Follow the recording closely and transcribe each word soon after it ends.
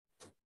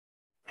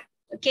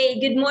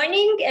Okay, good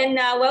morning and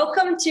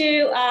welcome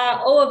to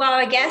all of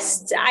our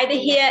guests, either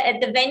here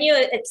at the venue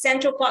at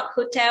Central Park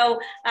Hotel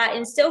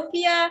in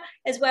Sofia,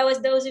 as well as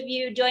those of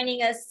you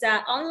joining us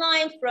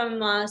online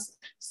from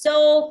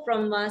Seoul,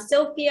 from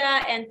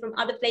Sofia, and from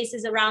other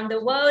places around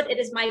the world. It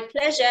is my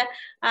pleasure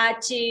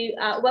to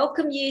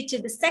welcome you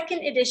to the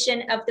second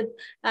edition of the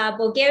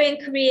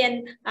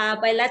Bulgarian-Korean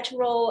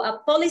Bilateral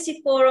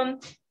Policy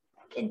Forum,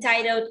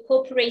 entitled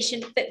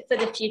Cooperation Fit for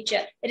the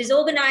Future. It is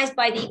organized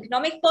by the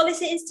Economic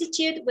Policy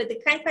Institute with the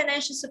kind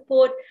financial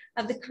support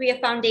of the Korea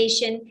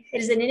Foundation.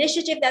 It is an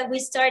initiative that we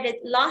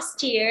started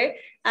last year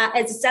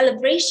as a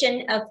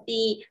celebration of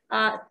the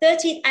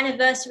 30th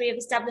anniversary of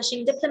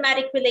establishing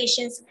diplomatic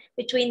relations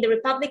between the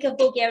Republic of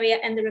Bulgaria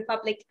and the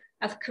Republic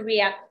of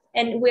Korea.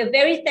 And we're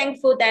very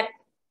thankful that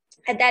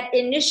at that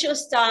initial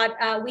start,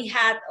 we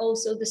had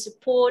also the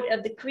support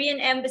of the Korean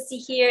embassy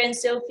here in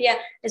Sofia,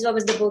 as well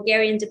as the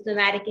Bulgarian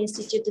Diplomatic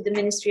Institute to the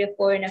Ministry of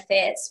Foreign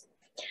Affairs.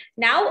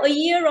 Now, a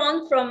year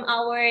on from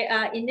our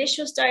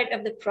initial start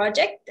of the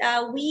project,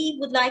 we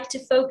would like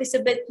to focus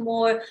a bit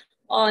more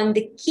on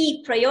the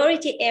key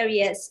priority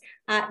areas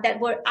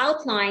that were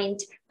outlined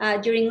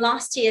during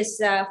last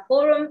year's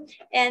forum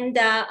and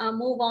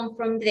move on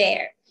from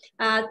there.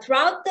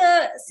 Throughout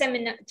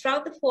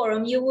the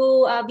forum, you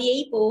will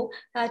be able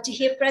to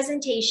hear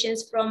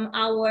presentations from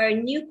our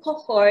new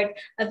cohort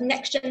of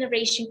next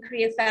generation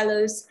Korea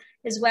fellows,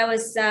 as well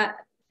as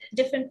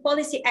different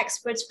policy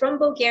experts from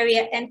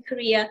Bulgaria and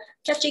Korea,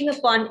 touching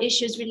upon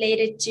issues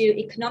related to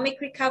economic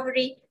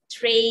recovery,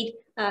 trade,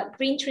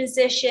 green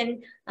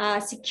transition,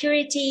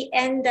 security,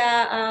 and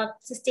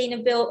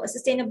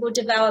sustainable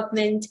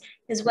development,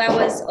 as well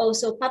as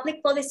also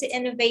public policy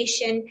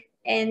innovation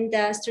and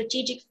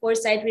strategic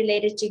foresight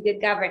related to good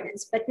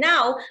governance. But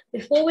now,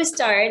 before we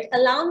start,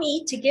 allow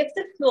me to give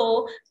the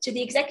floor to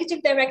the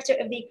Executive Director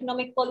of the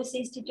Economic Policy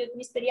Institute,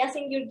 Mr.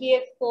 Yasen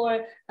Georgiev,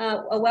 for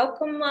a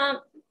welcome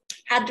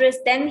address.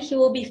 Then he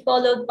will be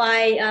followed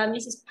by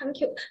Mrs.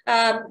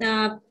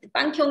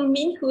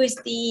 Kyung-min, who is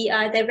the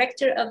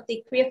Director of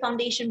the Korea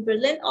Foundation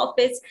Berlin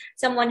office,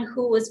 someone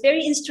who was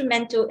very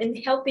instrumental in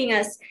helping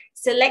us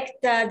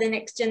select the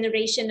next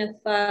generation of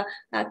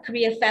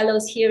Korea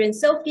fellows here in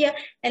Sofia.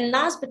 And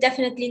last but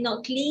definitely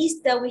not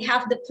least, we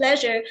have the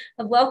pleasure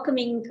of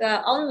welcoming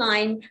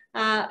online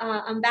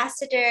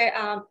Ambassador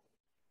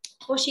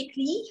Hoshik,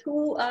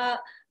 who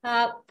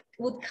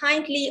would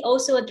kindly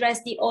also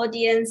address the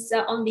audience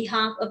on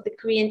behalf of the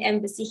Korean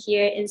embassy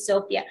here in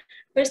Sofia.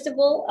 First of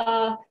all,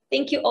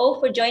 thank you all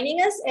for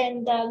joining us,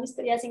 and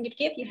Mr. Yasen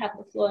Georgiev, you have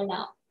the floor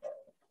now.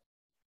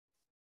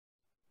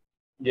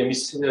 Dear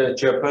Ms.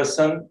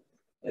 Chairperson,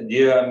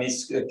 dear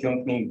Ms.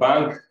 Kyung-min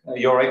Bank,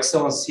 Your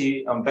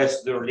Excellency,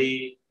 Ambassador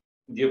Lee,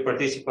 dear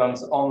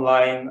participants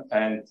online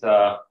and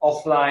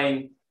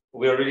offline,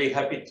 we are really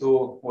happy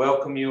to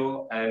welcome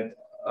you, and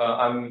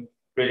I'm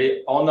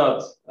really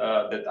honored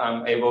that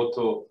I'm able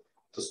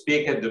to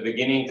speak at the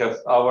beginning of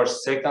our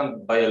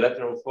second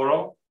bilateral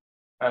forum.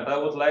 And I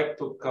would like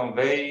to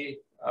convey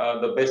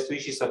the best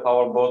wishes of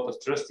our Board of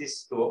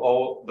Trustees to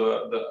all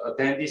the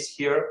attendees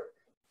here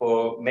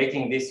for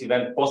making this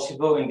event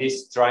possible in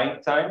these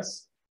trying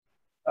times.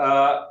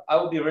 I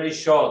will be really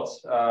short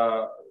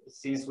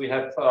since we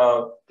have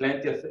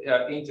plenty of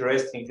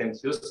interesting and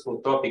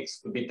useful topics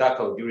to be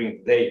tackled during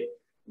the day.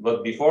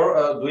 But before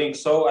doing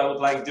so, I would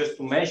like just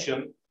to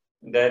mention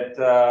that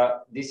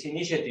this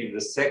initiative,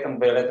 the second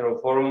bilateral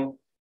forum,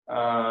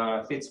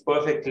 fits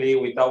perfectly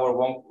with our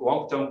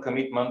long-term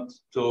commitment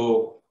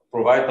to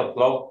provide a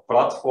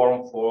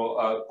platform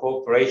for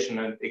cooperation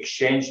and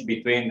exchange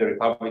between the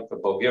Republic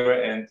of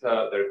Bulgaria and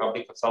the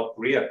Republic of South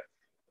Korea.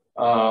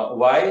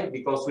 Why?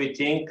 Because we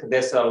think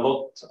there's a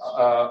lot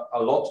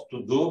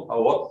to do, a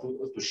lot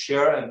to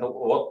share, and a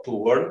lot to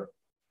learn,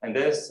 and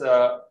there's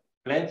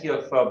plenty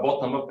of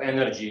bottom-up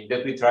energy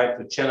that we try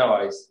to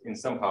channelize in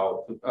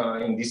somehow,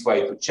 in this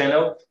way, to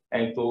channel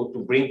and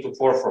to bring to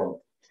forefront.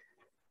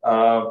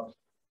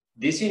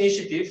 This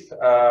initiative,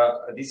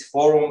 this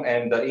forum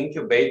and the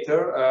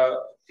incubator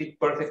fit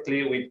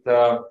perfectly with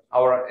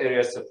our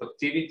areas of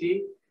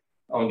activity.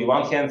 On the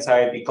one hand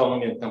side,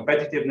 economy and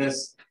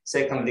competitiveness,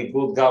 secondly,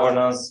 good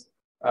governance,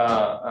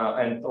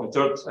 and on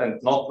third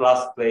and not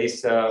last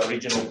place,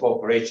 regional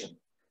cooperation.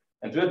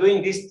 And we're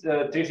doing these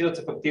three fields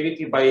of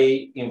activity by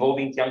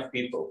involving young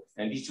people.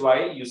 And this is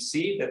why you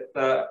see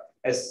that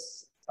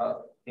as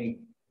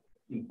an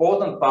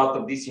important part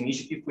of this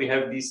initiative, we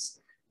have this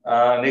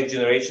Next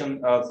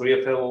Generation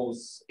Korea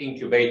Fellows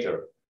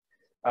Incubator.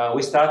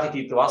 We started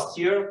it last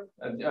year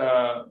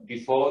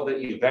before the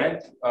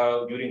event,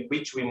 during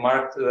which we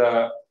marked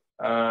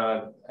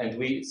and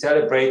we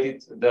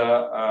celebrated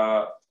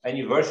the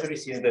anniversary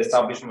since the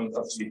establishment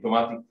of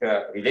diplomatic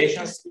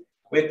relations.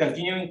 We're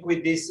continuing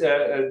with this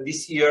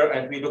this year,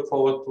 and we look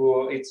forward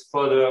to its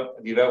further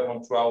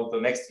development throughout the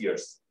next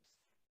years.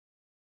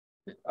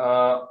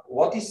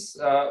 What is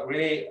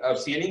really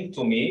appealing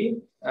to me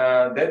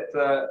that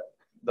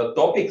the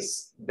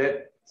topics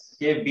that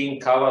have been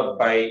covered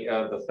by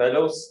the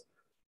fellows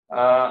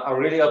are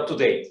really up to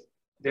date.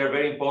 They're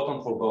very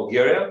important for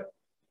Bulgaria.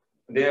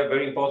 They are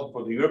very important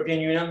for the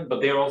European Union,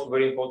 but they are also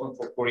very important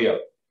for Korea.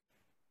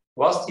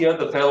 Last year,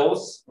 the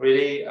fellows,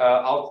 really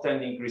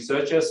outstanding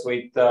researchers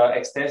with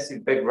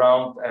extensive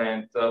background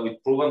and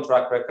with proven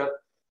track record,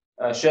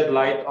 shed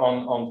light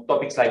on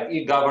topics like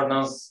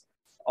e-governance,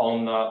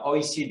 on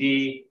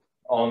OECD,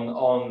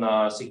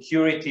 on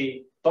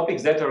security,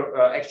 topics that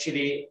are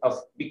actually of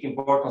big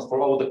importance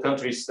for all the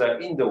countries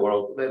in the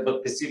world, but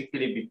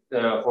specifically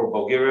for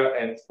Bulgaria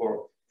and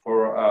for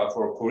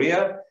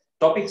Korea.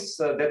 Topics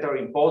that are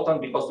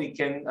important because we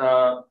can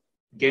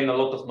gain a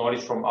lot of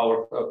knowledge from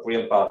our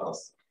Korean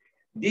partners.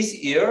 This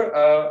year,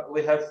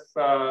 we have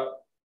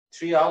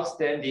 3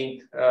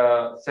 outstanding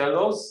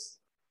fellows,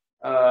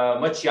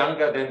 much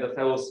younger than the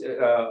fellows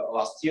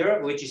last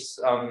year, which is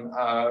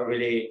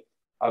really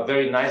a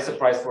very nice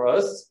surprise for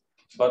us.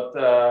 But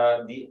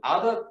the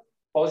other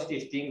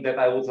positive thing that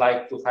I would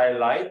like to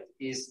highlight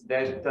is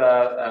that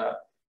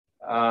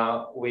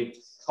with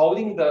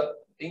holding the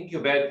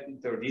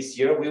incubator this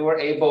year, we were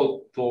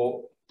able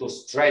to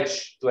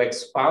stretch, to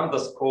expand the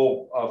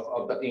scope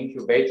of the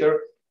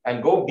incubator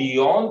and go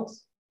beyond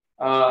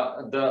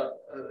the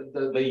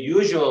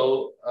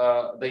usual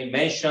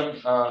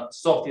dimension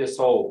Sofia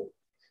Soul,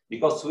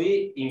 because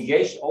we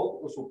engaged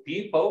also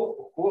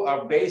people who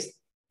are based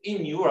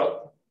in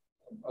Europe,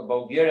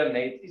 Bulgarian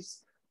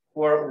natives,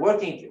 who are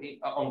working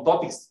on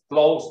topics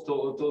close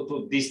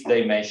to this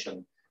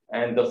dimension.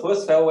 And the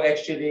first fellow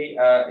actually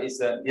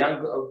is a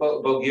young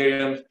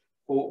Bulgarian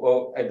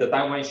who, at the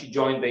time when she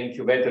joined the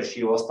incubator,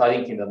 she was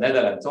studying in the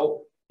Netherlands.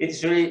 So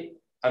it's really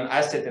an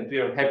asset, and we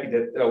are happy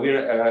that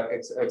we're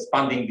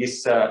expanding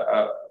this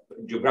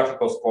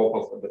geographical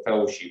scope of the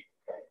fellowship.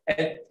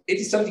 And it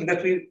is something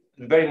that we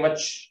very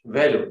much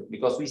value,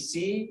 because we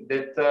see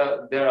that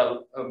there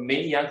are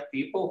many young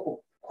people who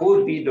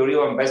could be the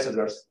real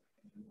ambassadors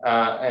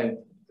and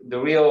the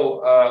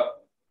real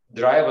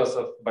drivers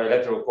of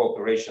bilateral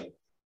cooperation.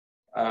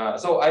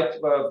 So I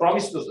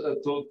promise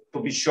to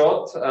be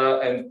short,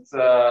 and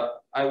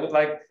I would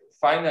like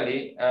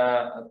finally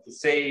to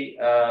say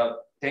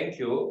thank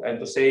you, and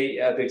to say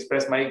to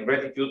express my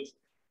gratitude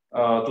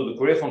to the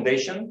Korea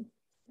Foundation,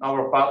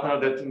 our partner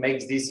that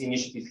makes this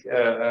initiative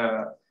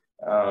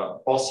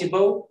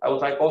possible. I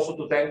would like also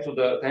to thank to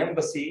the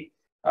Embassy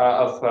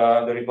of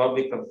the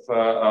Republic of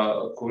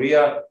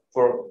Korea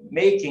for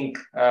making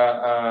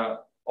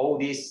all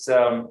this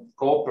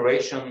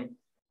cooperation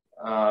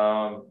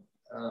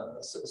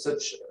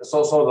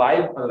so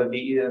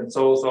lively and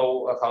so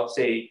how to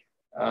say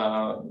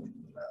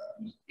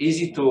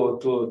easy to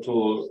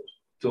do.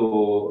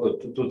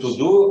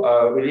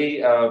 Really,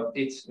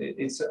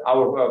 it's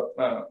our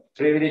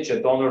privilege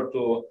and honor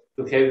to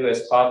have you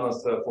as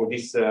partners for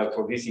this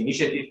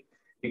initiative,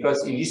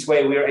 because in this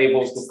way we are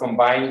able to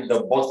combine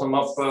the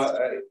bottom-up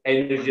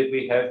energy that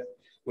we have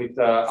with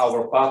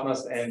our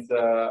partners and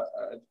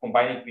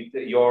combine it with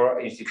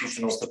your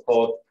institutional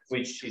support,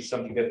 which is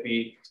something that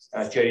we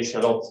cherish a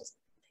lot.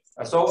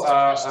 So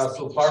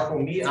far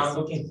from me, I'm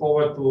looking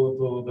forward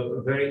to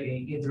the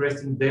very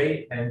interesting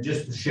day, and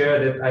just to share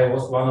that I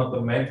was one of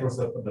the mentors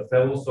of the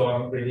fellows, so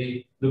I'm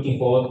really looking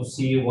forward to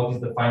see what is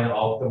the final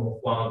outcome of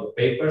one of the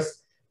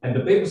papers. And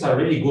the papers are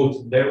really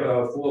good.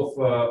 They're full of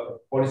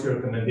policy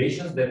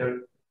recommendations that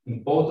are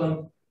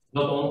important,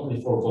 not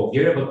only for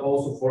Bulgaria, but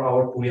also for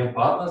our Korean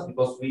partners,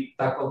 because we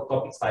tackle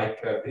topics like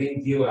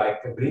Green Deal,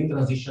 like green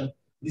transition.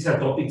 These are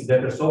topics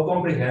that are so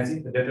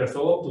comprehensive, that are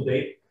so up to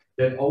date,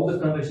 that all the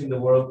countries in the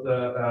world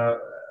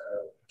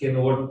can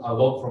learn a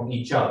lot from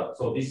each other.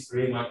 So this is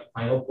really my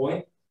final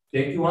point.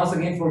 Thank you once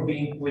again for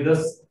being with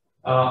us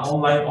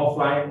online,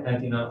 offline,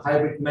 and in a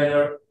hybrid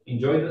manner.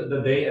 Enjoy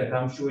the day, and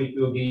I'm sure it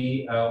will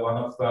be one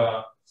of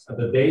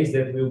the days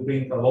that will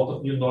bring a lot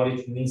of new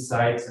knowledge, new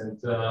insights, and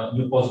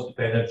new positive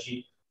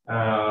energy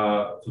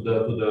to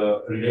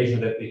the relation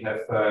that we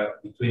have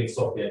between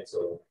Sofia and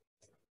Seoul.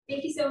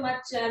 Thank you so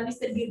much,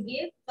 Mr.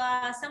 Georgiev.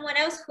 Someone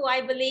else who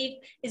I believe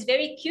is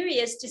very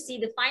curious to see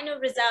the final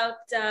result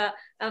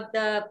of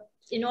the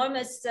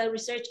enormous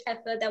research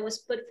effort that was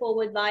put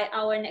forward by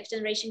our Next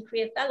Generation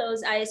Korea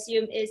Fellows, I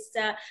assume, is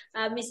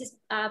Mrs.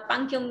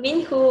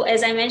 Kyung-min, who,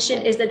 as I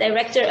mentioned, is the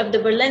director of the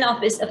Berlin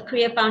office of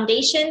Korea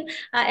Foundation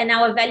and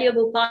our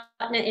valuable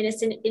partner in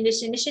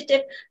this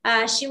initiative.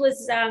 She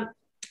was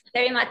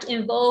very much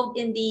involved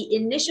in the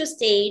initial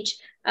stage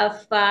of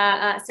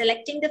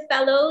selecting the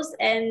fellows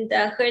and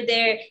heard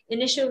their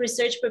initial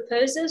research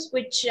proposals,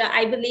 which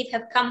I believe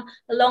have come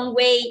a long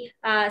way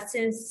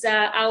since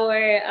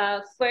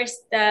our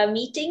first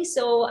meeting.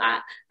 So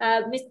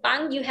Ms.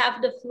 Bang, you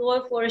have the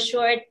floor for a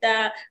short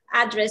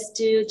address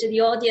to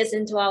the audience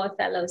and to our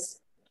fellows.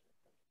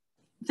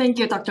 Thank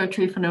you, Dr.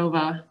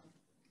 Trifonova.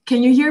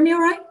 Can you hear me all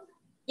right?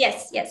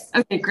 Yes, yes.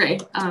 Okay,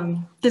 great.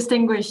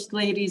 Distinguished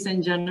ladies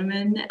and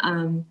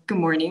gentlemen, good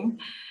morning.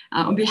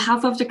 On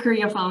behalf of the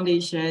Korea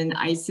Foundation,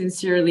 I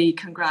sincerely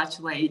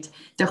congratulate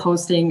the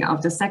hosting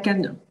of the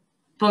second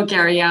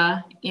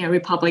Bulgaria and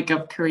Republic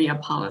of Korea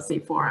Policy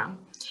Forum.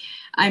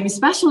 I'm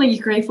especially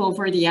grateful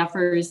for the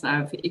efforts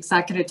of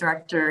Executive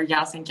Director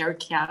Yasen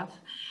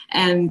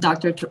and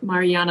Dr.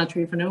 Mariana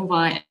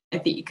Trifonova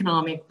at the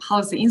Economic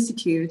Policy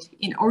Institute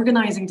in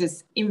organizing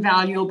this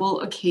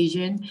invaluable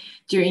occasion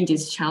during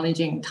these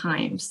challenging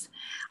times.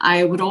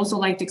 I would also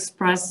like to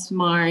express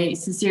my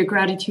sincere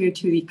gratitude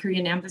to the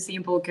Korean Embassy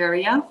in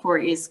Bulgaria for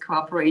its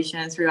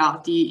cooperation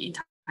throughout the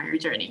entire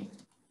journey.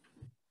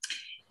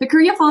 The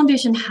Korea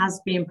Foundation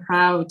has been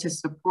proud to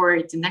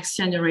support the Next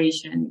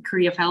Generation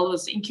Korea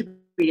Fellows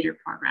Incubator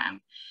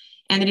Program,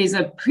 and it is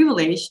a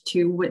privilege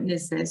to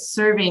witness this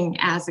serving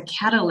as a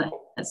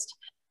catalyst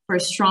for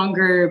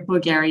stronger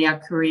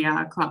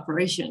Bulgaria-Korea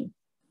cooperation.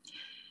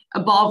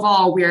 Above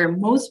all, we are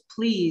most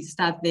pleased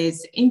that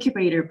this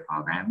incubator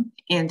program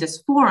and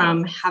this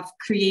forum have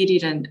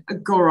created an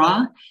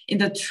agora in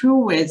the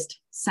truest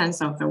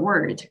sense of the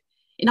word.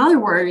 In other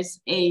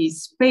words, a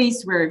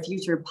space where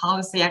future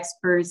policy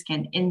experts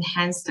can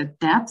enhance the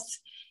depth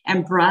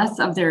and breadth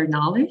of their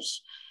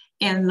knowledge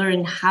and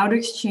learn how to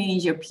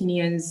exchange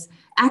opinions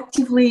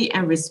actively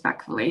and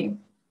respectfully.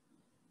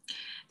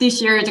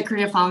 This year, the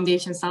Korea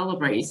Foundation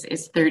celebrates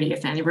its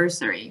 30th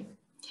anniversary.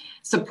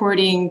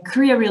 Supporting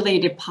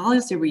Korea-related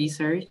policy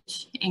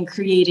research and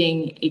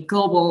creating a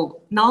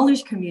global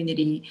knowledge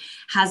community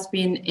has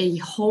been a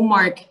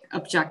hallmark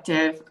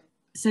objective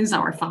since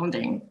our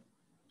founding.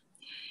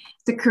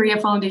 The Korea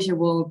Foundation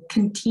will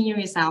continue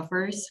its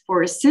efforts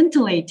for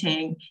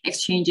scintillating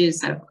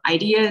exchanges of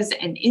ideas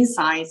and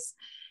insights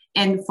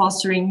and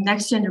fostering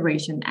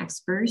next-generation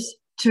experts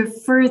to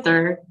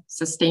further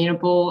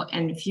sustainable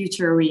and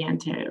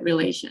future-oriented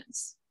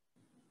relations.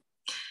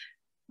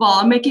 Well,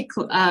 I'll make it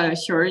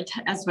short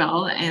as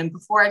well. And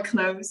before I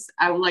close,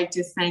 I would like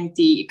to thank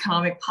the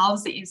Economic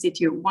Policy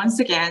Institute once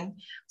again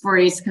for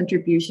its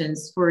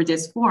contributions for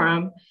this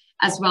forum,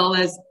 as well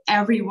as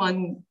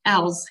everyone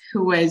else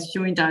who has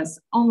joined us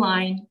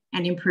online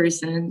and in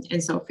person in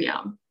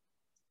Sofia.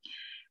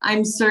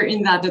 I'm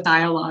certain that the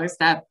dialogues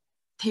that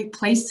take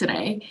place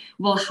today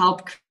will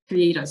help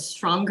create a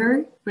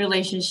stronger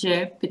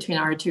relationship between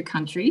our two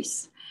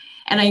countries.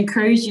 And I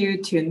encourage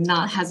you to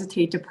not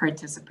hesitate to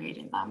participate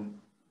in them.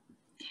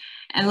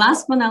 And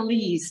last but not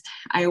least,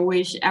 I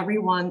wish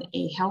everyone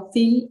a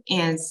healthy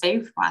and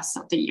safe rest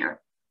of the year.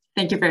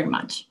 Thank you very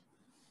much.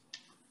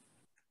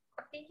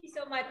 Thank you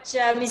so much,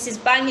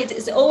 Mrs. Bang. It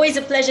is always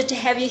a pleasure to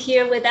have you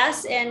here with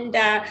us. And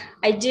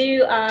I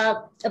do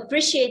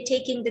appreciate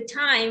taking the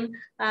time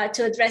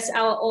to address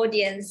our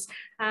audience.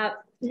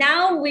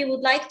 Now we would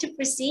like to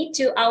proceed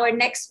to our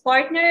next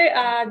partner,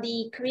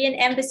 the Korean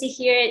Embassy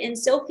here in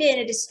Sofia, and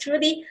it is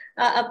truly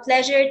a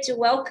pleasure to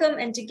welcome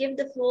and to give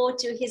the floor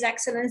to His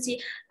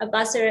Excellency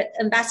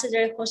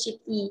Ambassador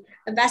Hoshik Lee.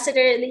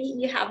 Ambassador Lee,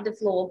 you have the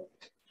floor.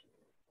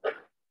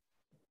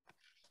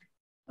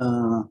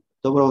 Dobro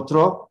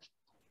utro,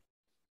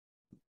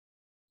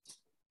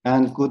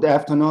 and good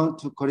afternoon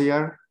to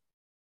Korea.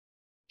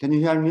 Can you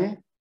hear me?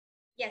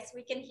 Yes,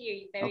 we can hear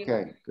you very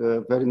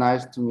well. Very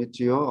nice to meet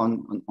you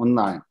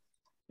online.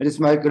 It is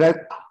my great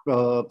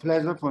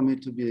pleasure for me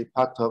to be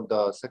part of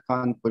the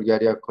second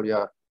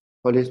Bulgaria-Korea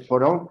Policy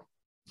Forum.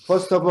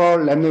 First of all,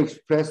 let me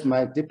express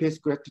my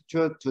deepest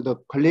gratitude to the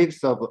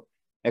colleagues of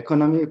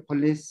Economic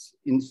Policy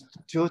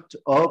Institute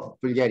of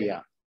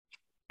Bulgaria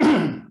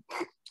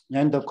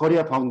and the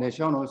Korea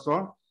Foundation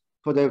also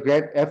for their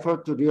great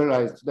effort to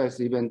realize today's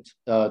event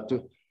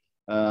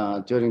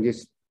during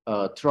these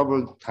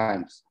troubled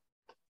times.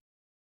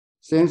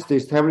 Since the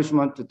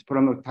establishment of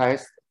diplomatic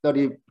ties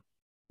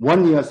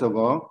 31 years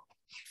ago,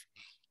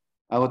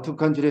 our two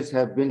countries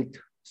have built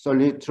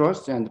solid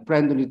trust and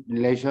friendly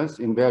relations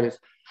in various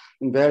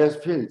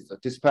fields,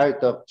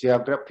 despite the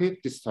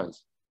geographic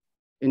distance.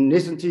 In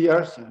recent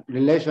years,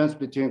 relations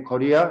between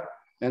Korea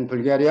and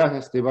Bulgaria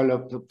has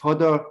developed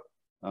further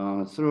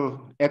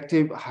through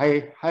active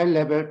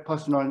high-level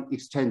personal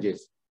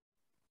exchanges.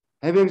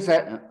 Having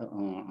said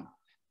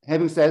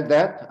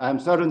that, I'm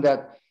certain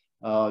that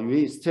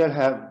we still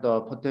have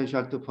the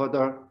potential to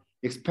further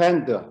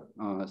expand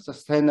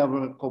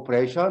sustainable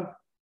cooperation.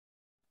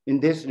 In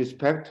this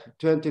respect,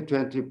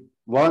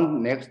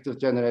 2021 Next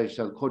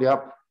Generation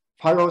Korea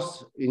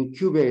Fellows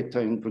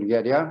Incubator in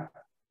Bulgaria,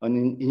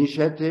 an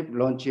initiative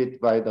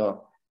launched by the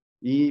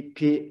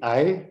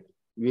EPI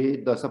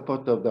with the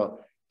support of the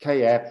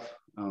KF,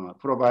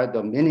 provide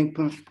a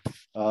meaningful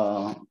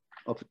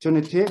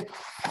opportunity.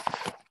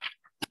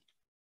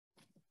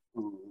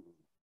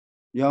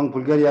 Young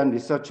Bulgarian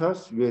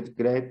researchers with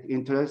great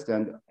interest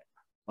and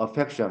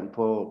affection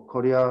for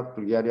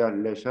Korea-Bulgaria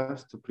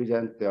relations to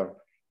present their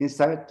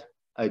insight,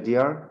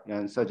 idea,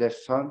 and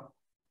suggestion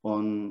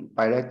on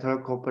bilateral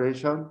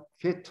cooperation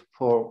fit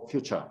for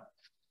future.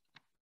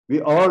 We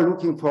are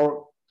looking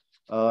for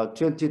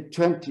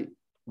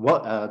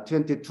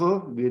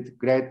 2022 with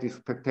great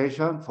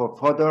expectation for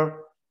further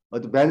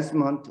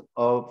advancement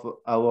of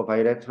our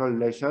bilateral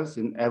relations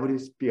in every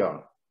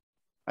sphere.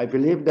 I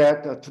believe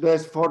that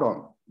today's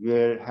forum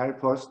will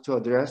help us to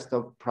address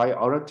the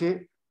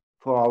priority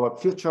for our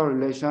future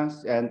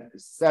relations and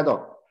set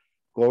up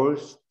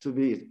goals to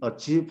be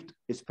achieved,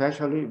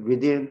 especially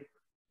within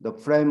the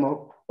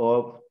framework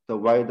of the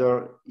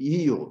wider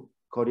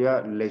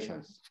EU-Korea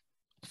relations.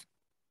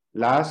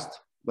 Last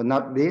but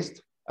not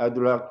least, I'd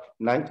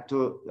like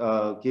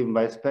to give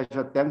my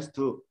special thanks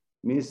to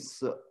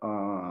Ms.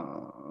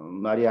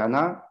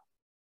 Mariana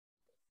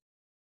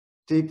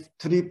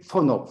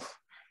Trifonov,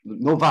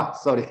 Nova,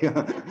 sorry,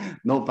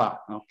 Nova,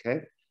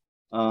 okay,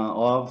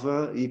 of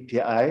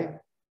EPI,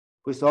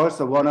 who is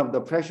also one of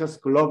the precious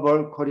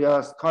Global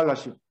Korea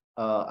Scholarship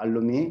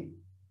alumni.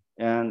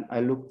 And I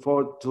look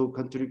forward to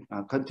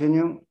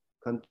continuing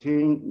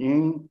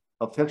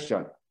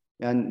affection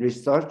and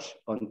research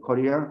on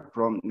Korea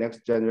from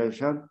next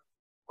generation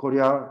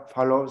Korea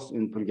fellows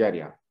in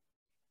Bulgaria.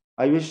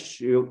 I wish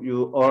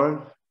you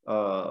all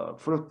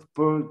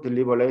fruitful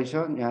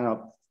deliberation and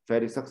a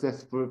very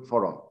successful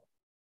forum.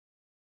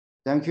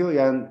 Thank you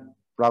and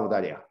bravo,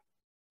 Daria.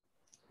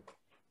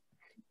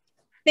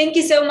 Thank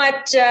you so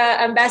much,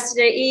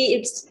 Ambassador Yi.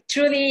 It's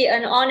truly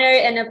an honor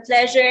and a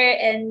pleasure.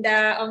 And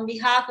on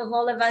behalf of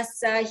all of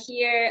us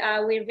here,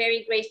 we're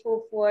very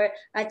grateful for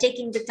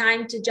taking the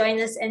time to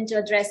join us and to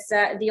address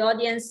the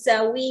audience.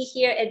 We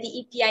here at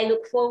the EPI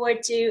look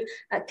forward to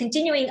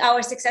continuing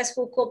our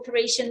successful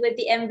cooperation with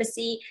the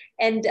embassy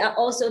and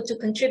also to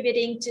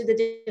contributing to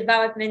the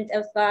development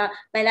of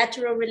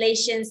bilateral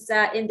relations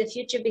in the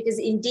future, because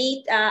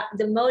indeed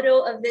the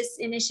motto of this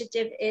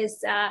initiative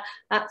is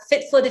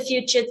fit for the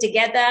future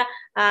together.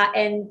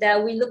 And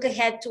we look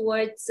ahead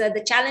towards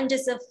the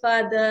challenges of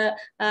the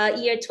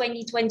year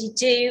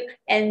 2022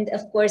 and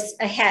of course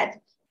ahead.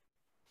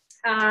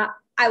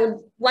 I would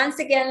once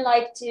again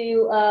like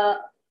to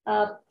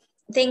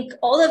thank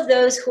all of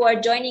those who are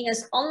joining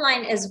us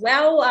online as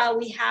well.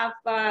 We have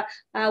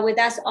with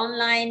us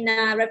online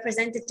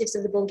representatives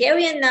of the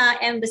Bulgarian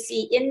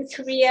embassy in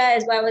Korea,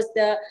 as well as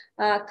the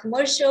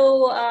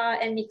commercial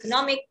and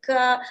economic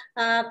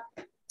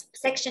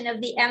section of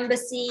the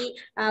embassy.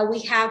 We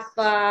have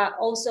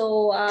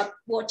also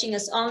watching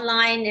us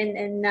online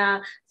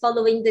and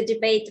following the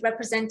debate,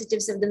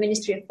 representatives of the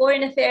Ministry of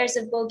Foreign Affairs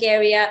of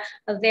Bulgaria,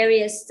 of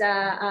various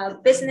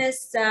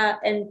business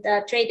and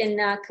trade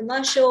and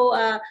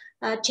commercial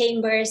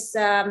chambers,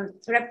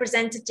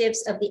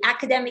 representatives of the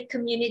academic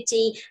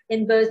community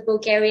in both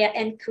Bulgaria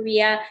and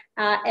Korea.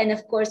 And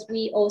of course,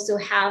 we also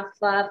have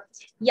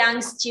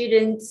young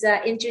students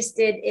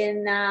interested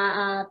in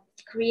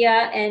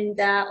Korea and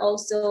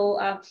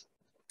also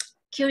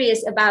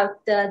curious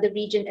about the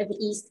region of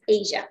East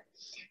Asia.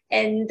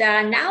 And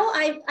now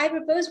I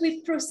propose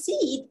we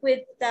proceed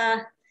with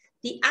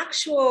the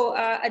actual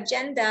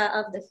agenda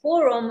of the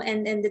forum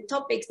and the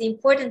topics, the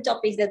important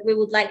topics that we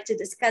would like to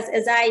discuss.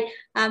 As I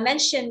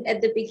mentioned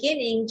at the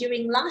beginning,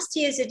 during last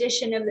year's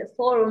edition of the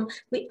forum,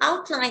 we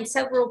outlined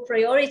several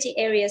priority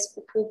areas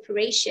for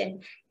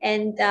cooperation.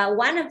 And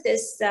one of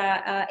these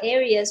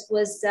areas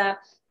was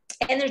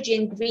energy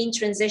and green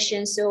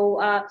transition.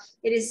 So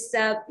it is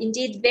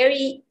indeed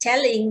very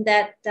telling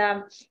that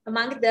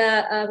among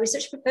the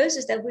research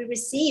proposals that we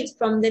received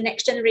from the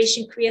Next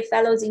Generation Korea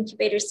Fellows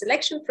Incubator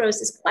selection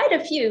process, quite a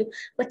few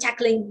were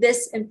tackling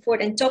this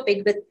important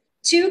topic, but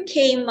two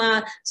came,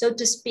 so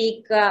to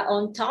speak,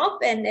 on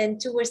top,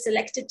 and two were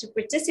selected to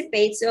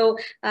participate. So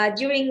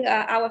during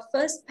our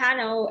first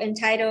panel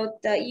entitled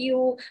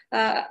EU-Korea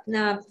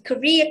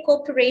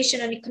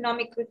Cooperation on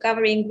Economic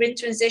Recovery and Green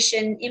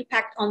Transition,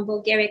 Impact on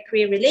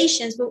Bulgaria-Korea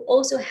Relations, we'll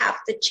also have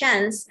the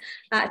chance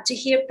to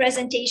hear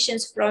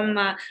presentations from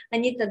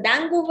Anita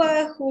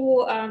Dangova,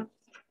 who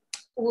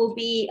will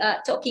be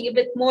talking a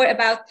bit more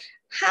about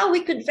how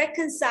we could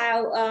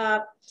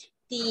reconcile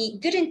the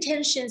good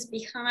intentions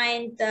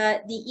behind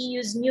the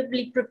EU's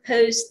newly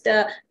proposed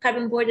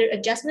carbon border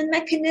adjustment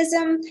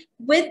mechanism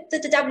with the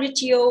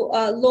WTO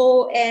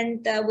law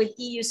and with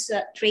EU's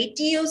trade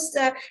deals,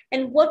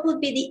 and what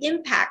would be the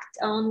impact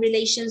on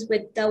relations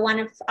with one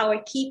of our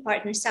key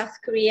partners, South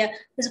Korea,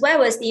 as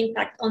well as the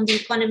impact on the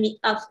economy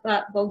of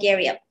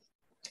Bulgaria.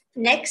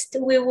 Next,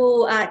 we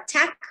will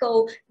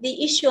tackle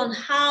the issue on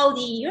how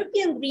the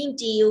European Green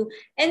Deal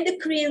and the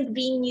Korean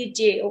Green New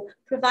Deal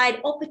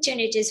provide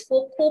opportunities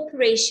for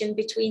cooperation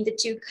between the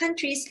two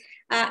countries,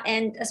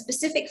 and a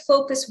specific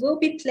focus will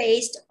be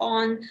placed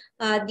on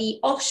the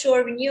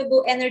offshore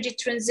renewable energy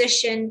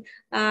transition,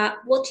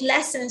 what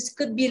lessons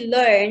could be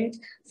learned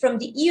from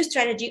the EU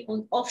strategy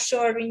on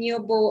offshore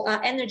renewable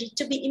energy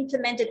to be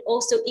implemented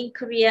also in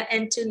Korea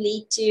and to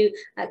lead to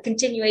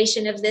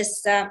continuation of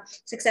this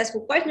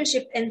successful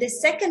partnership. And the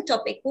second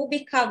topic will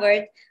be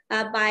covered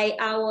by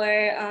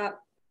our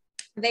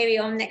very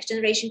own Next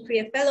Generation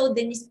Korea Fellow,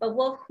 Denis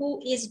Pavlov,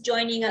 who is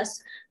joining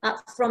us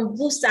from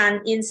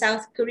Busan in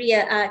South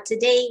Korea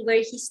today,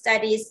 where he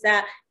studies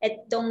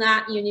at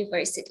Donga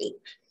University.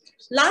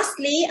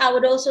 Lastly, I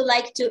would also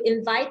like to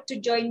invite to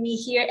join me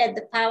here at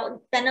the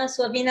panel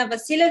Slavina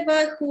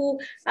Vasileva, who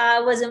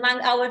was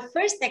among our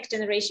first Next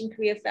Generation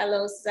Korea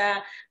Fellows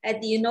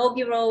at the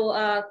inaugural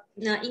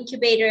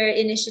incubator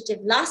initiative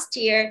last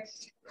year,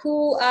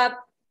 who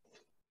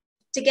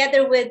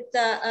together with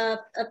a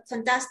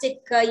fantastic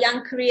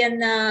young Korean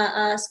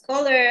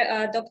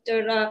scholar,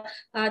 Dr.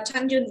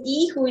 Changjun,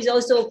 who is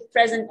also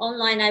present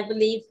online, I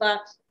believe,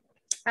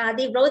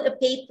 they wrote a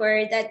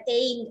paper that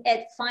aimed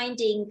at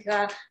finding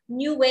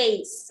new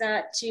ways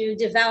to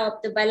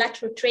develop the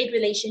bilateral trade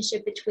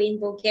relationship between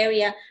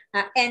Bulgaria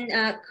and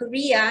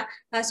Korea.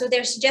 So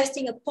they're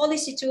suggesting a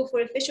policy tool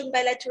for efficient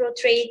bilateral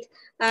trade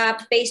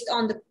based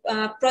on the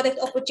product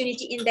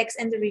opportunity index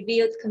and the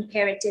revealed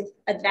comparative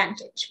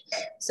advantage.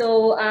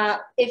 So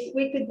if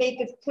we could make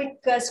a quick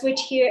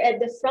switch here at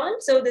the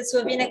front so that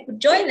Slavina could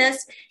join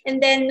us,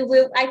 and then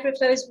I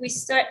propose we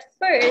start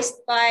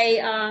first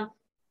by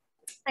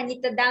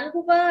Anita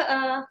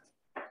Dangova,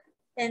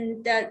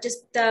 and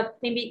just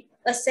maybe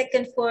a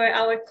second for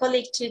our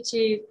colleague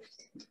to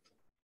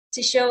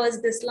show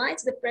us the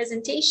slides, the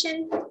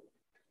presentation.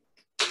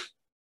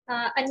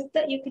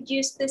 Anita, you could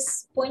use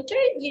this pointer.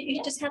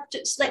 You just have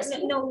to select,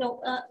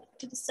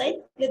 to the side.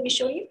 Let me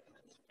show you.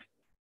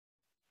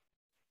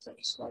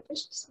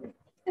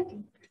 Okay.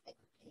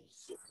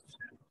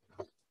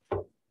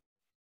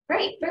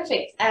 Great,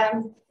 perfect.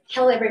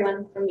 Hello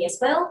everyone from me as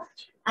well.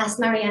 As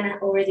Mariana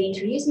already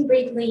introduced me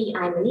briefly,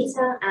 I'm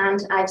Anita and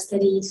I've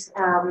studied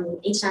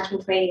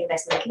international trade and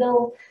investment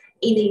law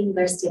in the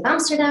University of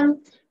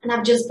Amsterdam, and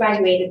I've just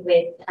graduated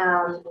with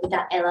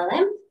that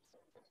LLM.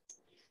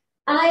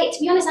 To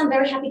be honest, I'm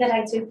very happy that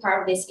I took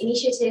part of this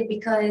initiative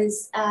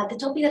because the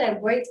topic that I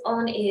worked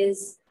on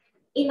is,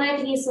 in my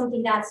opinion,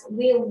 something that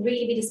will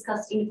really be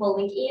discussed in the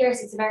following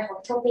years. It's a very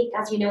hot topic.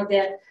 As you know,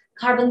 the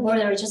carbon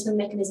border adjustment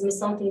mechanism is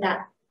something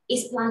that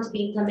is planned to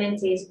be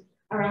implemented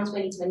around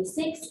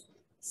 2026.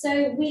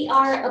 So we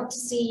are up to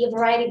see a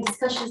variety of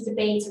discussions,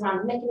 debates around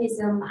the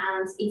mechanism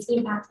and its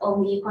impact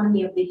on the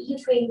economy of the EU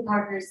trading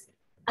partners,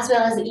 as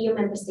well as the EU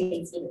member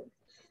states in it.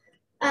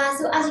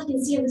 So as you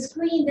can see on the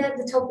screen,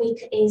 the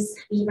topic is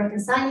the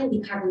reconciling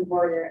the carbon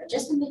border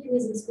adjustment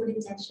mechanism's good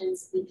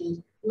intentions with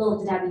the law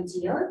of the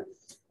WTO,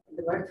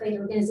 the World Trade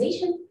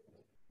Organization,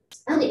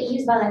 and the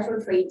EU's bilateral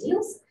trade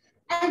deals.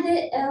 And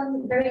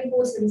the very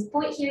important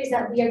point here is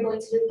that we are going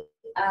to look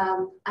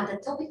at the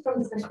topic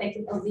from the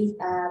perspective of the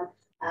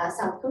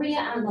South Korea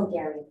and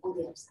Bulgaria on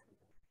the other side.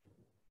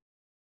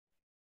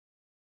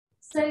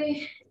 So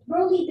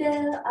broadly,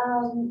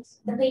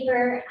 the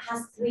paper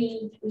has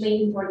three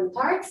main important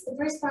parts. The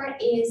first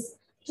part is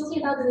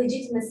talking about the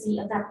legitimacy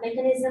of that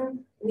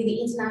mechanism with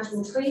the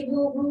international trade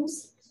law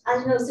rules.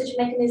 As you know, such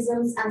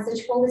mechanisms and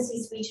such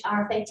policies which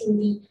are affecting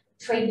the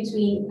trade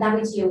between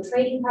WTO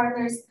trading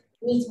partners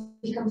need to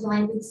be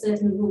compliant with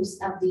certain rules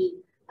of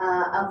the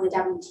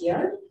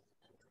WTO.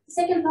 The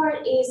second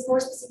part is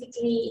more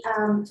specifically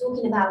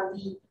talking about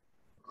the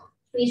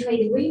free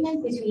trade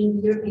agreement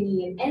between the European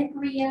Union and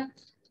Korea,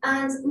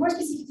 and more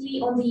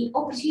specifically on the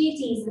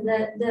opportunities and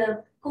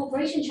the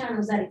cooperation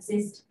channels that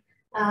exist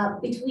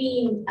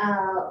between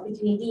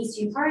these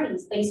two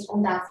parties based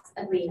on that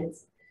agreement.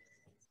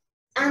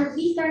 And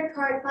the third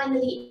part,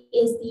 finally,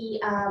 is the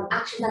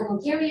action that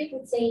Bulgaria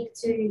could take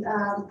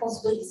to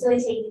possibly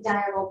facilitate the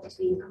dialogue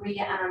between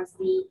Korea and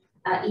the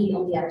EU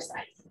on the other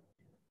side.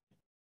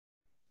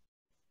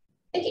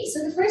 Okay,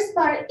 so the first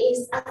part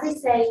is, as I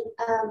say,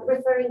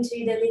 referring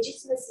to the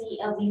legitimacy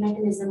of the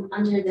mechanism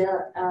under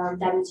the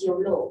WTO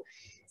law.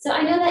 So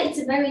I know that it's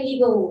a very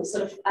legal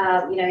sort of,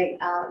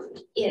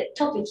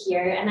 topic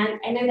here, and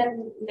I know that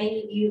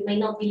many of you may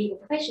not be legal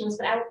professionals,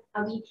 but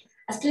I'll be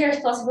as clear as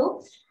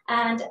possible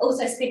and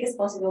also as quick as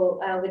possible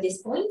with these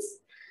points.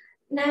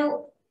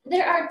 Now,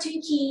 there are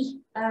two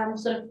key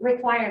sort of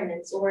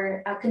requirements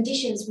or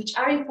conditions which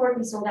are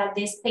important so that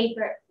this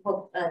paper,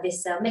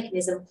 this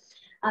mechanism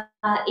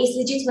is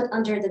legitimate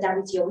under the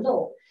WTO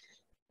law.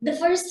 The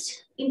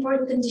first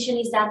important condition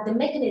is that the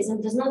mechanism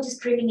does not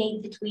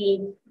discriminate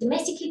between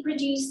domestically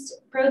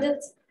produced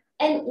products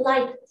and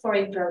like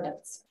foreign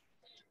products.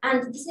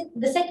 And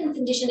the second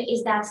condition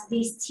is that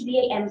this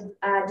CBAM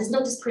does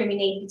not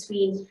discriminate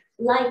between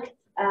like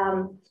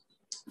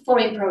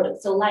foreign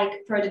products, so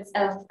like products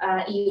of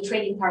EU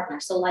trading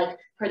partners, so like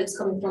products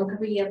coming from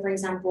Korea, for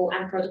example,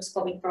 and products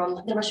coming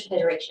from the Russian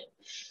Federation.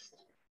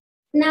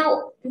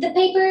 Now, the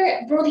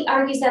paper broadly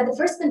argues that the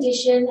first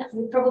condition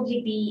would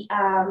probably be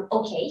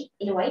okay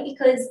in a way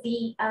because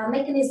the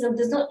mechanism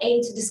does not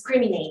aim to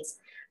discriminate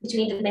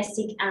between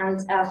domestic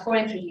and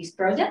foreign produced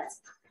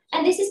products.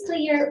 And this is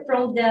clear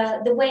from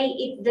the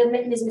way the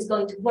mechanism is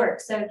going to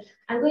work. So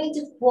I'm going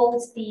to quote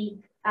the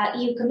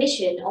EU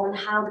Commission on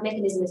how the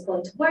mechanism is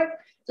going to work.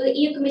 So the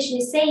EU Commission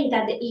is saying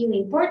that the EU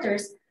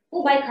importers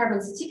will buy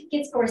carbon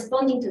certificates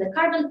corresponding to the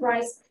carbon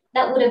price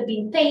that would have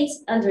been paid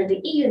under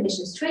the EU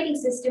emissions trading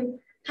system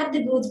had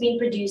the goods been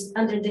produced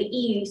under the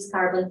EU's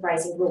carbon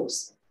pricing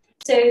rules.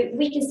 So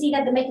we can see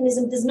that the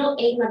mechanism does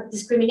not aim at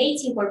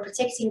discriminating or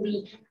protecting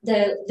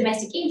the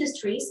domestic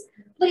industries,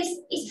 but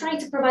it's trying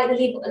to provide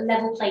a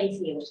level playing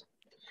field.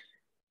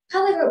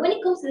 However, when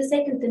it comes to the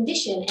second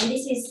condition, and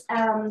this is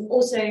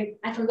also,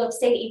 I forgot to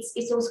say,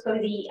 it's also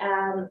called the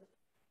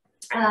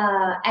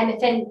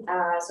MFN,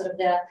 sort of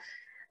the,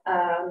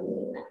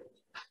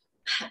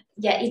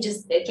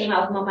 it came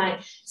out of my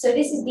mind. So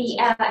this is the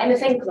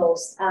MFN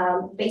clause,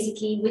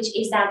 basically, which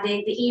is that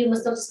the EU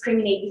must not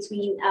discriminate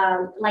between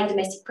like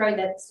domestic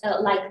products,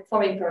 like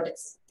foreign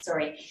products,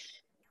 sorry.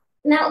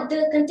 Now,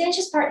 the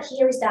contentious part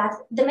here is that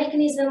the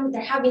mechanism,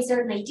 there have been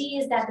certain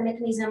ideas that the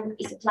mechanism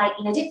is applied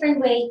in a different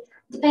way,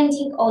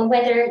 depending on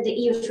whether the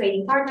EU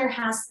trading partner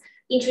has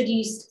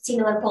introduced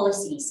similar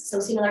policies,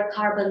 so similar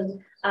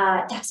carbon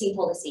taxing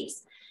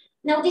policies.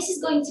 Now, this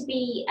is going to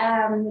be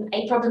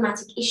a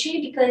problematic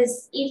issue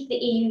because if the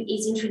EU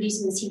is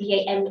introducing the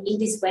CBAM in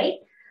this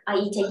way,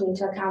 i.e. taking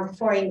into account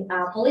foreign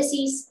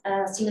policies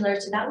similar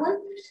to that one,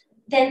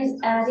 then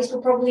this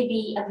will probably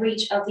be a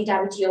breach of the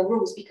WTO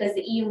rules because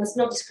the EU must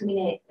not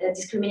discriminate,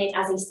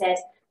 as I said,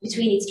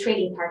 between its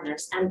trading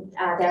partners and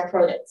their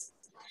products.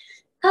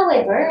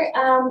 However,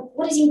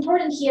 what is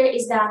important here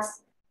is that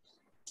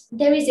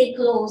there is a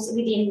clause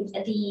within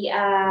the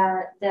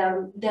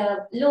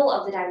law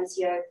of the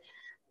WTO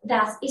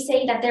that is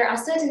saying that there are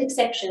certain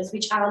exceptions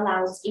which are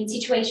allowed in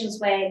situations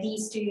where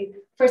these two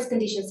first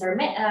conditions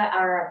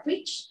are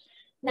breached.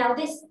 Now,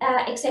 this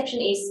exception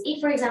is if,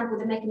 for example,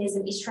 the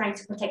mechanism is trying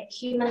to protect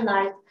human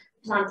life,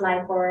 plant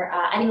life, or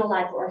animal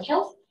life or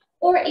health,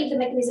 or if the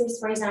mechanism is,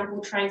 for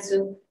example, trying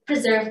to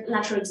preserve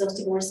natural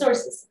exhaustible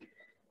resources.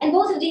 And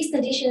both of these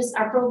conditions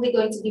are probably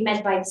going to be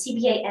met by the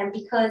CBAM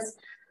because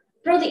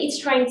probably it's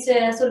trying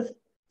to sort of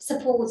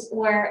support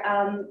or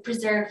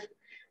preserve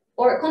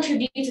or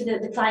contribute to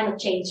the climate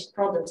change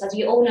problems. As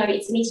you all know,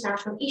 it's an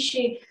international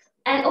issue,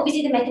 and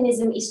obviously the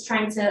mechanism is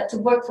trying to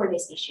work for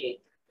this issue.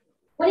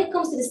 When it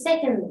comes to the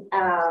second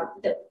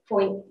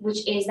point,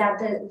 which is that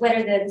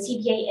whether the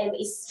CBAM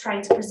is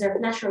trying to preserve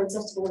natural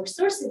exhaustible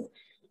resources,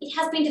 it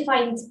has been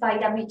defined by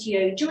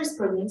WTO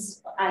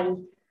jurisprudence, i.e.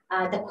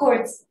 The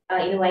courts,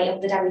 in a way,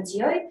 of the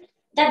WTO,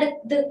 that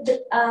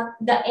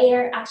the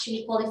air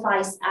actually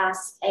qualifies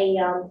as a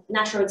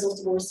natural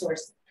exhaustible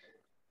resource.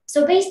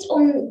 So based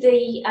on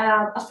the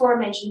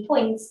aforementioned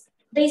points,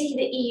 basically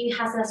the EU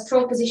has a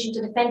strong position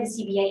to defend the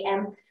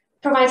CBAM,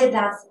 provided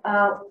that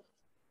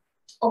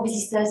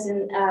obviously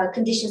certain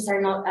conditions are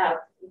not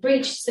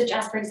breached, such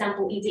as, for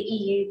example, if the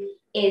EU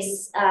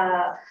is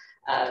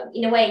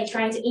in a way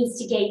trying to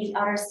instigate the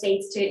other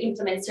states to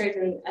implement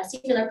certain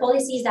similar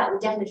policies that would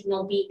definitely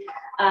not be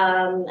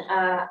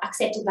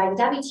accepted by the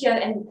WTO,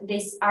 and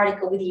this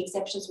article with the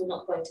exceptions will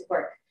not going to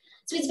work.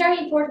 So it's very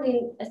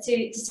important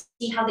to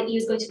see how the EU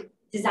is going to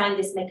design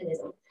this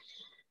mechanism.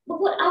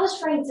 But what I was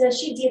trying to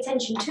shift the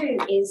attention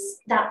to is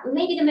that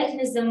maybe the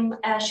mechanism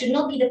should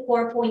not be the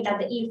core point that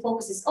the EU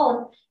focuses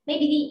on.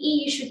 Maybe the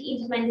EU should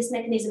implement this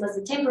mechanism as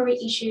a temporary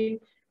issue,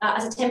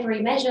 as a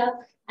temporary measure,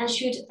 and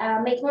should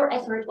make more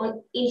effort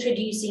on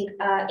introducing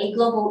a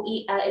global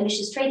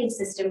emissions trading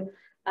system,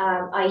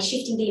 i.e.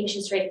 shifting the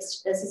emissions trading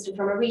system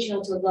from a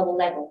regional to a global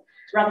level,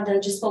 rather than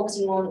just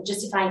focusing on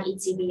justifying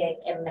its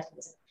CBAM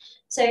mechanism.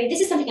 So this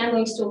is something I'm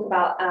going to talk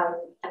about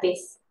a bit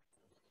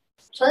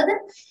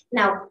further.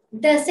 Now,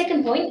 the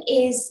second point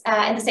is,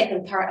 and the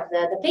second part of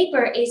the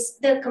paper is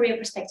the Korea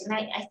perspective. And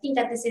I think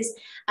that this is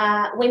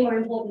way more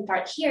important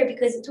part here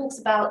because it talks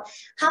about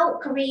how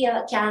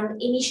Korea can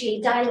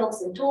initiate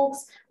dialogues and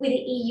talks with the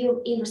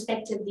EU in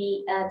respect of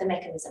the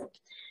mechanism.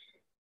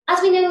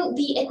 As we know,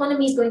 the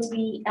economy is going to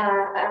be,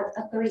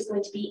 Korea is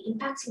going to be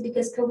impacted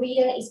because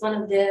Korea is one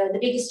of the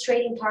biggest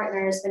trading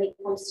partners when it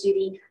comes to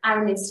the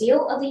iron and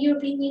steel of the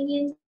European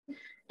Union.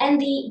 And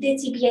the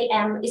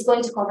CBAM is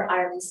going to cover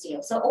iron and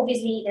steel. So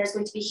obviously there's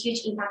going to be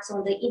huge impacts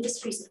on the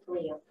industries of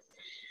Korea.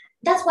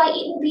 That's why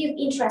it will be of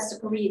interest to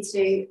Korea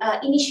to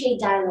initiate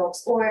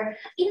dialogues or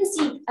even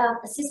seek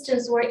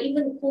assistance or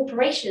even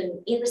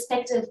cooperation in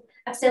respect of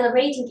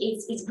accelerating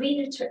its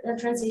green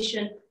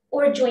transition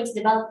or joint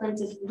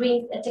development of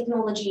green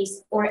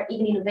technologies or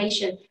even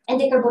innovation and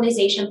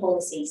decarbonization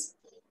policies.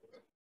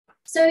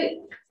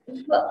 So,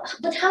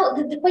 but how,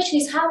 the question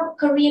is how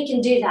Korea can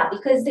do that,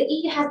 because the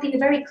EU has been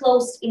very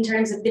close in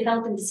terms of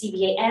developing the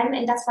CBAM,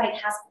 and that's why it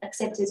has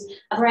accepted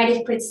a variety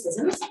of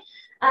criticisms.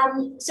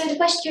 So the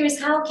question is,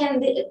 how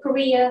can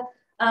Korea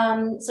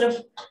sort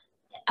of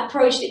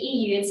approach the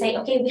EU and say,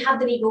 okay, we have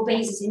the legal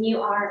basis and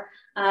you are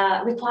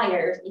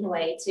required in a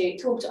way to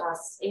talk to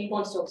us and we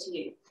want to talk to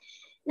you.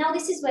 Now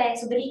this is where,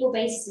 so the legal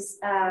basis is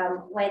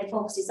where the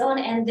focus is on,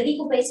 and the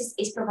legal basis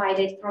is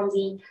provided from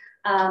the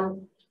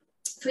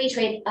free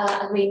trade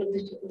agreement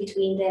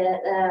between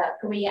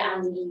Korea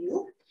and the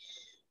EU.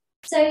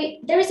 So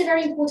there is a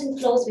very important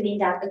clause within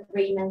that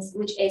agreement,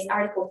 which is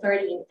Article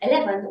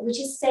 13.11, which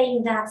is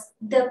saying that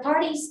the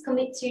parties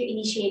commit to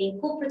initiating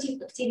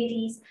cooperative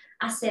activities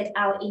as set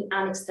out in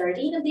Annex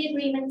 13 of the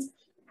agreement.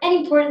 And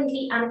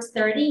importantly, Annex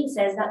 13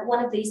 says that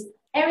one of these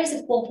areas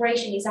of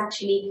cooperation is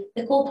actually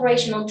the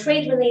cooperation on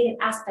trade-related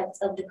aspects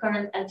of the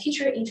current and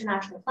future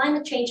international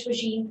climate change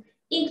regime,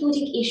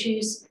 including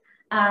issues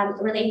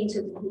relating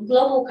to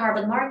global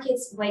carbon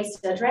markets, ways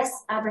to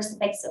address adverse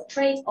effects of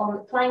trade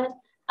on climate,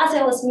 as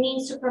well as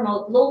means to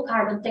promote low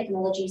carbon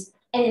technologies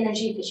and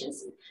energy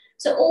efficiency.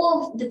 So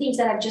all of the things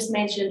that I've just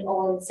mentioned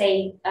on,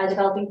 say,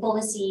 developing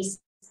policies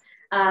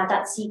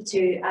that seek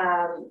to,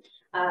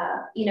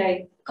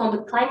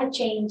 combat climate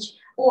change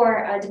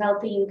or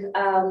developing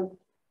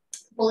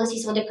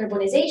policies for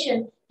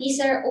decarbonization, these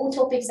are all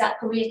topics that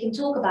Korea can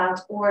talk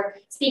about or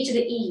speak to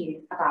the EU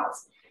about.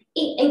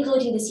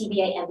 including the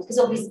CBAM, because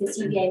obviously the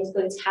CBAM is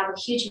going to have a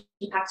huge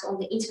impact on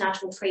the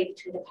international trade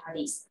between the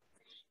parties.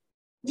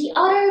 The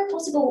other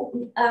possible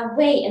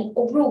way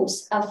or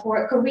rules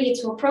for Korea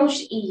to approach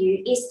the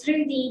EU is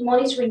through the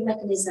monitoring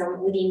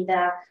mechanism within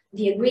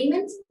the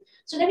agreement.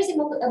 So there is a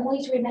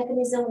monitoring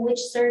mechanism which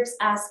serves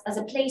as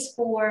a place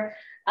for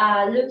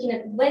looking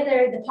at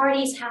whether the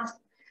parties have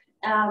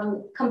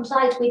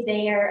complied with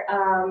the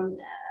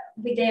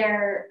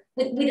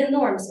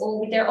norms or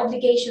with their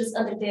obligations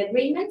under the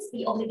agreement,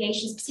 the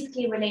obligations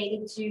specifically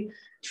related to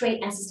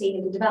trade and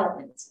sustainable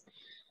development.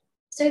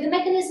 So the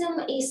mechanism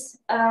is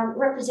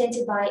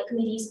represented by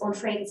committees on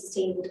trade and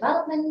sustainable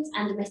development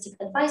and domestic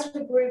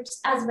advisory groups,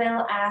 as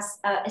well as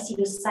a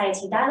civil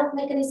society dialogue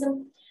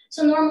mechanism.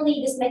 So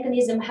normally this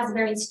mechanism has a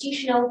very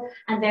institutional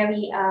and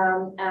very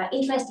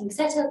interesting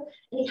setup,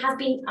 and it has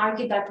been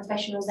argued by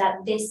professionals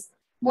that this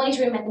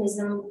monitoring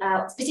mechanism,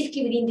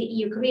 specifically within the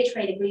EU-Korea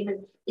trade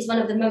agreement, is one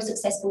of the most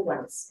successful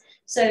ones.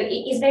 So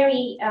it is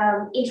very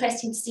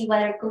interesting to see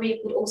whether Korea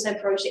could also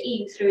approach the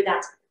EU through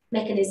that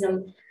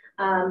mechanism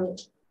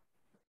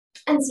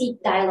and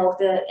seek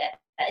dialogue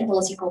and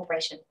policy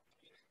cooperation.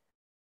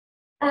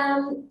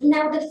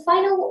 Now, the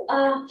final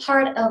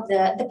part of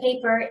the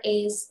paper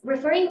is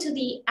referring to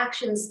the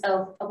actions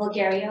of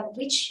Bulgaria,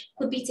 which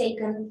could be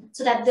taken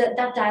so that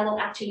that dialogue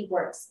actually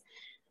works.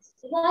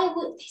 Why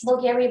would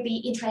Bulgaria be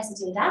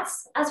interested in that?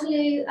 As we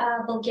know,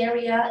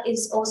 Bulgaria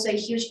is also a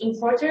huge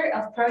importer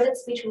of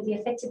products which will be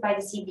affected by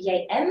the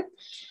CBAM.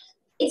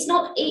 It's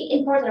not an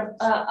importer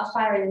of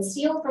iron and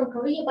steel from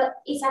Korea,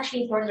 but it's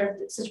actually importer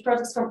of such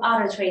products from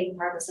other trading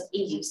partners of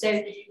EU.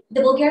 So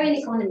the Bulgarian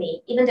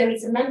economy, even though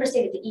it's a member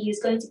state of the EU, is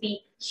going to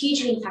be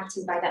hugely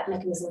impacted by that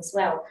mechanism as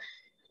well.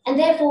 And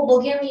therefore,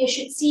 Bulgaria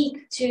should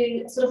seek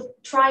to sort of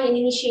try and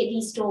initiate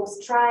these talks,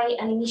 try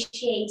and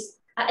initiate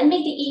and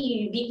make the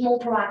EU be more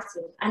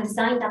proactive and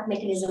design that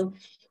mechanism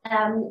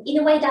in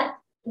a way that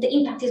the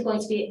impact is going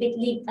to be a bit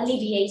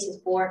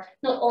alleviated for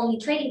not only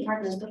trading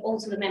partners, but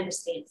also the member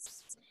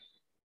states.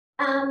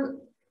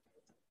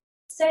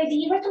 So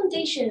the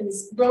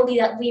recommendations broadly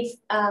that we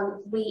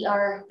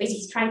are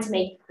basically trying to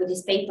make with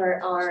this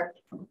paper are,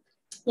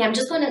 I'm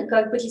just going to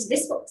go quickly to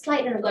this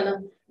slide and I'm going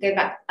to go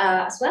back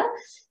as well.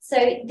 So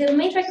the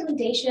main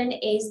recommendation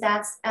is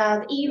that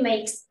the EU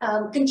makes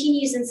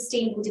continuous and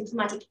sustainable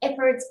diplomatic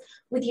efforts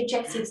with the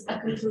objectives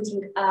of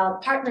concluding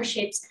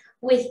partnerships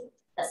with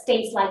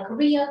states like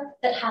Korea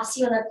that have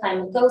similar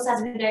climate goals.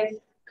 As we know,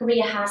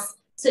 Korea has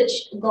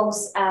such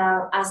goals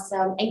as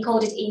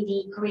encoded in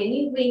the Korean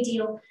New Green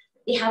Deal.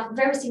 They have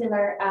very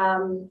similar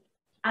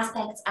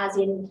aspects as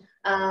in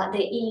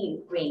the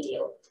EU Green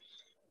Deal.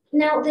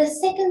 Now, the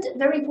second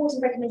very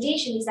important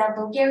recommendation is that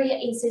Bulgaria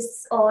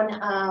insists on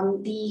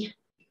the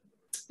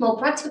more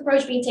practical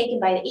approach being taken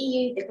by the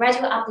EU, the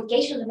gradual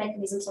application of the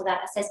mechanism so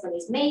that assessment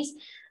is made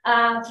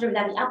through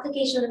that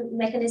application of the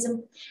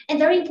mechanism, and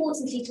very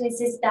importantly to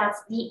insist that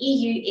the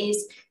EU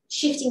is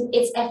shifting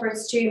its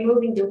efforts to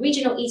moving the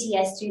regional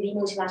ETS to the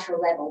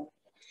multilateral level.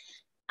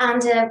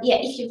 And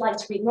if you'd like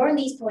to read more on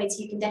these points,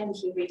 you can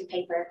definitely read the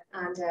paper.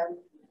 And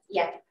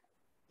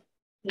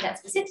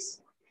that's it.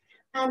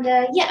 And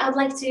I'd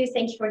like to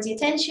thank you for the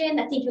attention.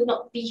 I think you'll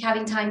not be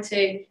having time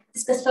to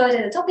discuss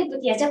further the topic,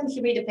 but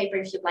definitely read the paper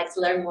if you'd like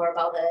to learn more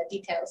about the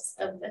details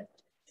of the.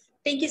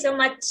 Thank you so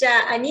much,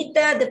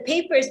 Anita. The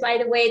papers, by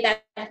the way,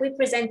 that we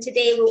present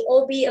today will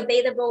all be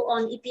available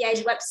on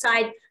EPI's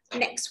website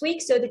next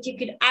week so that you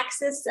could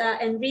access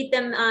and read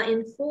them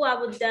in full. I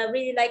would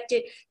really like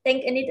to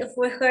thank Anita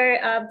for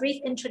her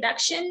brief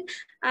introduction.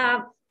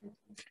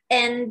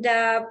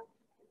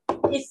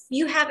 If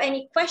you have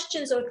any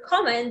questions or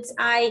comments,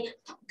 I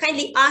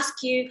kindly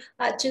ask you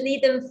to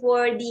leave them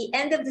for the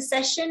end of the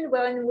session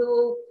when we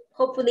will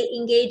hopefully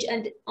engage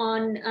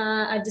on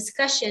a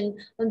discussion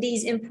on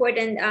these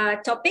important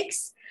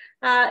topics.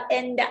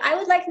 And I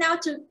would like now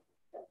to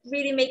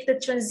really make the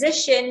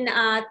transition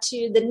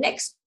to the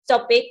next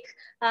topic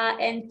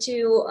and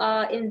to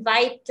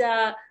invite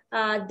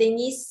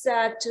Denis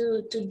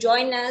to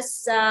join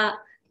us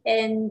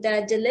and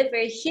deliver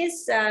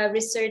his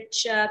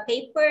research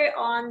paper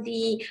on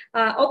the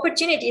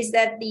opportunities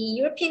that the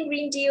European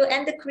Green Deal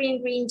and the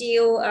Korean Green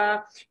Deal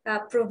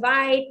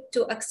provide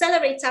to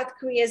accelerate South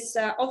Korea's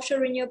offshore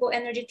renewable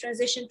energy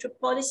transition through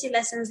policy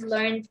lessons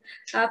learned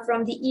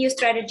from the EU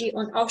strategy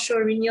on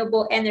offshore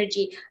renewable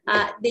energy.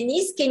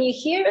 Denis, can you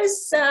hear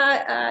us?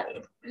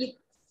 You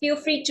feel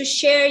free to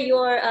share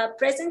your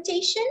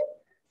presentation.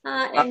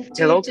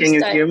 Hello, can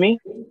you hear me?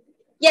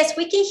 Yes,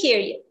 we can hear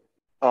you.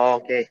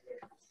 Okay.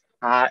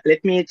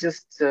 Let me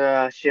just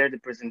share the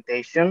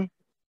presentation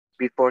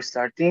before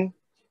starting.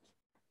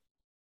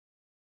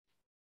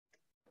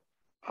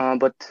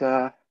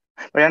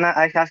 Mariana,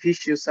 I have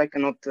issues. I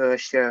cannot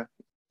share.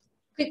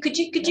 Could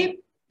you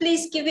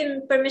please give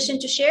him permission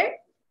to share?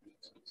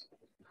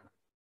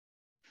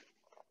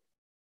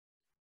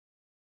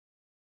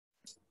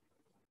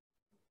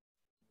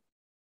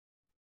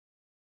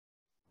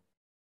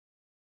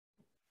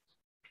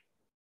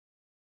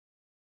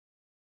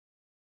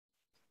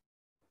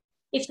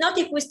 If not,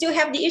 if we still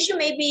have the issue,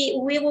 maybe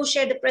we will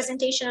share the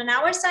presentation on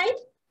our side.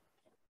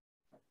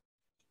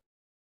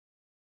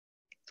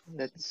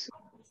 Let's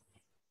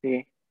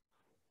see.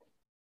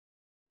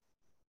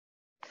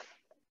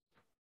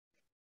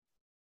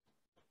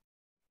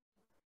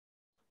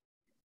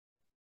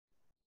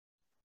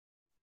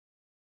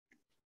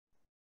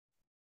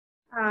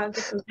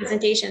 Different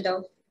presentation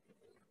though.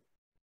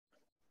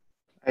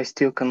 I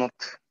still cannot.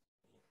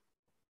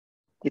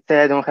 It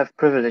said I don't have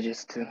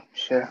privileges to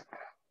share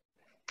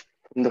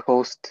from the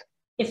host.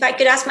 If I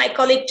could ask my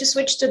colleague to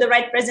switch to the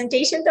right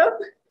presentation though.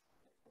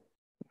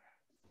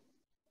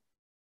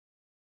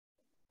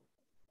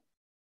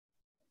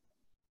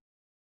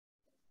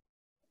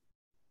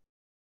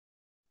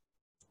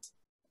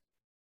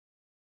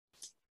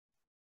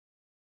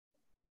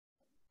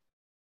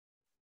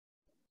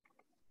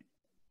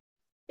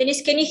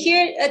 Denis, can you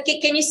hear,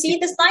 can you see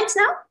the slides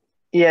now?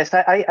 Yes,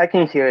 I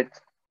can hear it.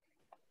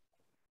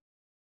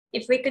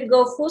 If we could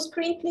go full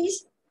screen,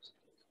 please.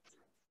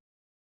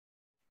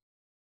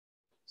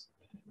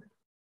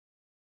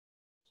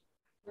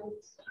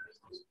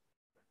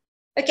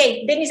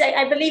 Okay, Denis,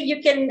 I believe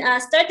you can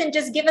start and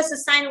just give us a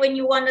sign when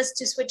you want us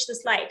to switch the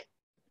slide.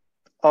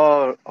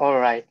 Oh, all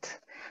right.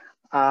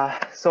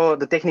 So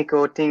the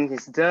technical thing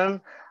is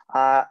done.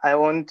 I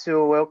want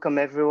to welcome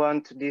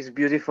everyone to this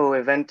beautiful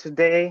event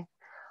today.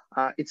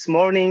 It's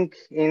morning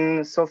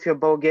in Sofia,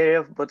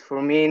 Bulgaria, but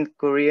for me in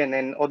Korean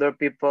and other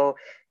people,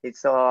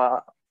 it's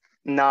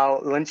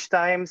now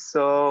lunchtime.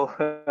 So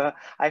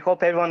I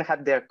hope everyone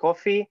had their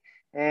coffee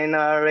and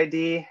are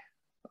ready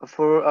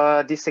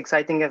for this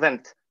exciting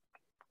event.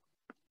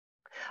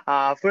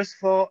 First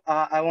of all,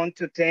 I want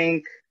to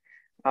thank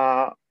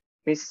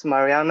Ms.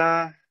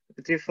 Mariana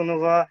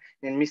Trifonova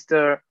and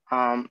Mr.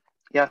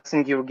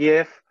 Yasen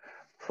Georgiev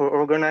for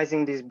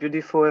organizing this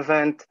beautiful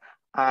event.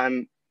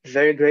 I'm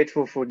very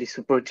grateful for this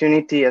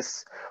opportunity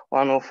as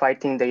one of, I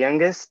think, the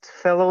youngest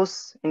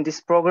fellows in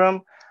this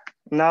program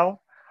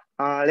now.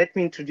 Let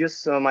me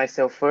introduce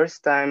myself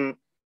first. I'm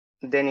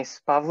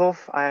Denis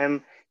Pavlov.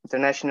 I'm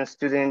international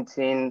student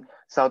in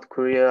South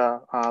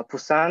Korea,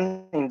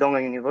 Busan, in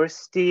Dongga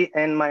University,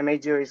 and my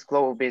major is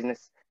global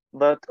business.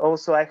 But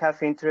also I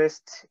have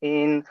interest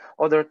in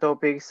other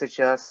topics such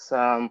as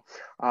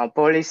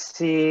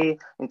policy,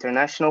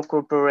 international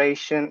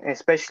cooperation,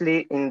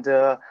 especially in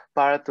the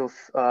part of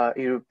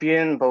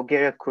European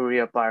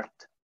Bulgaria-Korea part.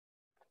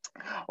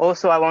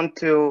 Also, I want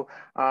to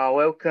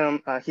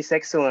welcome His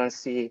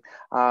Excellency,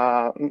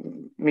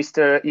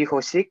 Mr.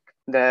 Hoshik,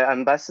 the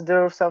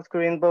Ambassador of South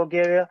Korea in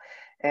Bulgaria,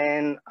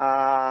 and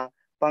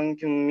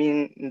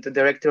Kyung-min, the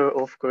Director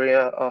of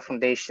Korea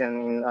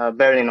Foundation in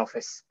Berlin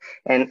office,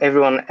 and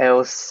everyone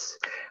else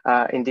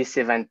in this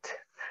event.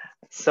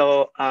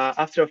 So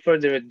after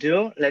further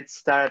ado, let's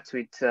start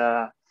with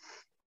the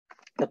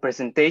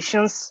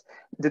presentations.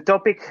 The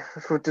topic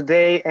for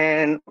today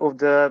and of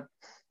the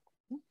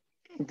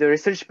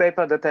research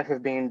paper that I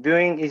have been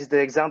doing is the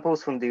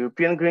examples from the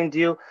European Green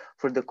Deal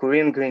for the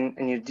Korean Green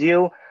New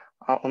Deal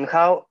on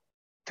how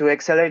to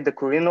accelerate the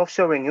Korean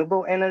offshore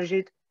renewable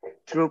energy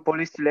through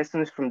policy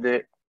lessons from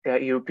the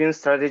European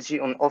strategy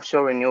on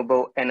offshore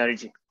renewable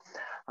energy.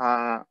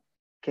 Can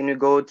you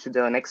go to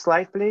the next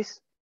slide,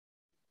 please?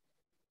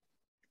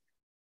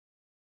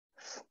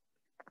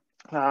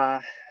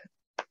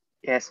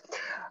 Yes.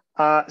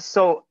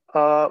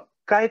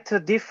 Quite a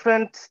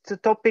different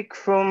topic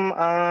from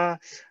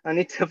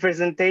Anita's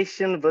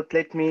presentation, but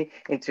let me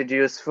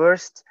introduce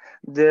first.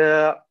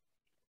 The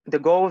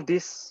goal of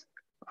this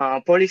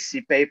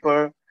policy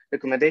paper,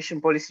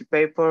 recommendation policy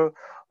paper,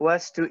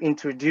 was to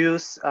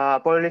introduce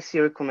policy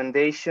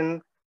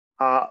recommendation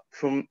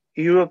from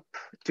Europe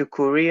to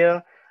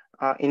Korea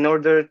in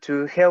order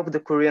to help the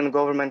Korean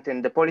government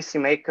and the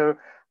policymaker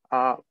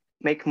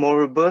make more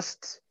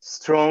robust,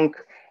 strong,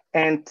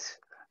 and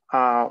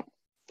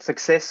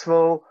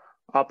successful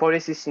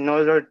policies in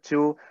order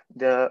to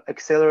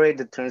accelerate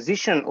the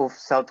transition of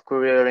South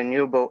Korea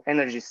renewable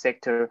energy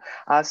sector,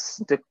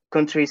 as the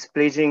country is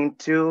pledging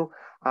to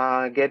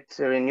get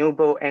a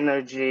renewable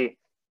energy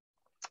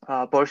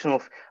portion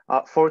of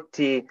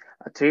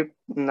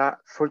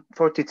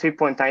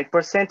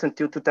 43.9%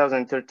 until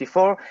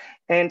 2034,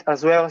 and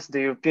as well as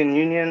the European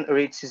Union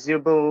reach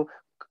zero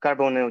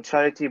carbon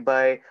neutrality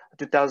by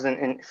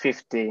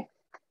 2050.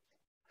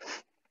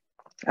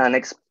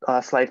 Next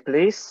slide,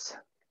 please.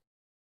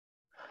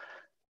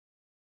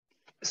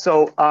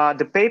 So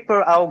the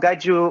paper, I'll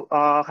guide you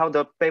how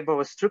the paper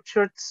was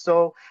structured,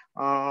 so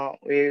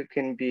we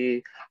can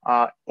be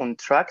on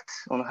track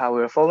on how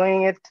we're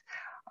following it.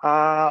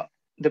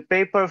 The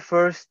paper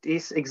first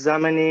is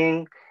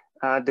examining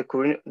the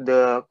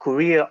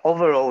Korea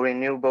overall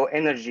renewable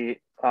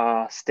energy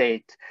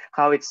state,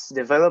 how it's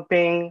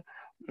developing,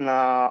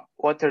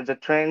 what are the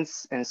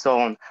trends, and so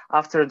on.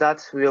 After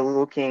that, we're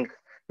looking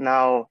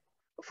now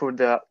for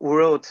the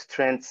world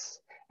trends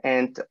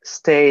and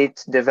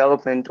state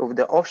development of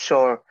the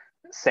offshore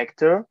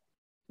sector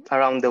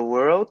around the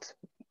world.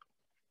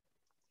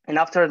 And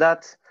after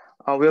that,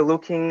 we're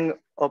looking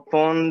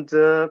upon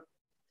the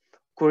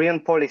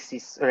Korean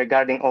policies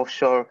regarding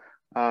offshore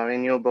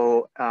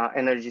renewable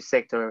energy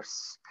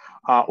sectors.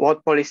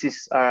 What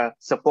policies are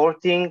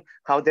supporting,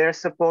 how they're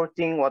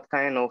supporting, what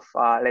kind of,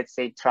 let's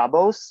say,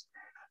 troubles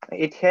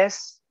it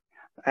has,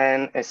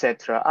 and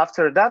etc.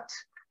 After that,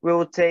 we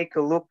will take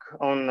a look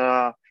on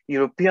the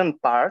European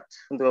part,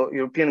 the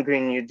European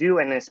Green New Deal,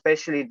 and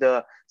especially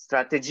the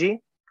strategy,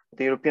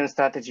 the European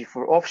strategy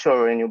for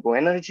offshore renewable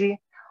energy,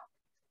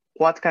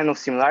 what kind of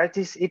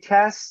similarities it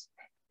has,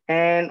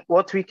 and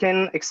what we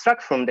can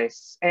extract from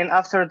this. And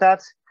after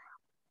that,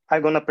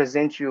 I'm gonna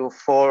present you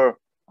 4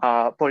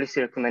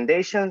 policy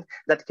recommendations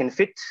that can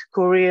fit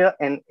Korea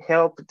and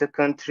help the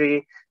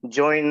country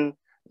join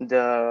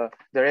the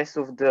rest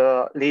of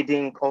the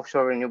leading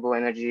offshore renewable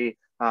energy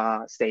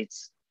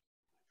states.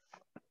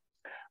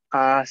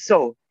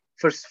 So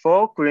first of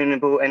all,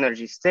 renewable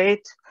energy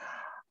state.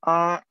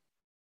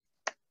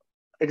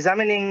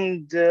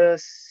 Examining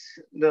the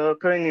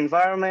current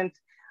environment,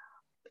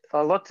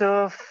 a lot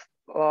of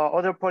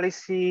other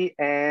policy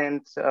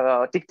and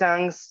think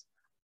tanks,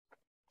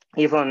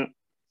 even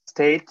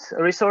state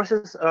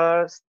resources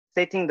are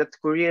stating that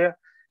Korea,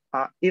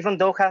 even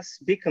though has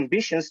big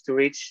ambitions to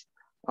reach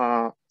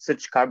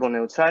such carbon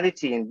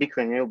neutrality and big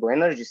renewable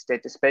energy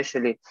state,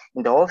 especially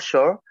in the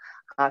offshore,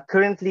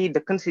 currently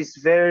the country is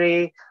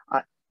very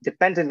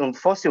dependent on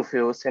fossil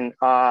fuels and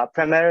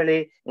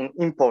primarily in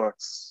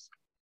imports.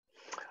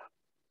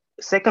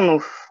 Second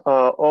of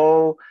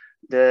all,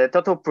 the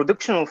total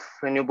production of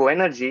renewable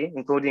energy,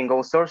 including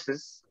all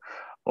sources,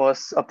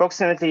 was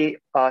approximately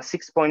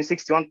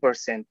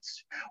 6.61%,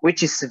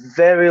 which is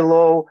very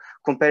low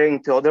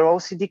comparing to other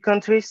OECD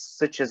countries,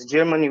 such as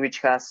Germany, which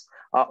has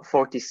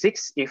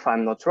 46, if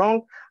I'm not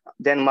wrong,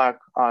 Denmark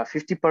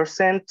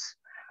 50%,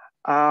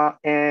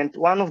 and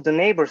one of the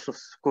neighbors of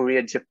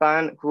Korea,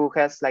 Japan, who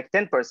has like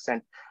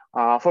 10%,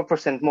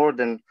 4% more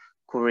than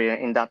Korea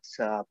in that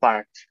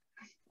part.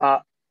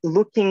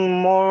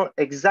 Looking more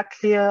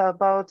exactly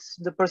about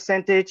the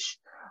percentage,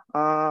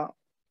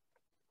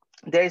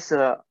 there's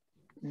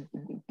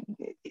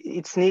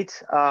it's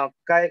needs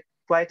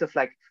quite of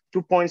like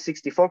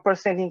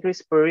 2.64%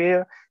 increase per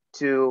year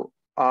to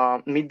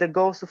meet the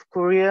goals of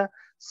Korea.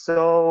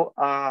 So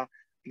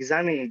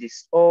examining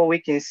this, we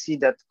can see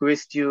that Korea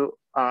is still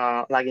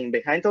lagging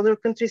behind other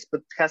countries,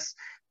 but has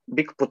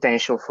big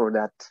potential for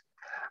that.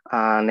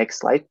 Next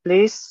slide,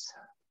 please.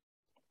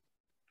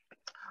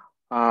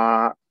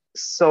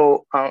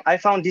 So I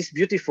found this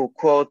beautiful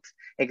quote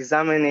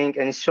examining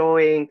and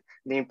showing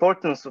the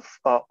importance of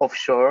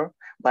offshore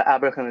by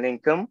Abraham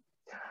Lincoln.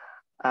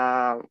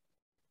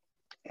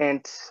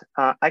 And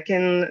I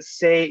can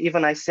say,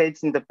 even I said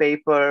in the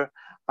paper,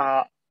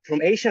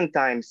 from ancient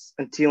times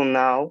until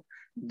now,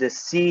 the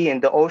sea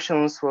and the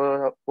oceans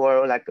were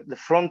like the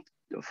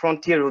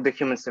frontier of the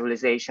human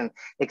civilization.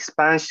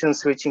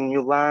 Expansions, reaching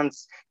new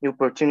lands, new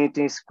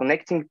opportunities,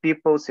 connecting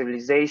people,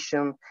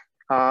 civilization,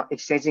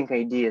 exchanging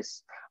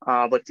ideas.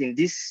 But in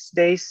these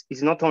days,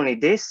 it's not only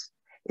this,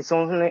 it's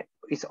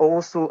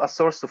also a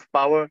source of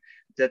power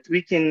that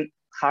we can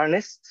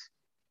harness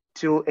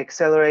to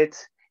accelerate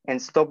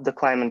and stop the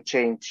climate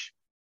change.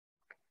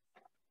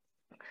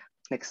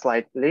 Next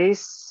slide,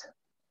 please.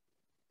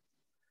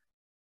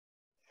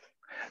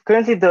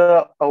 Currently,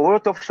 the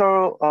world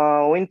offshore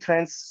wind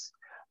trends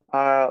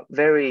are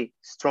very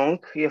strong.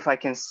 If I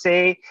can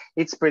say,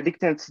 it's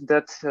predicted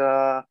that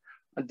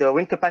the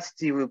wind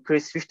capacity will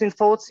increase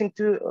 15-fold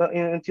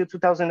until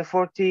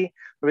 2040,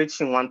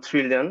 reaching 1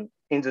 trillion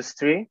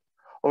industry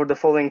over the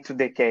following 2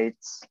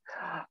 decades.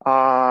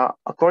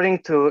 According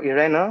to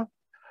IRENA,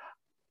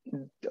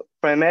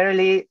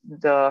 primarily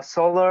the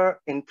solar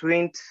and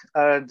wind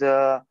are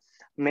the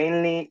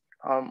mainly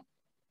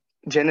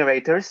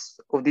generators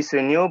of this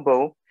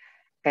renewable,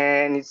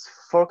 and it's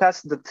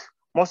forecast that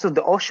most of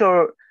the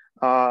offshore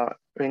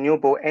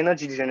renewable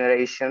energy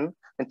generation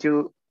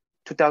until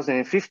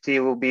 2050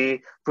 will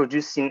be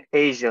produced in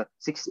Asia,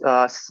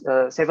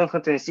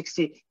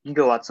 760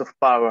 gigawatts of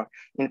power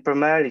in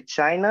primarily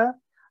China,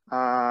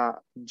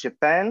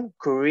 Japan,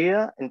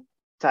 Korea, and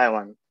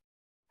Taiwan.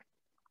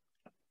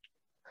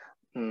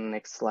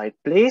 Next slide,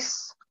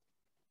 please.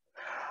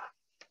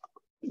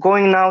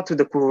 Going now to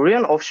the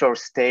Korean offshore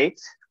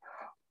state,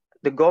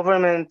 the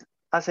government,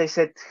 as I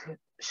said,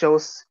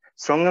 shows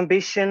strong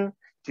ambition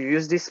to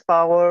use this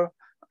power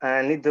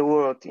and lead the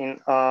world. In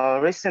a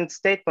recent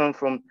statement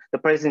from the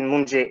President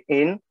Moon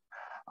Jae-in,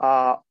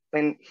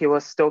 when he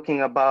was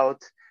talking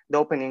about the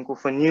opening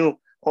of a new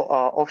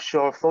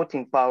offshore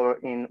floating power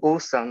in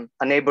Ulsan,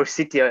 a neighbor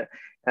city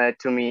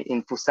to me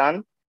in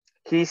Busan,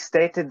 he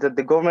stated that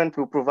the government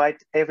will provide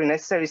every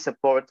necessary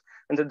support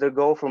under the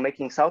goal for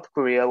making South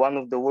Korea one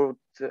of the world's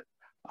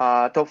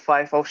top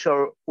 5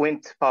 offshore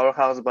wind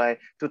powerhouse by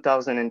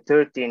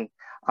 2013,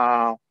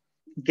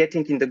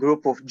 getting in the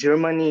group of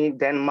Germany,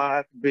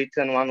 Denmark,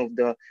 Britain, one of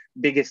the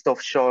biggest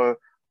offshore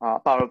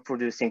power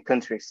producing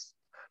countries.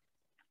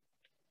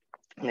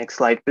 Next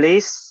slide,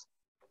 please.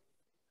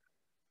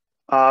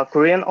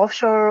 Korean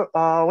offshore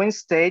wind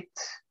state,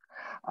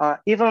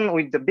 even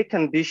with the big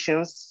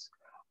ambitions,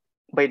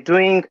 by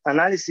doing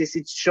analysis,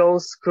 it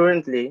shows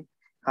currently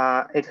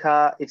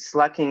it's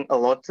lacking a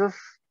lot of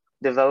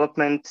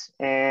development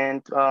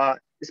and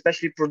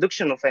especially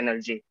production of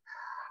energy.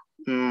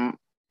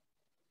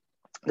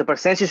 The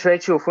percentage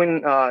ratio of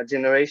wind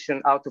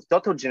generation out of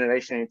total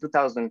generation in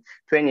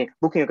 2020,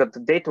 looking at the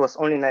data, was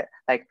only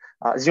like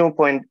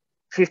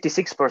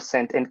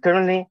 0.56%. And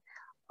currently,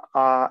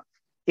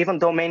 even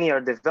though many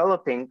are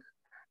developing,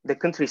 the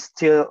country is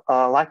still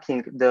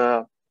lacking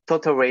the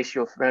total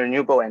ratio of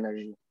renewable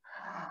energy.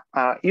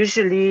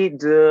 Usually,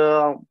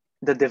 the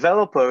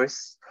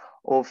developers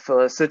of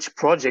such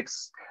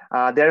projects,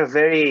 they're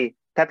very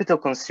capital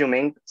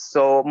consuming.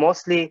 So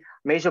mostly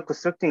major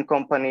constructing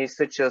companies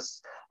such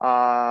as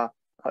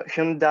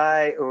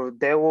Hyundai or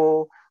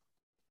Daewoo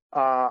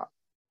are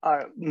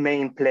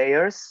main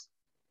players.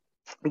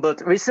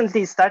 But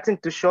recently it's starting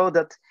to show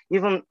that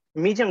even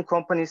medium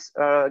companies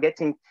are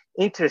getting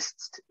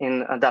interested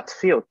in that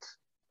field.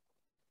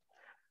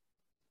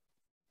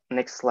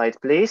 Next slide,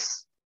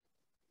 please.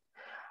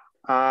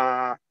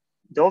 The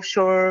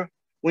offshore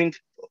wind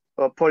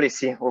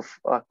policy of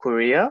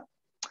Korea.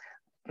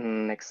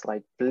 Next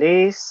slide,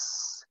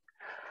 please.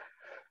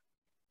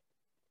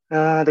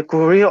 The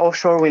Korea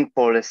offshore wind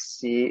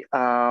policy.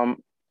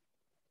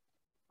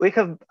 We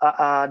have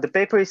the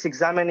paper is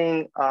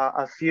examining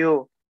a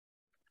few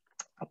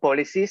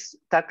policies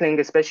tackling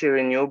especially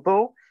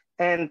renewable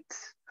and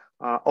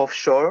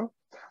offshore.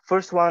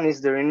 First one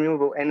is the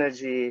Renewable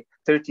Energy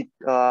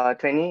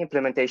 2020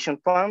 implementation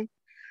plan.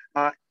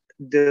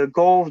 The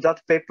goal of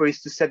that paper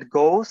is to set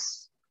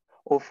goals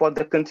of what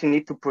the country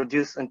needs to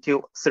produce until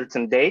a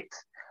certain date.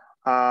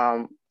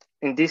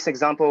 In this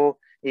example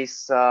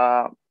is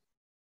 20%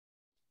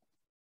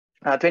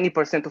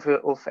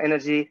 of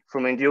energy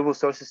from renewable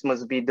sources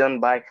must be done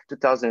by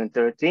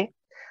 2030.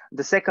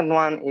 The second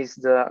one is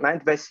the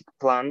 9th basic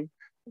plan,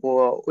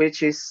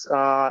 which is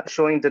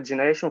showing the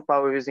generation of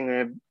power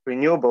using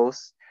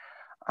renewables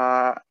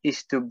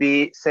is to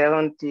be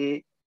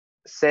 77.8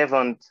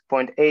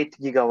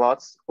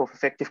 gigawatts of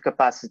effective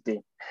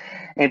capacity,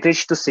 and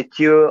reach to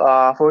secure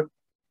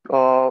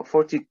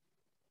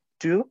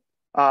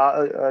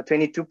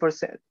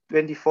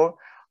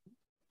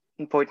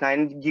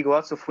 24.9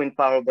 gigawatts of wind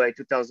power by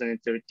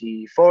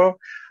 2034.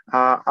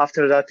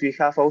 After that, we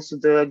have also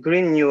the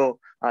Green New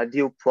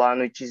Deal plan,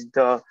 which is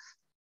the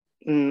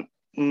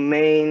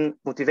main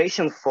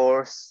motivation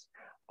force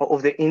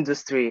of the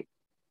industry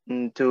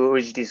to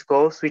reach these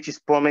goals, which is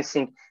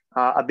promising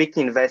a big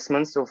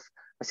investments of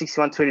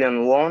 61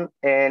 trillion won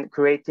and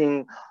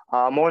creating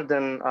more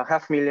than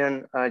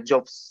 500,000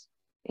 jobs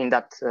in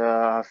that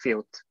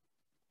field.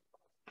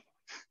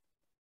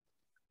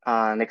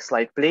 Next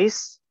slide,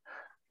 please.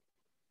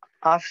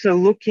 After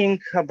looking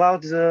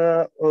about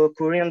the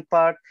Korean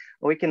part,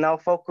 we can now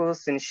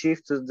focus and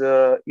shift to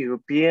the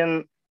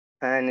European,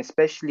 and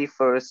especially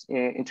first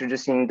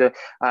introducing the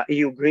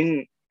EU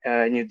Green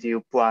New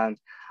Deal plan.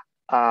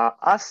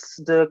 As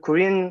the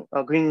Korean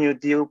Green New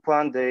Deal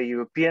plan, the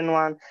European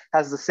one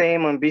has the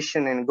same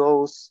ambition and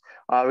goals,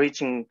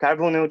 reaching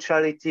carbon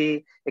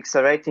neutrality,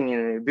 accelerating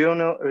in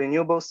the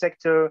renewable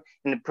sector,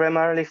 and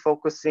primarily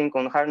focusing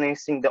on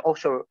harnessing the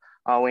offshore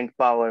wind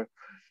power.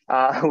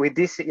 With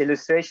this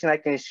illustration, I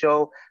can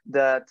show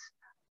that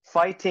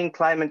fighting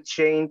climate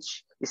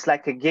change is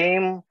like a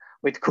game.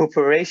 With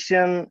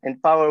cooperation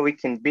and power, we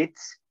can beat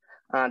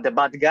the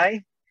bad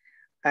guy,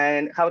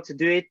 and how to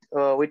do it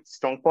with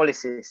strong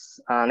policies.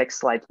 Next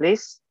slide,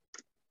 please.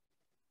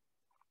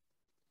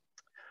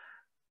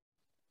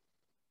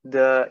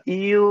 The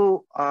EU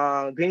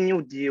Green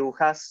New Deal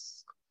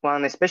has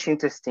one especially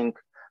interesting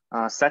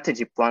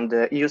strategy plan,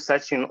 the EU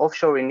Strategy on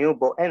Offshore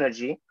Renewable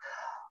Energy,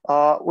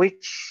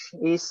 which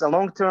is a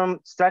long-term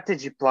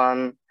strategy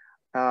plan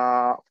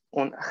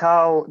on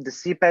how the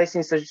sea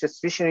basins such as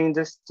fishing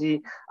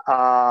industry,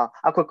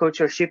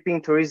 aquaculture,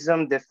 shipping,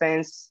 tourism,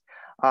 defense,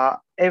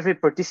 every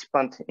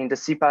participant in the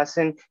sea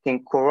basin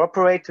can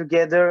cooperate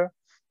together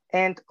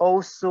and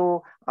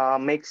also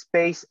make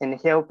space and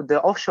help the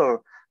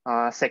offshore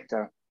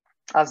sector,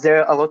 as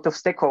there are a lot of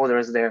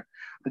stakeholders there.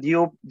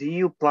 The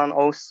EU plan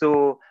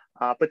also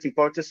put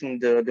importance on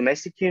the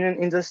domestic union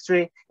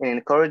industry and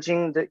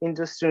encouraging the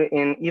industry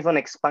and even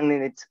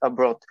expanding it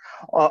abroad.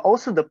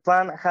 Also, the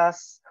plan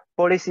has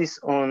policies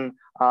on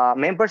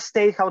member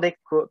states, how they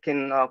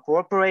can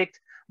cooperate,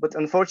 but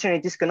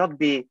unfortunately this cannot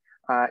be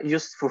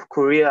used for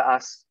Korea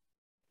as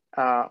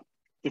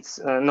it's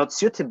not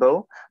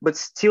suitable, but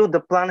still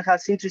the plan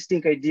has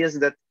interesting ideas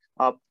that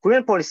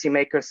Korean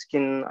policymakers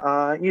can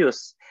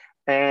use,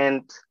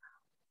 and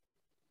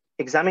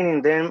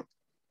examining them,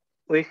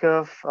 we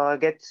have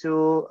get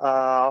to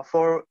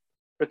 4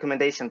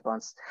 recommendation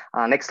plans.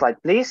 Next slide,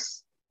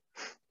 please.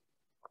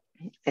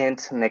 And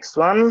next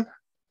one.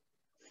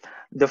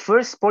 The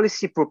first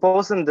policy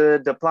proposal in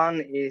the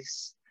plan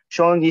is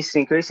showing is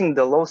increasing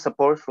the law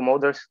support from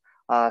other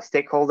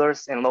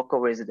stakeholders and local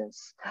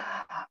residents.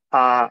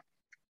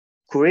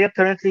 Korea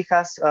currently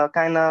has a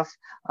kind of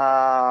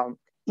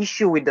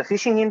issue with the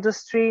fishing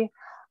industry.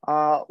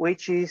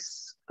 which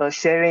is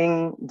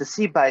sharing the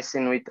sea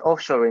basin with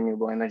offshore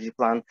renewable energy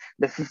plant.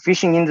 The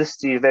fishing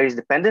industry is very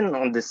dependent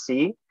on the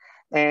sea,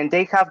 and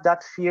they have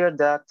that fear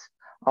that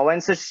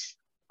when such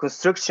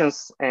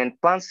constructions and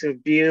plants are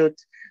built,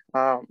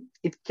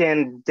 it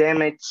can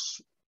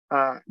damage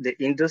the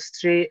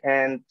industry,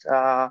 and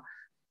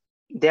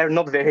they're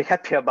not very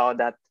happy about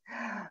that.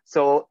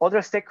 So other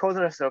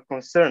stakeholders are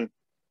concerned.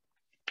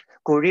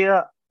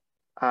 Korea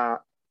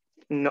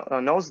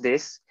knows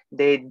this.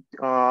 They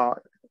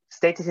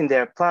stated in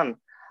their plan,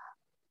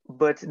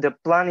 but the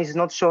plan is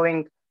not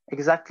showing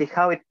exactly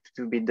how it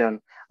to be done.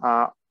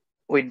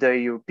 With the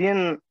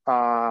European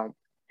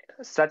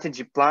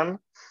strategy plan,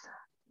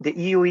 the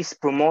EU is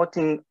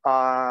promoting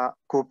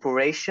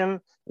cooperation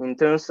in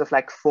terms of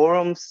like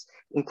forums,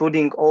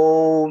 including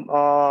all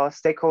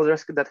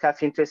stakeholders that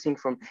have interest in,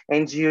 from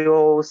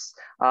NGOs,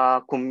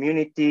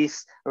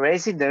 communities,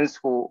 residents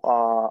who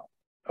are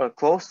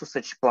close to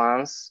such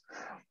plans,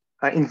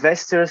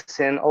 investors,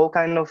 and all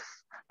kind of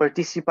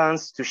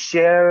participants to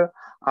share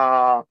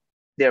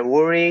their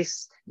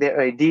worries, their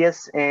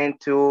ideas, and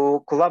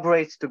to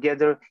collaborate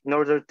together in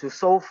order to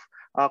solve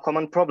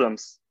common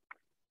problems.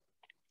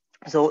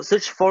 So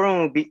such forum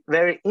will be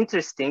very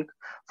interesting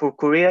for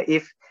Korea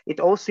if it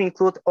also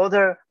includes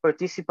other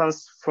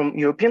participants from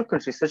European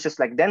countries, such as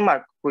like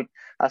Denmark, which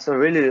has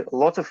a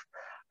lot of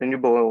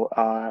renewable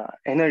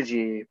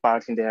energy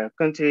parks in their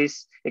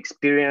countries,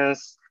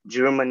 experience,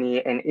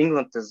 Germany and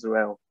England as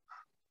well.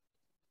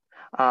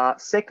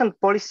 Second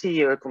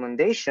policy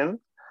recommendation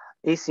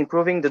is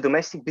improving the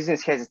domestic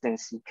business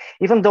hesitancy.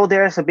 Even though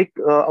there's a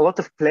lot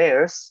of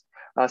players,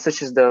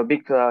 such as the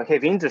big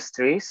heavy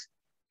industries,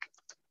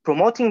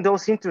 promoting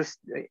those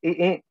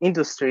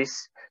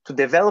industries to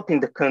develop in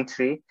the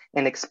country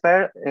and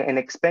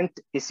expand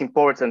is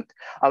important.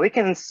 We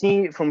can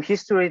see from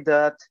history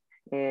that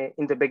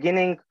in the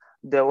beginning,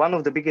 one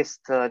of the biggest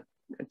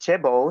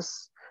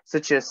chaebols,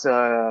 such as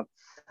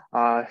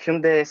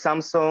Hyundai,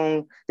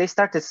 Samsung, they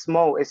started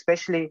small,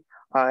 especially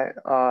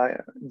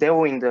they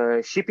were in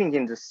the shipping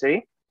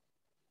industry,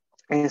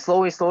 and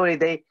slowly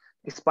they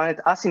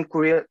expanded us in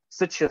Korea,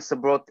 such as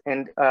abroad,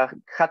 and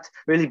had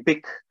really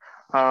big,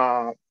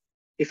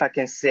 if I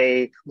can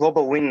say,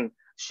 global win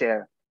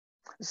share.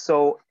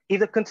 So if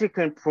the country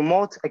can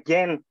promote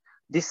again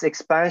these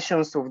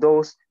expansions of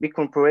those big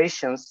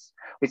corporations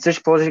with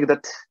such projects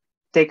that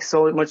take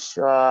so much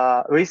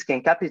risk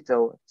and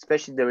capital,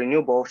 especially the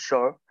renewable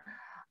offshore,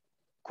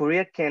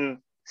 Korea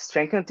can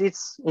strengthen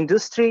its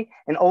industry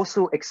and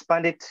also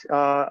expand it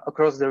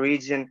across the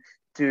region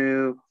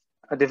to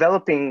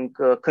developing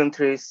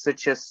countries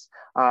such as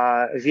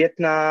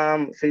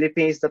Vietnam,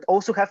 Philippines, that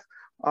also have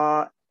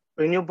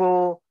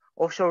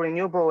offshore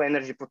renewable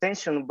energy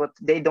potential, but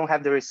they don't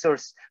have the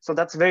resource. So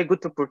that's a very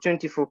good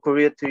opportunity for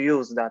Korea to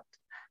use that.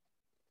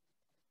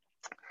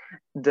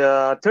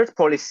 The third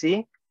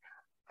policy,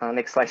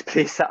 next slide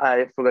please,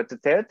 I forgot to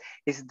tell,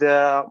 is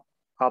the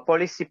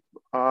policy,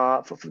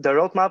 the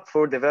roadmap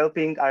for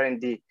developing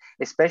R&D,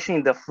 especially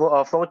in the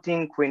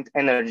floating wind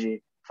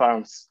energy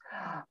farms.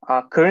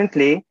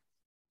 Currently,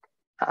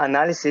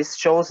 analysis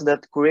shows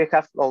that Korea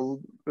have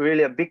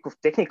really a big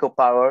technical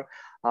power,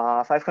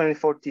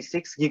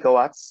 546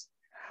 gigawatts.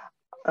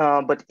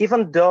 But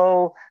even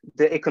though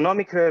the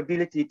economic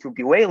ability to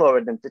be way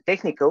lower than the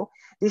technical,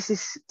 this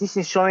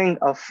is showing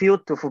a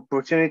field of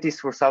opportunities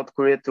for South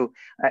Korea to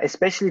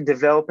especially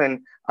develop and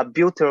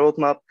build a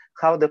roadmap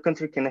how the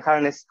country can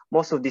harness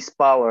most of this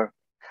power.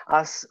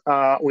 As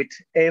with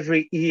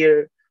every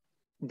year,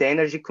 the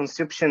energy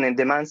consumption and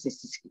demand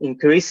is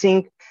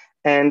increasing,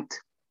 and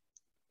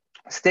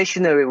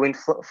stationary wind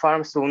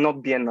farms will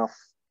not be enough.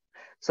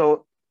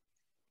 So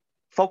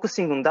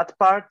focusing on that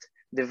part,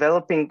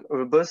 developing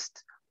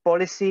robust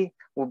policy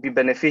will be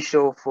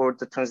beneficial for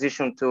the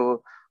transition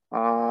to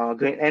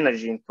green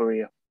energy in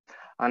Korea.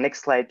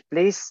 Next slide,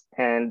 please.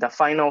 And the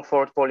final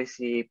fourth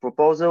policy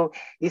proposal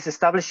is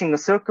establishing a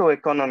circular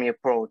economy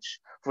approach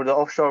for the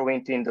offshore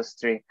wind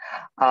industry.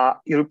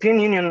 European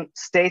Union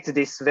states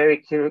this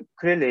very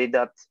clearly,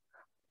 that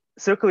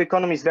circular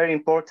economy is very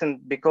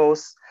important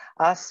because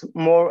as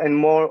more and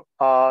more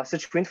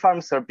such wind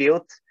farms are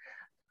built,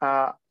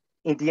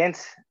 in the end,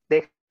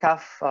 they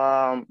have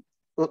a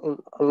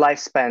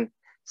lifespan.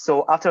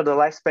 So after the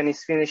lifespan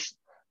is finished,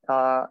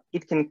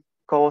 it can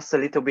cause a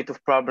little bit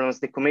of problems,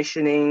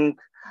 decommissioning,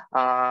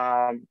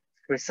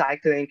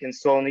 recycling, and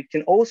so on. It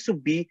can also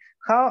be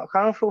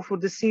harmful for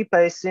the sea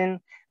basin,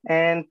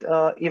 and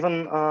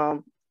even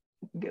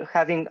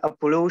having a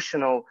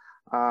pollutional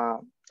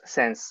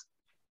sense.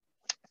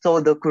 So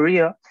the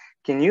Korea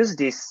can use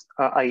this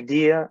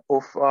idea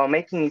of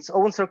making its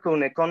own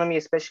circular economy,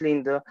 especially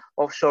in the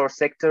offshore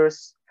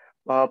sectors,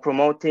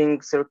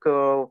 promoting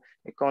circular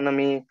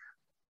economy,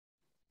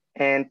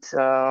 and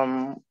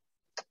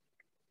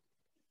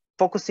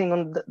focusing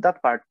on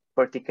that part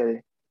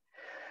particularly.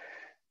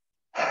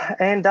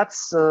 And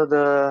that's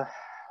the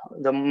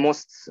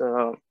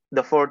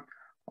four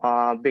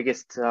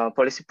biggest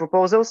policy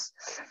proposals.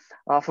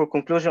 For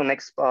conclusion,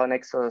 next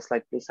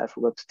slide, please. I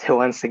forgot to tell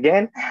once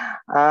again.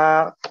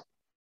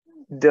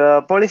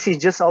 the policy is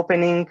just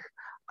opening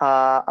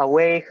a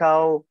way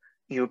how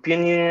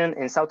European Union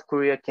and South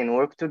Korea can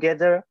work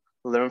together,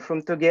 learn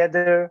from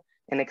together,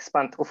 and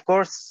expand. Of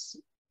course,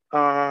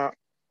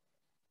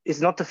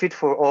 it's not a fit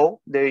for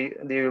all, the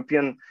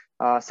European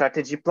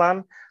strategy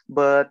plan,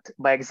 but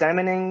by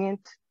examining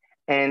it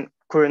and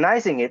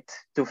Koreanizing it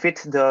to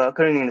fit the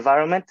current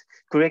environment,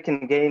 Korea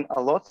can gain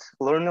a lot,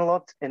 learn a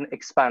lot, and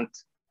expand.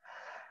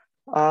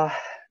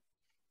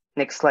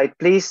 Next slide,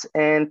 please.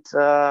 And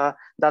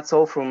that's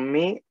all from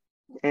me.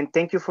 And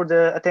thank you for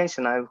the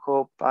attention. I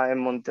hope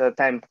I'm on the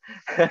time.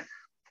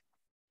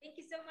 Thank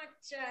you so much,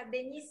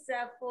 Denis,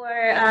 for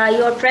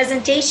your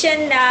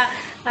presentation.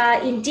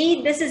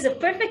 Indeed, this is a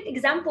perfect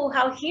example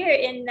how here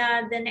in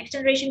the Next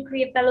Generation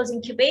Korea Fellows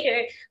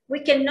Incubator, we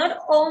can not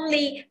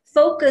only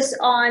focus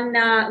on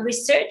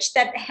research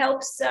that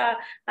helps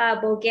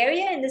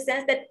Bulgaria in the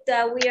sense that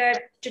we are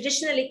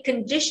traditionally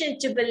conditioned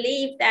to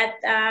believe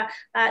that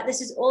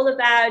this is all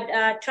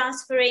about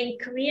transferring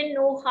Korean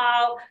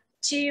know-how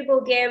to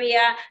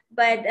Bulgaria,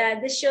 but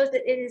this shows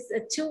that it is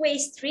a two-way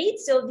street.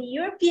 So the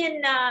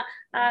European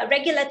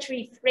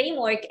regulatory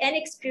framework and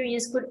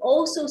experience could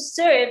also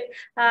serve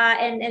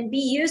and be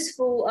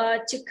useful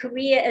to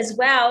Korea as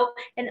well,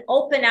 and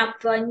open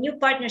up new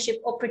partnership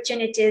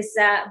opportunities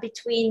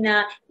between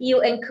EU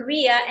and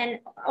Korea. And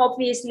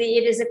obviously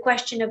it is a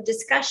question of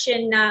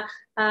discussion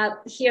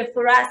here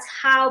for us,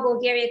 how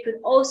Bulgaria could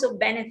also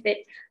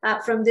benefit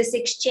from this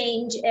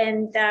exchange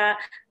and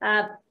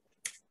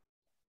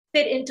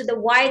fit into the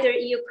wider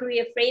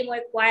EU-Korea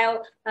framework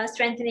while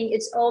strengthening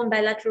its own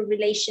bilateral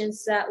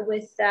relations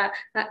with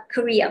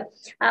Korea.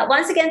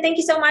 Once again, thank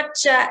you so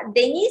much,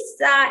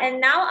 Denis. And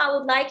now I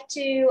would like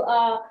to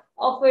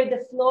offer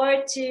the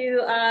floor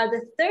to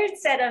the third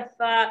set of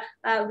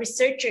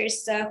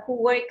researchers who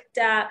worked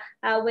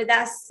with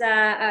us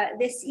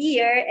this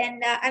year.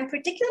 And I'm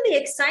particularly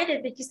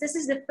excited because this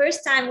is the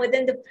first time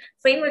within the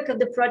framework of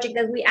the project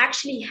that we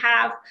actually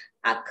have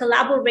a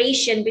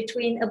collaboration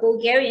between a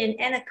Bulgarian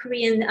and a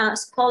Korean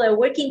scholar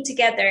working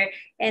together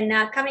and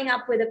coming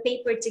up with a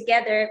paper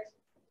together.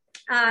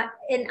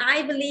 And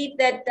I believe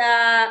that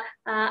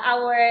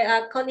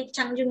our colleague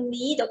Changjun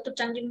Lee, Dr.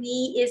 Changjun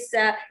Lee, is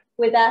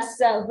with us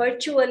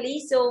virtually.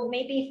 So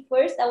maybe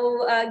first I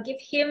will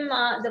give him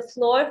the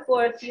floor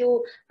for a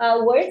few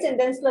words, and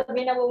then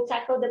Slavina will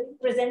tackle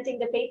presenting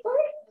the paper.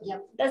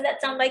 Yep. Does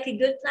that sound like a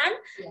good plan?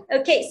 Yeah.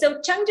 Okay,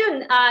 so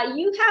Changjun,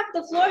 you have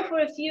the floor for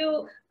a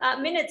few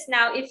minutes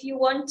now. If you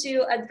want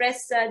to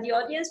address the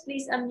audience,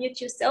 please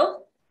unmute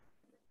yourself.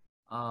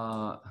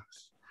 Okay.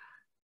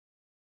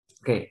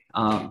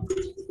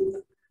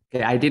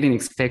 Okay, I didn't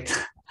expect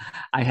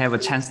I have a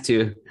chance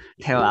to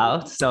tell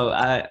out. So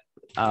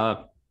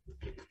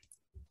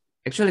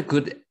actually,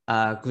 good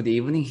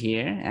evening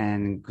here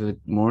and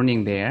good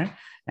morning there.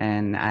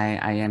 And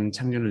I am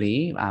Changjun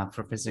Lee,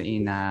 professor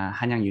in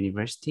Hanyang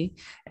University.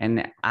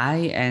 And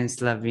I and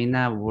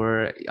Slavina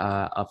were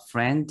a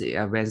friend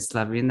when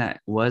Slavina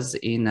was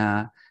in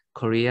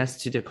Korean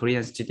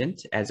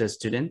student as a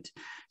student.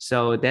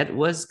 So that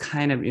was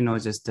kind of,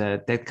 just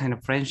that kind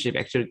of friendship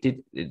actually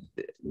did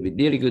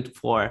really good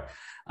for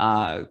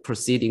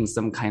proceeding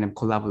some kind of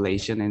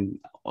collaboration and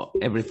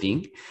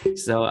everything.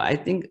 So I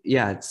think,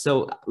 yeah,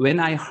 so when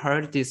I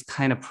heard this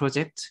kind of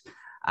project,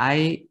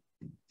 I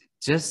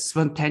just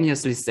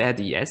spontaneously said,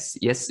 yes,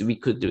 we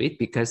could do it,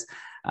 because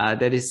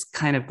that is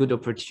kind of good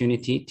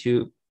opportunity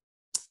to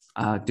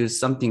do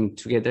something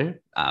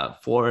together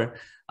for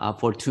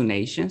two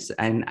nations.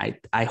 And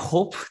I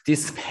hope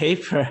this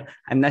paper,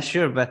 I'm not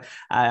sure, but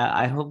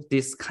I hope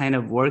this kind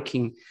of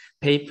working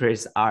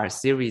papers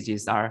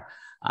series are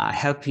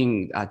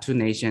helping two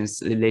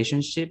nations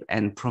relationship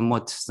and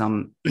promote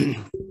some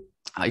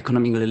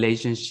economic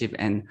relationship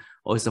and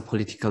also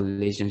political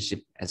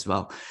relationship as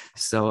well.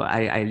 So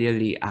I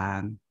really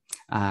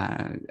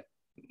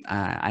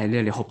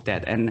hope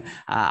that. And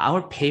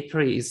our paper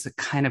is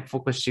kind of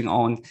focusing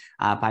on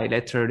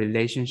bilateral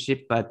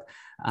relationship, but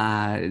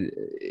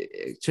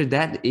so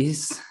that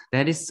is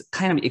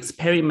kind of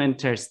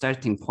experimental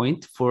starting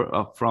point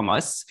from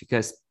us,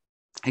 because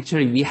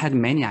actually we had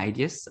many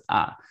ideas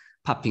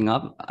popping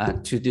up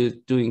to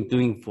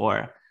doing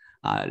for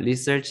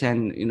research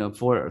and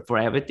for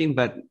everything,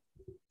 but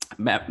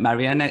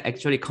Mariana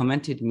actually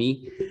commented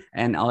me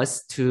and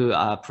us to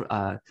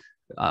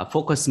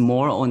focus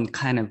more on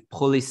kind of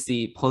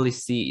policy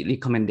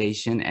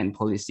recommendation and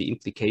policy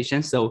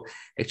implications. So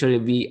actually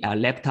we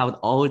left out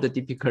all the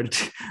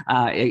difficult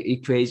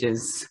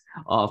equations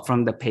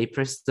from the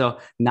papers. So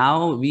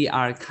now we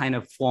are kind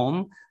of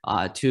formed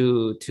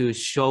to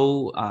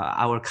show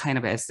our kind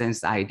of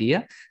essence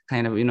idea.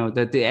 Kind of,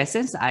 the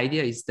essence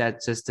idea is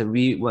that just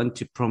we want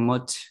to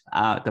promote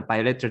the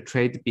bilateral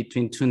trade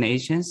between two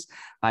nations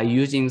by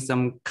using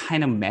some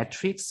kind of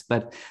metrics,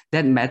 but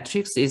that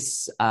metrics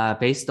is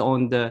based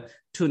on the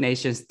two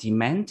nations'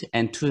 demand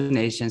and two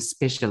nations'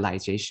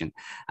 specialization.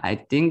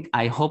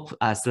 I hope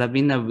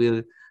Slavina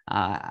will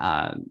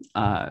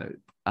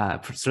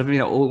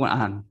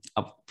Slavina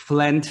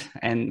planned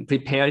and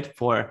prepared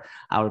for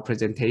our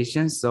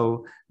presentation.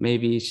 So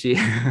maybe she,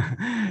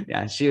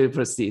 yeah, she will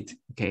proceed.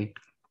 Okay.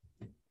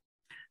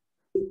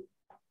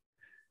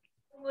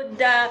 Would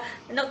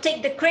not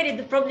take the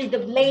credit, probably the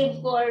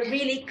blame for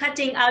really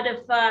cutting out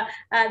of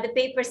the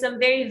paper some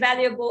very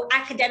valuable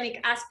academic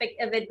aspect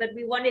of it, but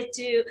we wanted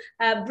to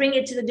bring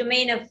it to the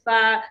domain of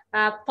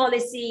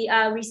policy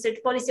research,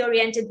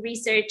 policy-oriented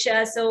research,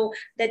 so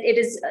that it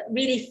is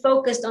really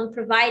focused on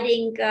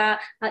providing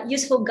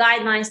useful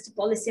guidelines to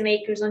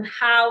policymakers on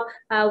how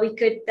we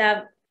could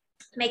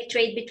make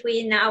trade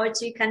between our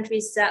two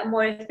countries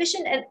more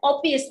efficient. And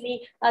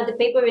obviously, the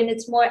paper in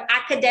its more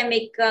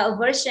academic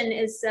version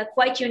is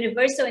quite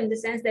universal in the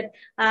sense that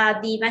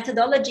the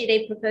methodology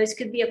they propose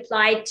could be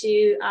applied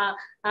to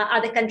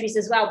other countries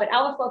as well. But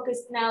our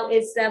focus now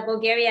is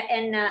Bulgaria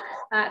and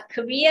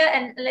Korea.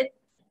 And let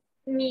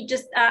me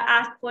just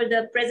ask for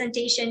the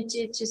presentation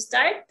to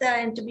start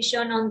and to be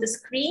shown on the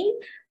screen.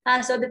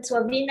 So that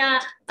Slavina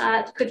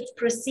could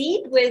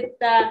proceed with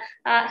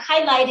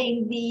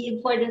highlighting the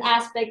important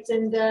aspects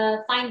and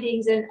the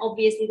findings and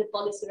obviously the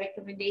policy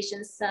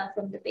recommendations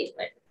from the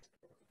paper.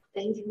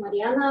 Thank you,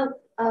 Mariana.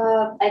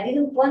 I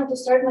didn't want to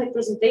start my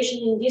presentation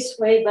in this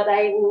way, but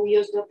I will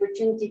use the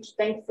opportunity to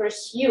thank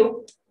first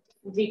you,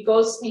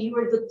 because you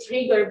were the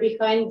trigger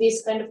behind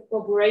this kind of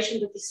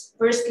collaboration that is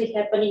firstly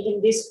happening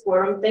in this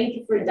forum. Thank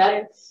you for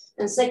that.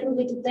 And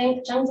secondly, to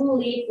thank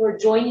Changjun for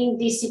joining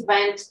this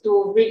event,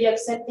 to really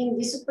accepting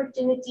this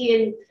opportunity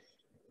and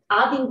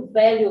adding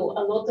value,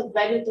 a lot of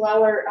value to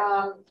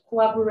our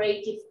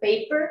collaborative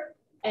paper.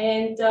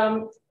 And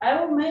I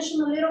will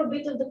mention a little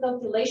bit of the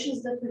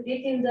calculations that we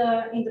did in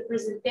the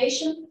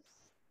presentation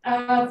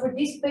for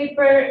this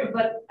paper,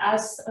 but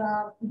as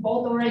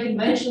both already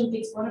mentioned,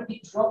 it's going to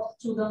be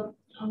dropped to the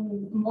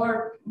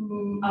more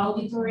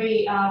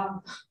auditory,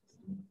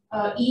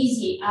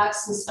 easy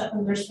access of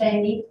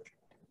understanding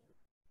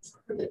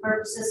for the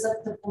purposes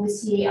of the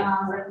policy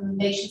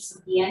recommendations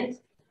at the end.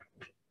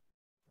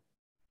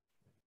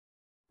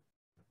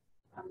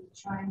 I'm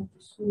trying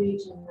to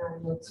switch and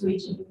I'm not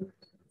switching.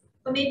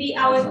 Or maybe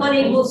our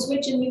colleague will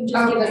switch and you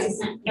just give us a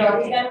sign.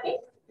 Okay.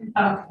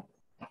 Okay.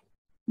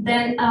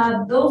 Then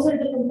those are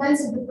the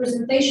contents of the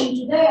presentation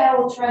today. I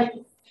will try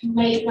to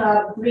make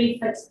a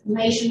brief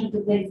explanation of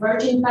the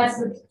diverging paths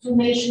that the two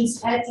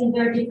nations had in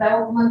their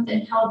development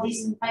and how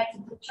this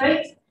impacted the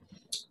trade.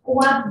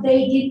 What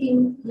they did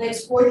in the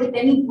exported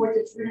and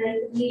imported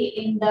relatively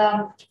in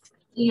the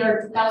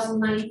year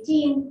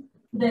 2019,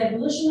 the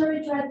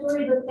evolutionary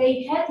trajectory that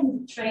they had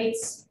in the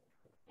trades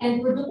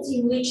and products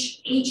in which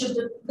each of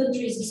the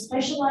countries is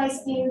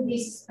specialized in.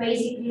 This is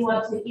basically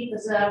what we did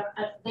as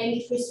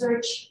academic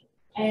research,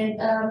 and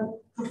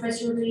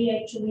Professor Lee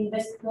actually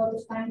invested a lot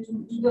of time to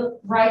do the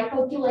right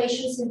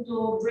calculations and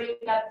to bring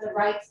up the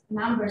right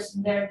numbers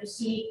in there to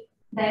see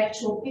the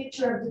actual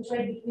picture of the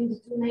trade between the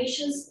two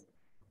nations.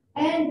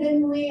 And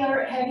then we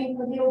are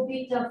having a little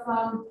bit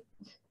of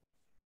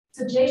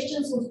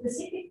suggestions on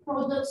specific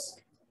products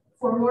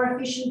for more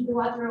efficient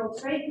bilateral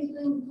trade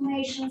between the two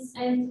nations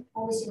and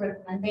policy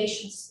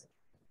recommendations.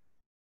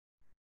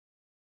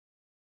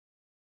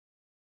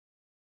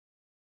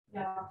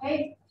 Yeah,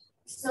 okay.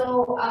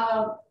 So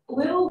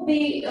we will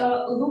be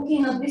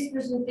looking at this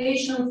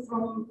presentation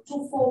from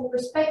twofold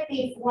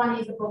perspective. One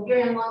is the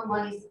Bulgarian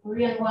one is the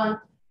Korean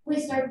one. We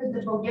start with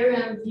the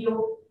Bulgarian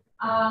view.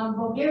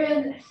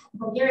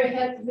 Bulgaria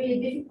had really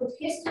difficult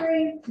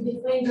history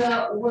between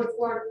the World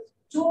War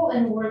II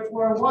and World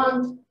War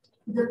I.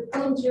 The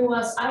country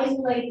was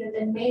isolated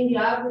and mainly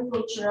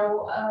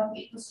agricultural.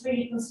 It was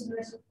really considered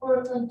as a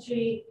poor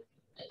country,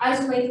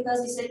 isolated,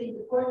 as I said, in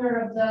the corner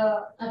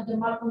of the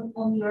map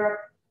on Europe.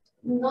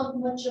 Not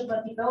much of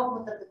a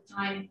development at the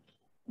time.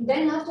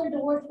 Then after the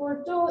World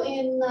War II,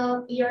 in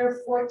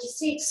year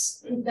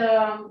 46,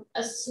 the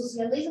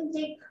socialism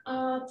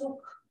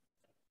took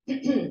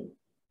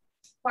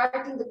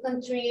part in the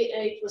country.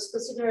 It was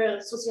considered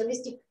a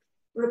socialistic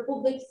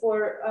republic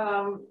for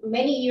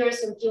many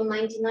years until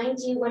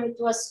 1990, when it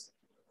was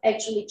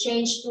actually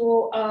changed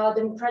to a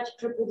democratic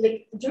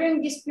republic.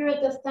 During this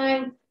period of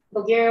time,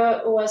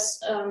 Bulgaria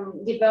was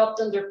developed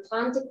under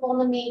planned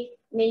economy,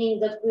 meaning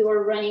that we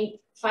were running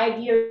 5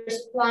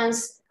 years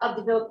plans of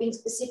developing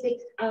specific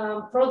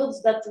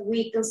products that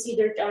we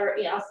considered are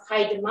of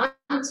high demand.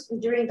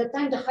 During the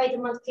time, the high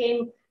demand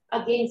came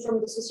again from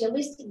the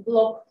socialistic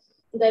bloc.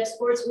 The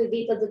exports we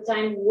did at the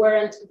time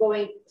weren't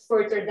going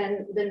further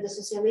than the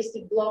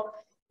socialistic bloc.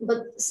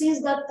 But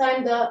since that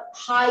time, the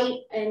high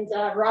and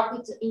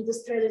rapid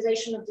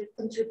industrialization of the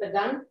country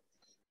began.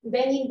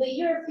 Then in the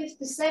year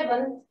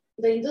 57,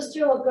 the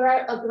industrial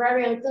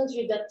agrarian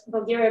country that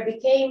Bulgaria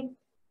became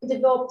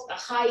developed a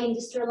high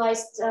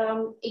industrialized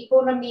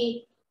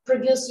economy,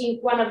 producing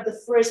one of the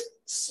first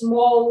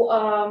small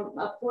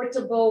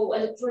portable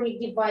electronic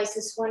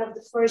devices, one of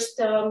the first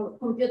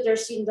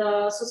computers in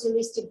the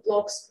socialistic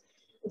blocs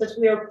that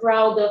we are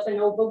proud of, and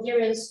all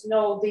Bulgarians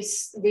know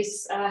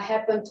this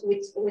happened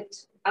with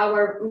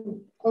our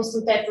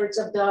constant efforts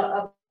of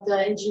the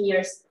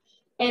engineers.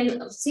 And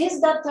since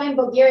that time,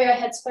 Bulgaria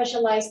had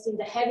specialized in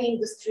the heavy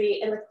industry,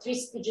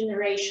 electricity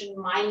generation,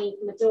 mining,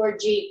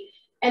 metallurgy,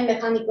 and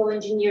mechanical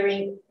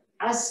engineering,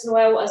 as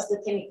well as the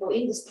chemical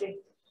industry.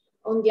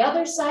 On the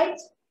other side,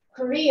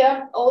 Korea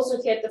also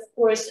had, of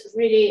course,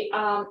 really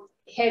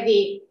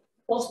heavy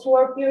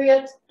post-war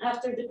period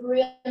after the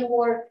Korean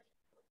War,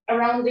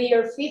 around the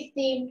year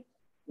 50.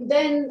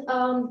 Then,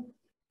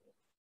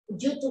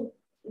 due to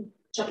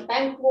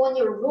Japan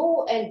colonial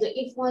rule and the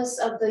influence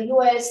of the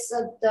US,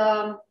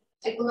 the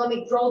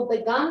economic growth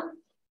began,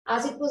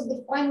 as it was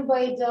defined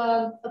by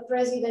the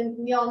President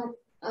Myung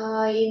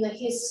in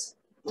his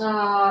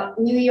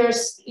New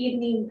Year's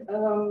evening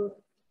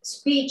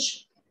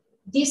speech.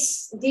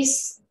 This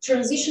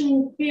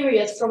transitioning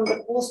period from the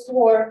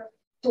post-war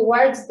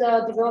towards the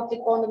developed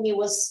economy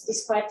was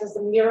described as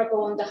the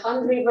miracle on the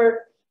Han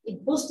River.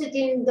 It boosted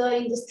in the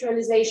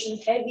industrialization,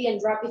 heavy and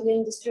rapidly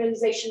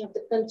industrialization of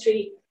the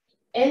country.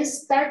 And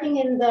starting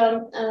in the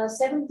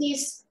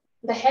 70s,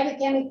 the heavy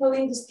chemical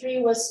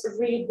industry was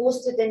really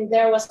boosted, and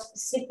there was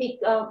specific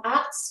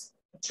acts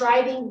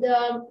driving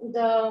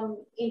the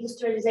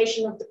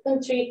industrialization of the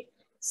country.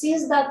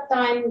 Since that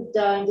time,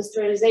 the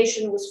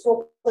industrialization was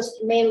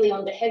focused mainly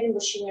on the heavy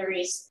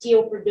machinery,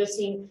 steel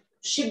producing,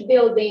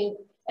 shipbuilding,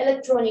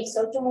 electronics,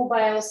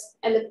 automobiles,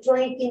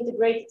 electronic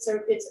integrated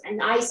circuits, and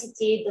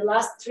ICT. The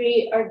last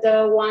three are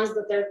the ones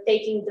that are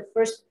taking the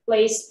first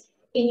place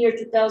in year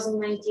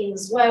 2019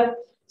 as well.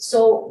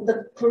 So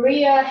the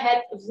Korea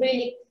had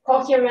really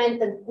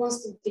coherent and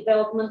constant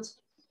development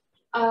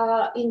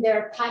in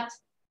their path.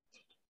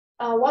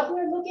 What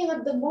we're looking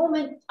at the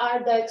moment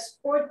are the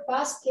export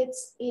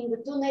baskets in the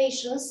two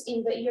nations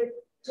in the year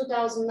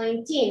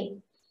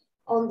 2019.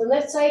 On the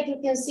left side, you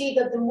can see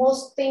that the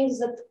most things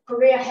that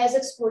Korea has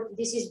exported,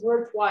 this is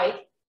worldwide,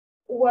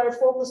 were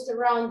focused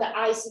around the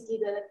ICT,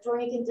 the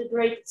electronic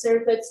integrated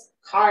circuits,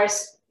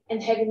 cars,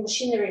 and heavy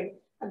machinery.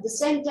 At the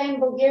same time,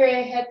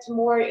 Bulgaria had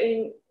more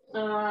in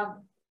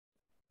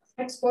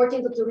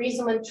exporting to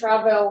tourism and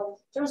travel,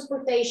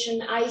 transportation,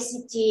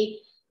 ICT.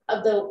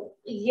 The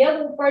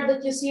yellow part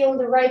that you see on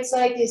the right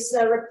side is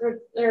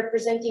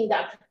representing the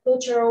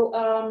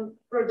agricultural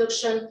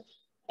production,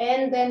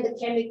 and then the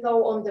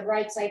chemical on the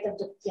right side of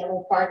the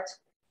yellow part.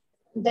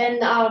 Then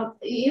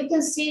you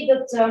can see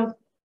that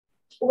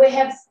we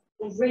have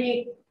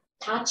really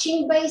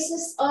touching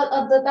bases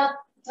at that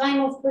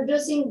time of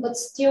producing, but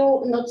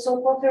still not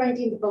so coherent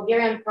in the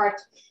Bulgarian part.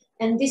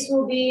 And this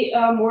will be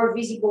more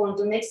visible on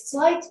the next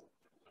slide,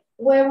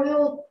 where we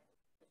will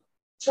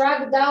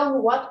track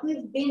down what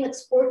we've been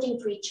exporting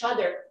to each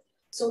other.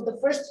 So the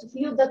first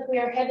view that we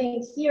are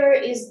having here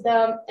is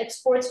the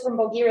exports from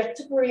Bulgaria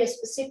to Korea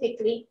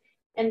specifically.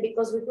 And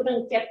because we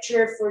couldn't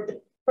capture for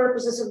the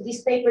purposes of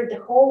this paper the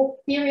whole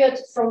period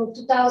from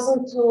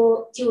 2000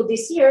 till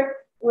this year,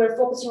 we're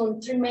focusing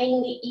on three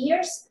mainly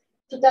years,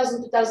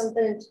 2000,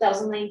 2010, and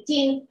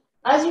 2019.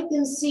 As you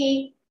can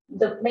see,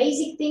 the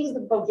basic things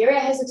that Bulgaria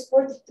has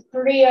exported to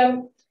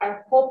Korea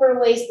are copper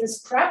waste and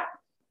scrap,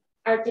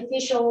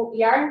 artificial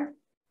yarn,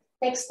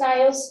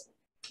 textiles,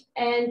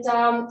 and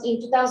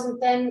in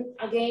 2010,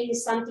 again,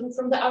 is something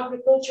from the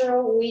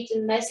agricultural, wheat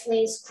and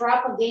maize,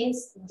 scrap, again,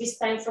 this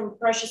time from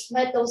precious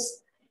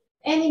metals.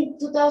 And in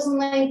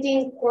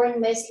 2019, corn,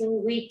 maize,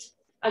 wheat,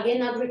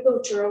 again,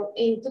 agricultural.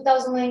 In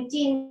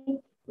 2019,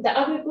 the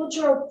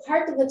agricultural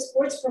part of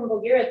exports from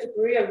Bulgaria to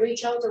Korea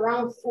reached out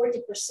around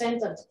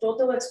 40% of the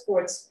total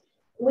exports,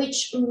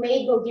 which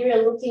made Bulgaria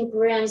look in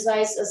Korean's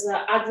eyes as an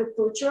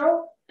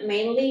agricultural,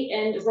 mainly,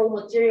 and raw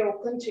material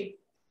country.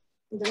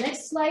 In the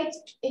next slide,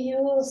 you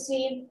will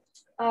see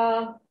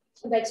the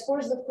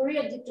exports that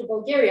Korea did to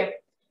Bulgaria.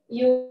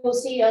 You will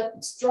see a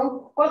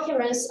strong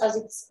coherence as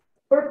it's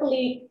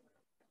purpley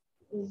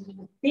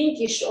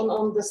pinkish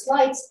on the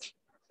slides.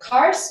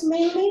 Cars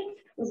mainly,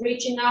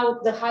 reaching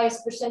out the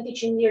highest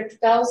percentage in year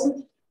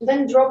 2000,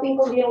 then dropping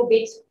a little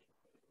bit,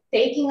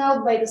 taken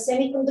out by the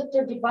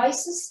semiconductor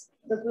devices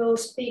that we'll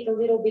speak a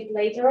little bit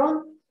later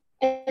on,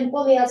 and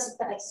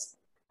polyacetates.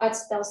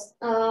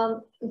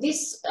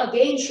 This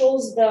again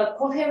shows the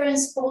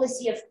coherence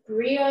policy of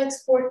Korea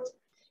export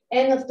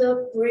and of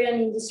the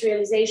Korean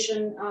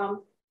industrialization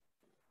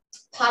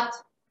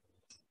path.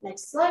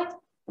 Next slide.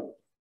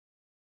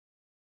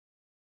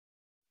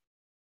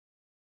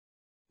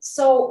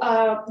 So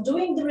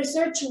doing the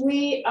research,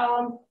 we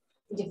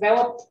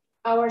developed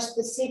our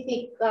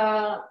specific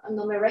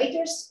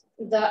numerators.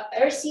 The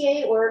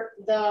RCA, or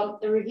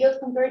the revealed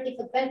comparative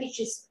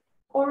advantage, is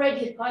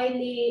already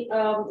highly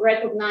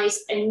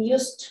recognized and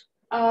used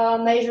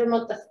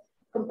measurement of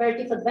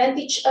comparative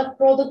advantage of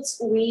products.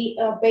 We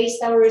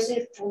based our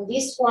research on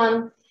this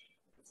one.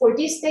 For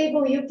this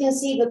table, you can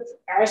see that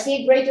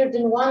RCA greater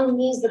than 1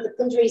 means that the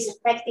country is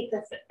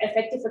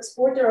effective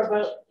exporter of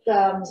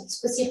a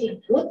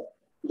specific good.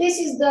 This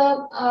is the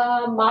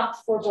map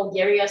for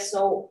Bulgaria.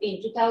 So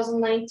in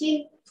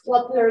 2019,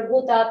 what we are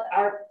good at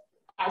are,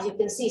 as you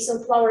can see,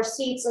 sunflower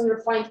seeds and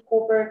refined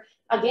copper.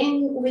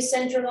 Again, we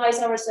centralize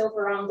ourselves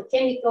around the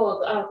chemical,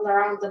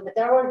 around the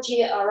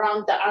metallurgy,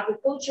 around the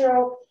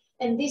agricultural,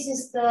 And this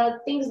is the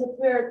things that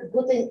we're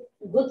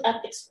good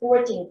at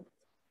exporting.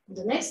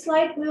 The next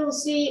slide, we will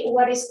see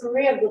what is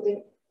Korea good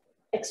in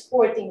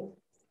exporting.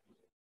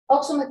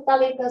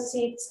 Oxometallic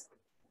acids,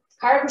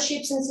 cargo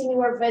ships and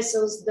similar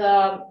vessels,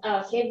 the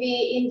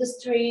heavy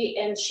industry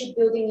and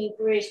shipbuilding in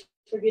Korea is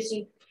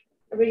producing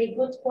really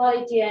good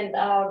quality and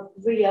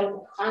really a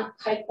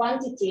high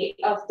quantity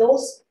of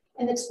those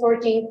and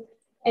exporting.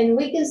 And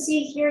we can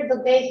see here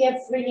that they have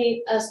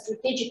really a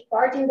strategic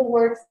part in the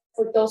work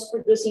for those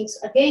producing,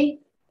 again,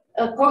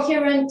 a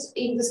coherent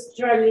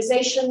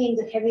industrialization in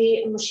the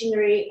heavy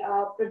machinery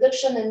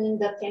production and in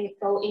the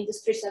chemical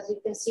industries. As you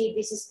can see,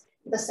 this is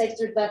the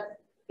sector that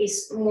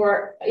is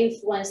more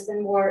influenced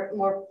and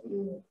more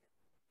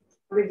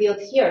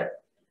revealed here.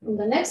 On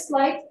the next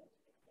slide,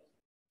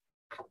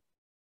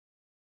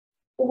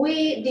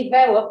 we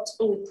developed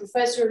with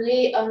Professor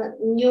Lee a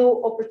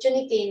new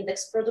opportunity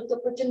index, product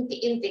opportunity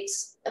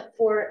index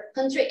for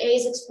country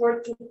A's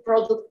export to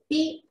product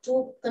B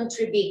to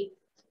country B.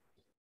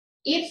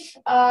 If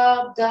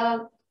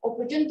the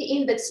opportunity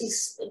index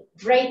is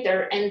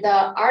greater and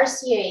the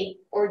RCA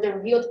or the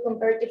real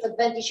comparative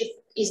advantage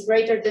is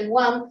greater than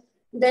 1,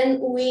 then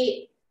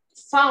we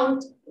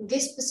found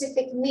this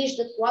specific niche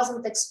that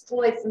wasn't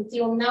exploited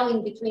until now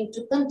in between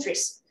two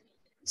countries.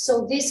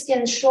 So this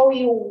can show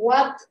you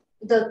what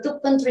the two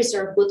countries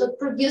are good at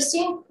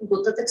producing,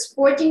 good at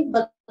exporting,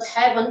 but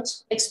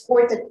haven't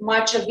exported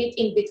much of it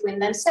in between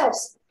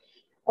themselves.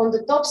 On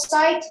the top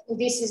side,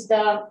 this is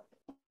the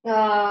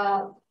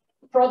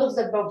products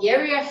that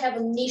Bulgaria have a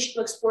niche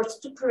to export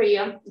to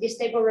Korea. This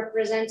table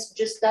represents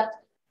just that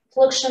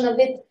fraction of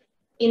it.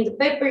 In the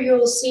paper, you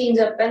will see in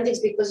the appendix,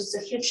 because it's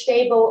a huge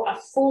table, a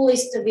full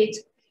list of it.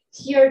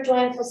 Here to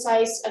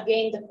emphasize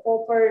again the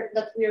copper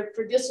that we are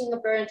producing,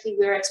 apparently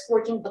we are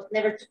exporting, but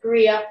never to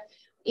Korea.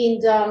 In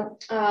the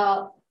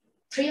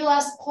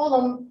pre-last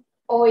column,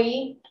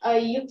 OE,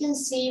 you can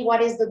see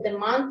what is the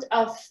demand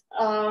of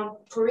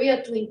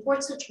Korea to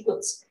import such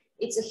goods.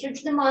 It's a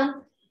huge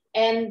demand,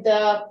 and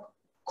the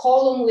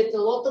column with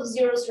a lot of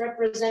zeros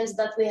represents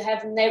that we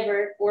have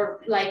never,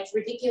 or like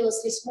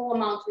ridiculously small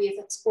amount we have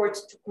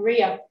exported to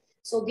Korea.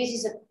 So this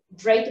is a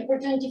great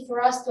opportunity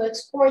for us to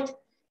export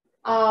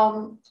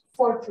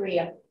for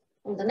Korea.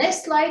 On the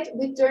next slide,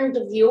 we turn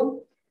the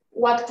view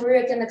what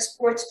Korea can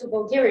export to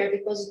Bulgaria,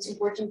 because it's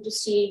important to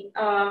see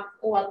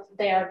what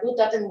they are good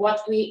at and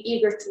what we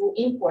eager to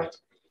import.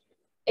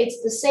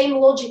 It's the same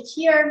logic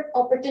here.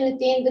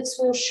 Opportunity index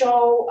will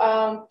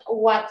show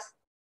what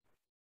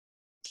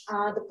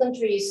the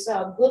country is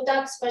good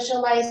at,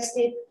 specialized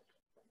it.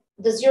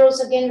 The zeros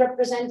again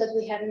represent that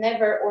we have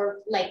never, or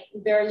like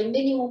barely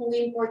minimum,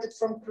 we imported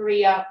from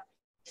Korea.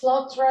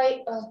 Flat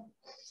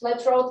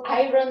rolled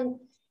iron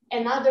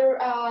and other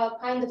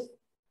kind of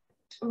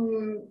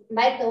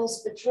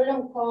metals,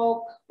 petroleum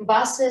coke,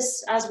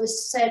 buses, as we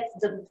said,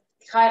 the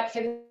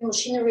heavy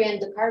machinery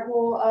and the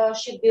cargo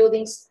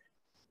shipbuildings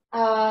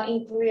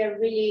in Korea are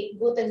really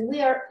good, and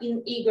we are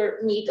in eager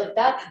need of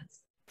that.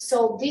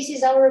 So this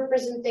is our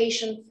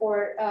representation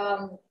for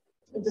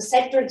the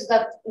sectors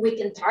that we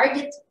can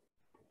target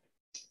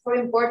for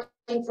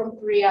importing from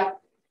Korea,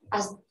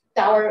 as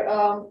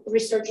our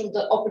research on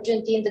the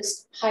opportunity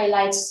index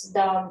highlights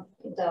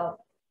the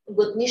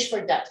good niche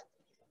for that.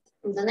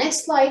 On the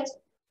next slide,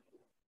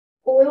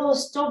 we will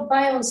stop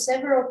by on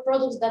several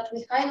products that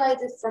we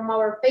highlighted from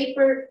our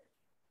paper.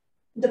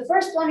 The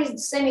first one is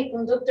the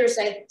semiconductors.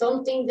 I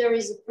don't think there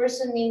is a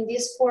person in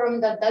this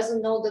forum that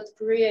doesn't know that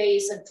Korea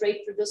is a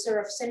great producer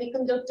of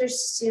semiconductors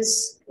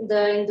since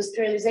the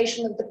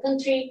industrialization of the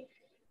country.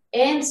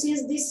 And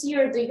since this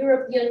year, the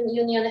European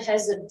Union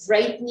has a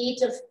great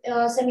need of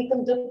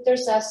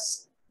semiconductors,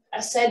 as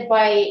said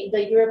by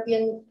the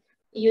European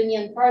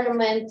Union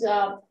Parliament.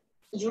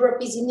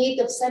 Europe is in need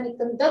of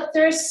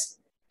semiconductors,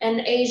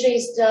 and Asia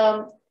is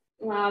the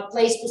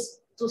place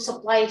to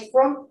supply it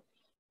from.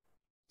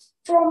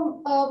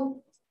 From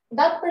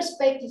that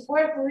perspective,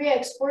 where Korea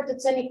exported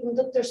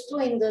semiconductors to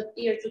in the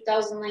year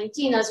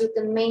 2019, as you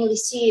can mainly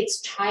see,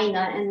 it's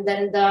China, and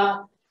then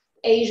the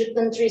Asian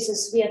countries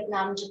as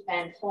Vietnam,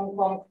 Japan, Hong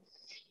Kong.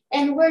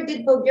 And where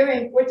did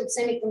Bulgaria imported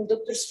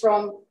semiconductors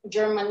from?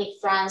 Germany,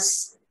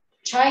 France,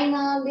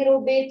 China a little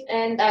bit,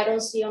 and I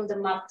don't see on the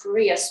map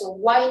Korea. So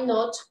why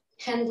not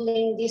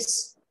handling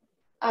this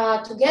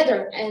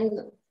together?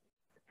 And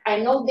I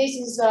know this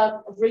is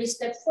a real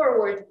step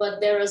forward,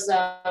 but there is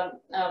a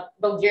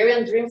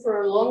Bulgarian dream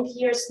for long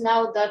years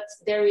now that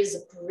there is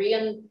a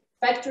Korean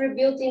factory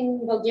built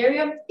in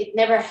Bulgaria. It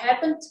never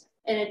happened.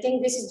 And I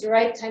think this is the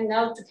right time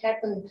now to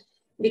happen,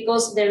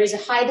 because there is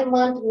a high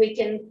demand. We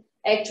can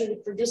actually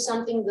produce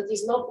something that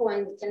is local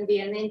and can be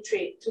an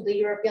entry to the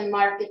European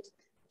market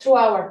through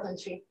our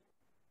country.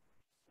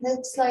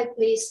 Next slide,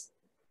 please.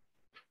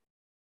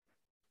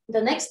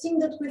 The next thing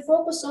that we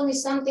focus on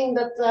is something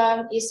that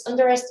is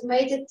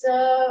underestimated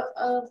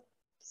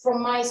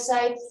from my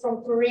side,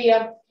 from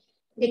Korea,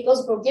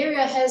 because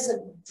Bulgaria has a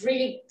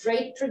really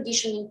great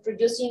tradition in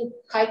producing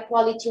high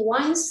quality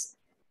wines.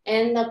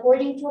 And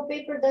according to a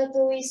paper that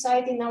we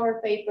cite in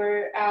our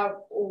paper,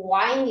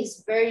 wine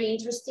is very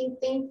interesting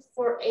thing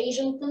for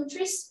Asian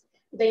countries.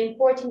 The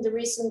import in the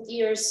recent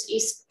years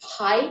is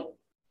high.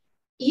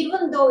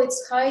 Even though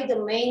it's high,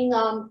 the main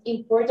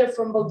importer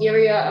from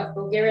Bulgaria of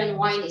Bulgarian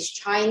wine is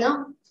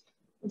China.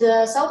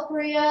 The South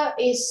Korea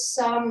is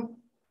a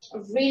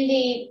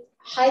really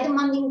high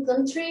demanding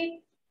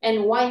country,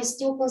 and wine is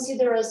still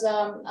considered as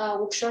a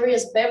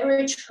luxurious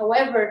beverage.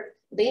 However,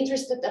 the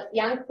interest of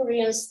young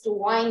Koreans to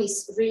wine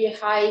is really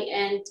high,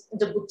 and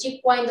the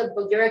boutique wine that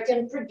Bulgaria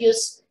can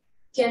produce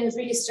can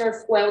really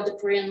serve well the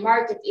Korean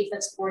market if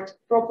exported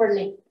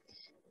properly.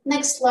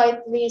 Next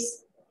slide,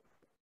 please.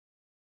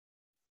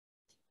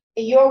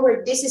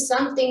 Yogurt, this is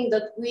something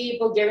that we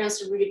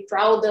Bulgarians are really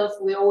proud of.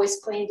 We always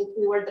claim that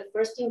we were the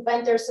first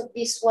inventors of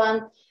this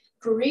one.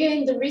 Korea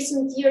in the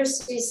recent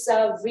years is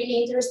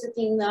really interested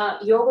in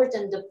yogurt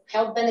and the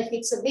health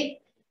benefits of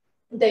it.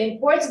 The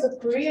imports that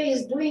Korea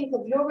is doing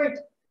of yogurt,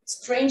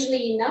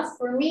 strangely enough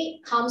for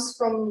me, comes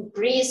from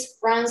Greece,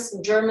 France,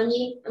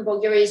 Germany. And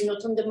Bulgaria is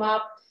not on the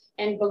map,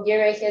 and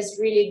Bulgaria has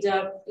really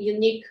the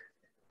unique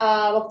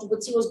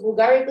Lactobacillus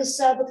bulgaricus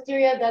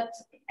bacteria that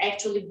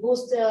actually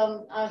boost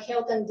the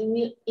health and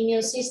the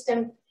immune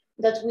system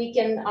that we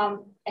can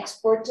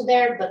export to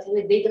there, but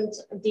we didn't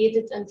did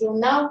it until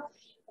now.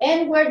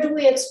 And where do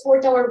we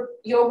export our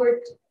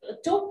yogurt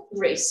to?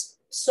 Greece.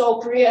 So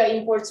Korea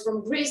imports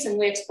from Greece and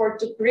we export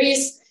to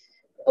Greece,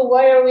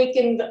 where we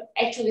can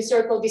actually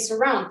circle this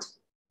around.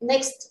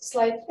 Next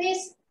slide,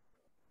 please.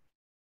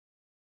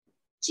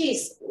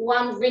 Cheese,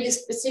 one really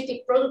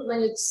specific product.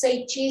 When you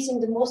say cheese in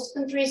the most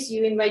countries,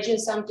 you imagine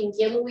something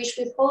yellowish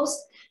with host.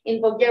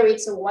 In Bulgaria,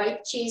 it's a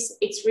white cheese.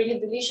 It's really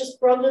delicious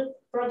product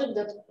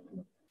that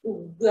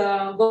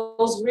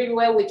goes really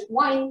well with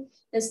wine.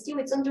 And still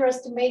it's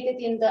underestimated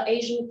in the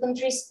Asian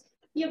countries.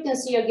 You can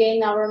see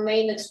again our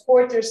main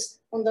exporters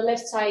on the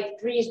left side,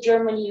 Greece,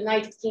 Germany,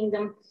 United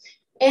Kingdom.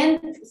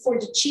 And for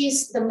the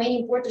cheese, the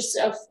main importers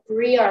of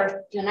Korea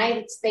are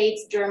United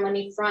States,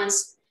 Germany,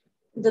 France.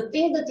 The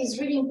thing that is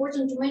really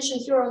important to mention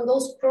here on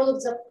those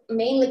products that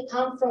mainly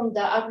come from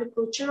the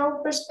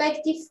agricultural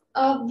perspective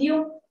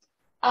view.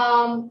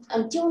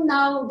 Until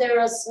now,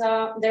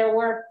 there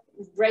were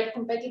great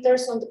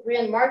competitors on the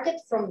Korean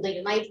market from the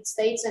United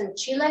States and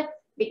Chile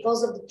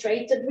because of the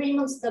trade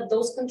agreements that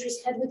those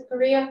countries had with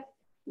Korea.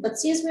 But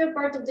since we are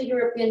part of the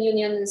European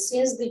Union and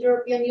since the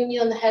European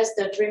Union has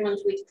the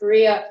agreement with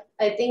Korea,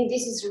 I think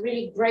this is a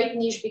really great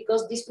niche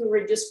because this will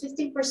reduce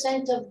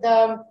 15% of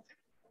the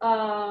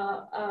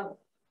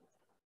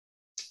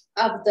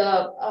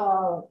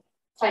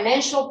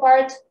financial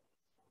part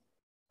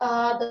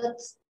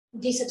that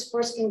these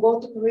exports can go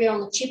to Korea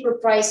on a cheaper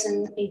price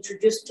and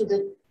introduced to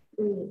the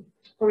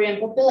Korean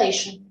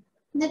population.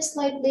 Next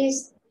slide,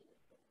 please.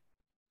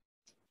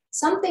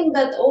 Something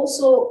that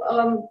also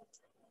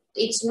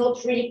it's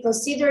not really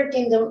considered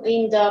in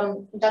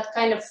that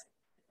kind of,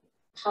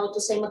 how to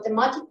say,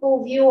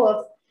 mathematical view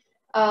of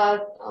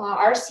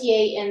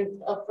RCA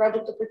and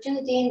product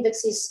opportunity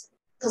index is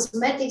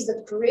cosmetics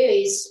that Korea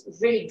is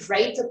really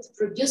great at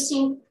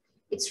producing.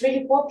 It's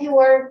really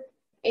popular.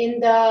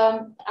 And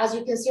as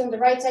you can see on the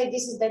right side,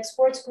 this is the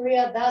exports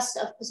Korea does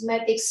of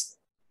cosmetics.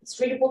 It's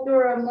really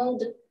popular among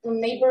the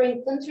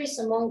neighboring countries,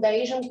 among the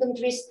Asian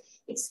countries.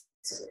 It's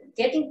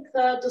getting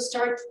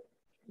to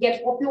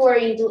get popular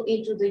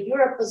into the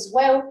Europe as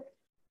well,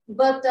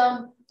 but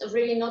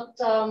really not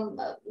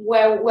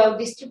well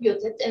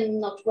distributed and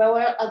not well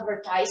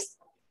advertised.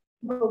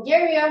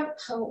 Bulgaria,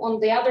 on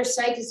the other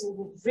side, is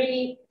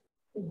really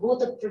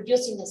good at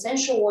producing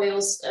essential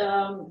oils.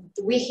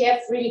 We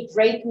have really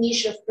great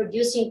niche of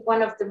producing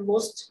one of the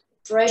most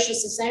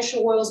precious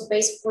essential oils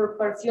based for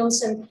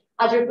perfumes and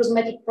other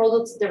cosmetic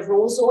products, the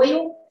rose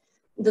oil.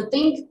 The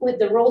thing with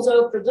the rose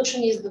oil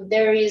production is that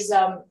there is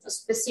a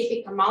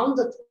specific amount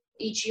that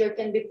each year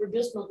can be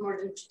produced, not more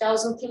than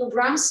 2,000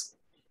 kilograms.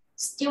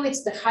 Still,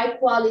 it's the high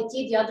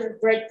quality. The other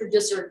great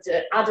producer,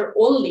 the other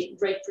only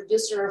great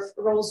producer of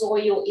rose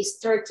oil is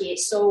Turkey.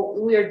 So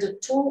we are the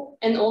two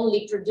and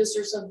only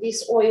producers of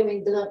this oil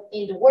in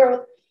the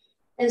world.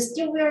 And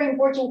still we are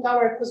importing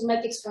our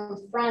cosmetics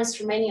from France,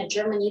 Romania,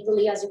 Germany,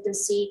 Italy, as you can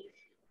see.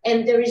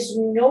 And there is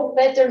no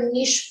better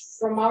niche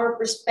from our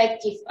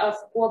perspective of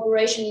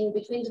cooperation in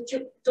between the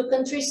two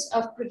countries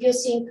of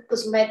producing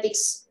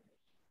cosmetics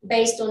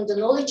based on the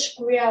knowledge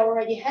Korea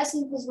already has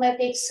in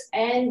cosmetics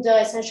and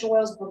essential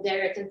oils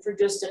Bulgaria can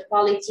produce the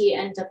quality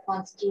and the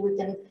quantity we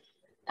can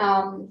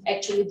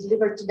actually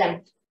deliver to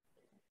them.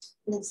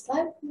 Next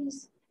slide,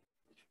 please.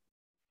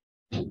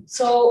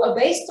 So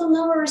based on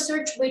our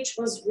research, which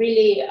was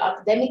really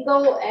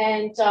academical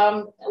and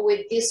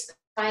with this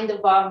kind of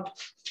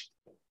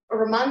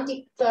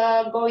romantic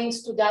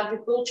goings to the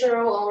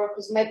agricultural or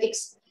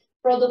cosmetics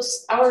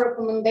products, our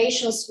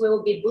recommendations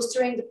will be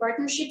boosting the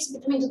partnerships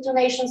between the two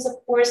nations, of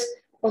course,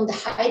 on the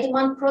high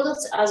demand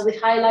products, as we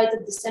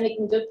highlighted the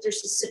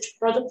semiconductors is such a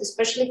product,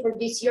 especially for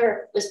this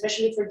year,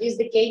 especially for this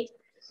decade.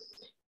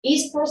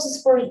 Ease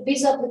process for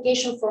visa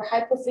application for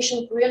high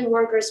proficient Korean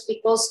workers,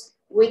 because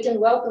we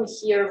can welcome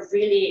here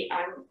really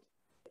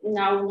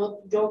now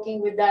not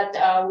joking with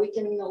that, we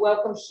can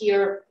welcome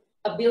here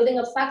building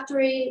a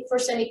factory for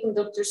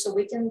semiconductors so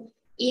we can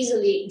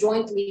easily,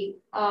 jointly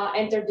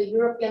enter the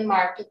European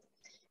market.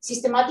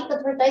 Systematic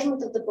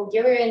advertisement of the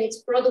Bulgaria and its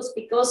products,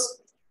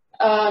 because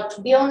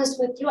to be honest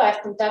with you,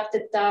 I've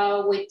contacted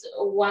with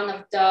one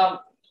of the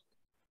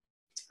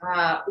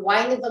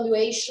wine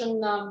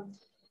evaluation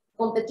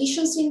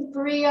competitions in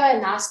Korea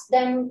and asked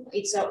them,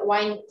 it's a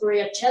Wine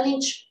Korea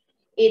Challenge,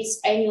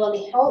 it's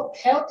annually held.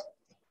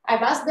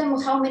 I've asked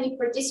them how many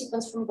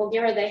participants from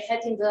Bulgaria they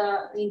had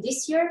in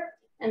this year,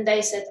 and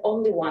they said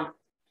only one.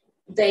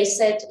 They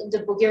said the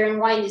Bulgarian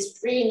wine is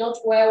really not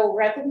well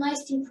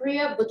recognized in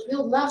Korea, but we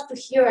would love to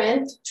hear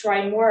and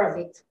try more of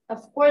it.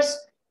 Of course,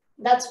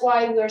 that's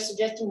why we are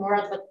suggesting more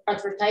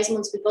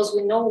advertisements, because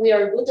we know we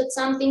are good at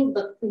something,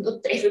 but not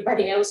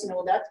everybody else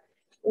knows that.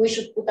 We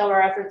should put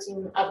our efforts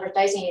in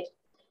advertising it.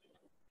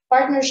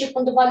 Partnership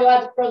on the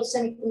value-added products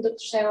and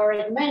semiconductors I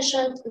already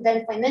mentioned.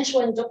 Then financial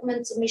and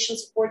document submission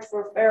support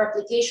for fair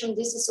application.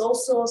 This is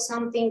also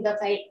something that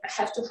I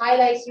have to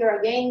highlight here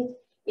again.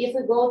 If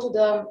we go to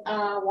the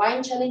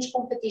wine challenge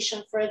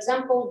competition, for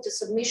example, the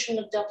submission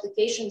of the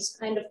application is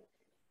kind of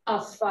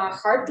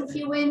hard to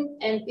fill in,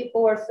 and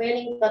people are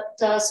failing but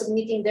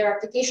submitting their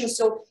application.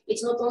 So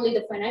it's not only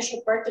the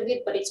financial part of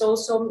it, but it's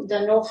also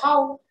the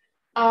know-how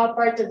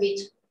part of it.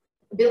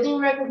 Building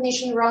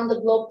recognition around the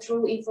globe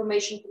through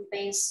information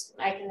campaigns.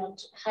 I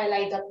cannot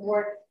highlight that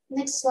more.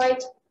 Next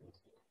slide.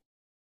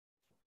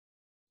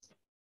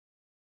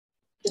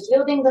 The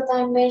building that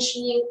I'm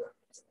mentioning,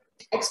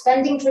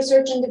 expanding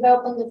research and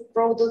development of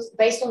products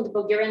based on the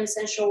Bulgarian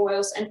essential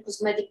oils and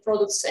cosmetic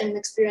products and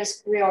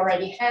experience we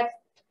already have.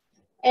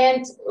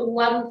 And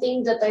one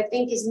thing that I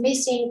think is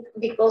missing,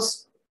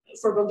 because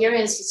for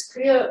Bulgarians it's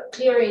clear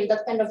in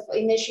that kind of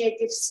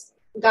initiatives,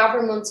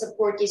 government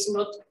support is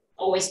not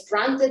always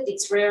granted,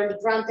 it's rarely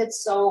granted.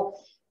 So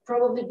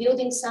probably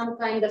building some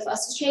kind of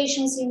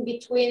associations in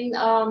between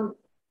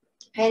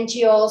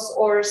NGOs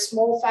or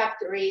small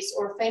factories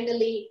or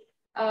family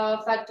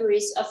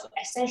factories of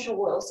essential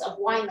oils, of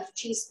wine, of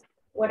cheese,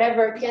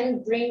 whatever,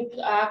 can bring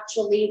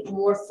actually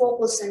more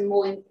focus and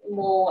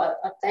more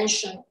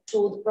attention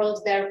to the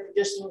products they're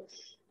producing,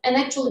 and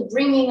actually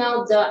bringing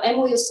out the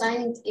MOU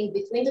signed in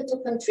between the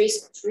two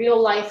countries,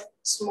 real life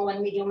small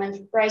and medium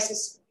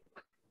enterprises.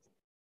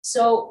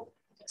 So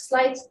next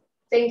slide.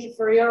 Thank you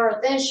for your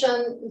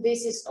attention.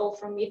 This is all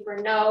from me for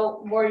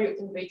now. More you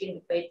can read in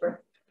the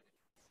paper.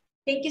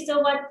 Thank you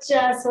so much,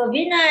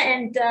 Slavina,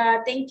 and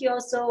thank you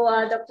also,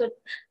 Dr.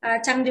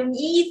 Changjun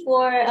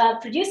for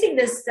producing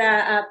this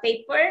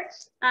paper.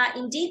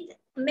 Indeed,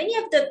 many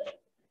of the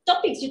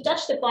topics you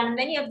touched upon,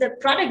 many of the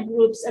product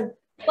groups are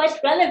quite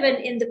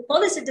relevant in the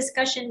policy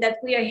discussion that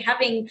we are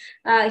having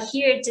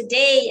here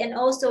today, and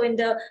also in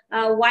the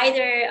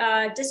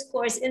wider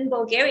discourse in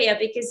Bulgaria,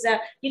 because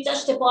you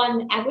touched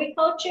upon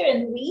agriculture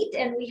and wheat,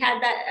 and we had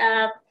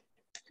that.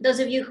 Those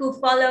of you who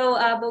follow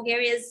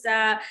Bulgaria's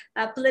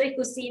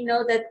political scene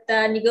know that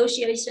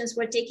negotiations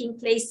were taking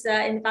place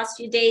in the past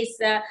few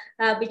days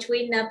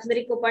between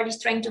political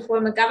parties trying to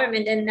form a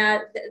government, and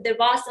there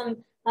was some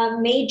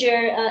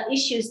major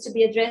issues to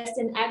be addressed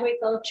in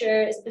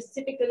agriculture,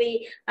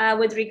 specifically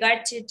with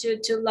regard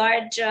to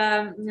large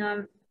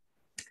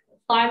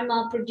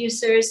farm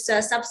producers,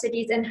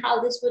 subsidies, and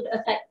how this would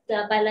affect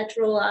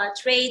bilateral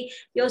trade.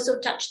 You also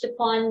touched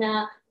upon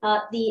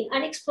the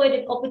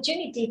unexploited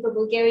opportunity for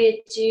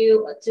Bulgaria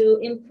to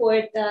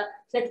import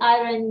flat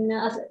iron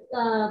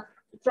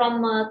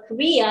from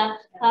Korea,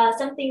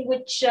 something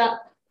which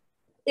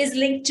is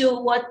linked to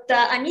what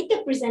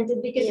Anita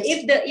presented, because yes,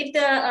 if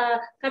the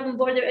carbon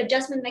border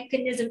adjustment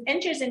mechanism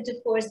enters into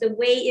force the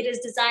way it is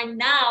designed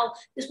now,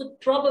 this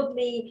would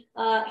probably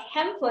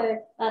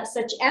hamper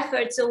such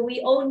efforts. So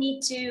we all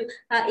need to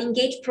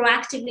engage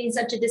proactively in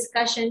such a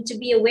discussion to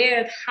be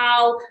aware of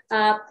how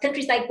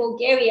countries like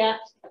Bulgaria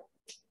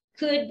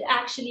could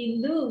actually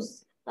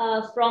lose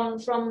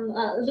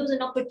lose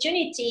an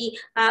opportunity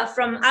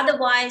from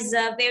otherwise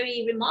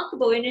very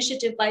remarkable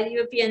initiative by the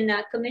European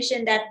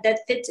Commission that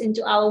fits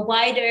into our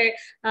wider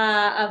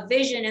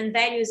vision and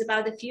values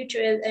about the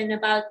future and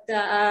about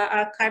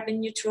our carbon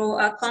neutral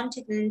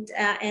continent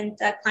and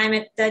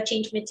climate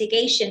change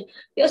mitigation.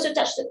 We also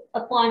touched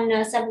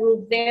upon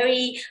several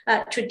very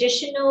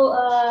traditional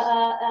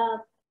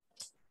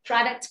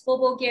products for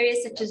Bulgaria,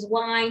 such as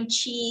wine,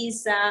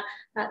 cheese,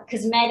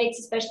 cosmetics,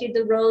 especially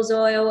the rose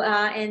oil.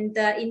 And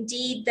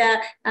indeed,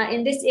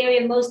 in this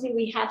area, mostly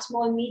we have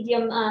small and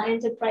medium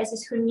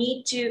enterprises who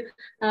need to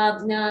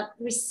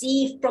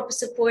receive proper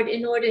support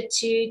in order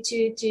to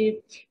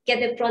get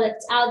their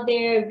products out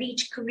there,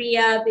 reach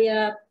Korea,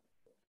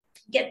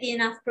 get the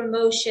enough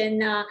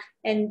promotion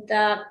and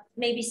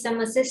maybe some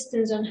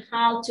assistance on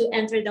how to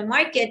enter the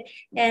market.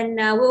 And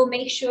we'll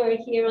make sure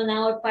here on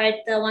our part,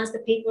 once the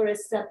paper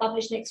is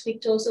published next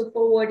week, to also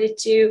forward it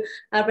to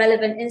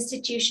relevant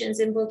institutions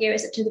in Bulgaria,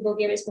 such as the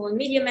Bulgaria Small and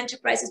Medium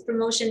Enterprises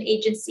Promotion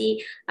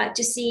Agency,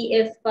 to see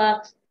if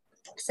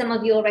some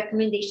of your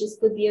recommendations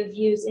could be of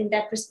use in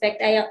that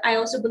respect. I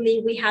also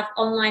believe we have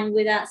online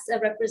with us a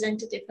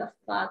representative of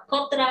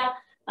Kotra.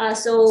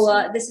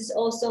 This is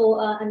also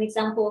an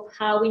example of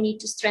how we need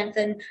to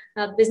strengthen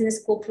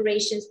business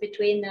cooperations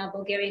between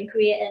Bulgaria and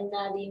Korea, and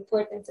the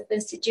importance of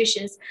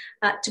institutions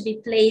to be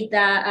played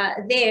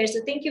there. So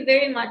thank you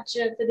very much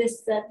for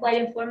this quite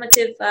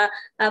informative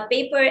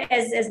paper.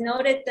 As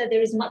noted,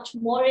 there is much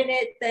more in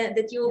it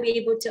that you will be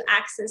able to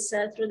access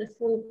through the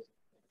full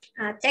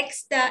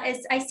text.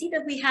 As I see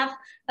that we have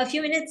a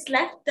few minutes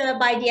left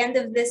by the end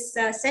of this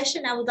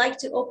session, I would like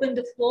to open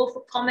the floor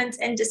for comments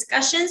and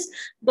discussions,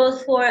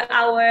 both for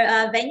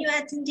our venue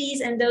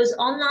attendees and those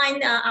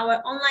online.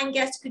 Our online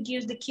guests could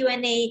use the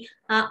Q&A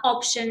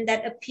option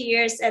that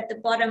appears at the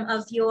bottom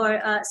of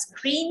your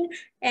screen.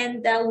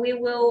 And we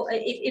will,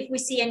 if we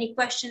see any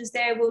questions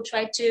there, we'll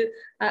try to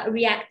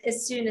react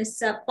as soon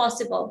as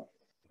possible.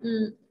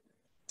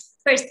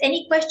 First,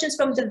 any questions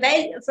from the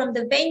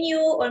venue,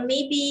 or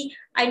maybe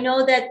I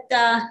know that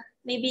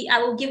maybe I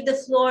will give the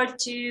floor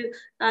to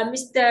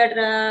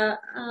Mr.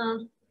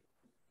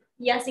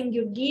 Yasen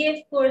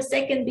Georgiev for a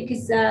second,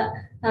 because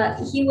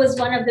he was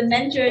one of the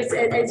mentors,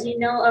 as you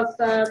know, of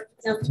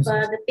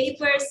the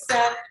papers.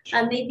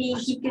 Maybe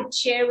he could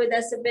share with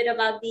us a bit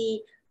about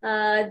the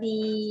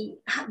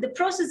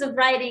process of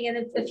writing,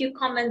 and a few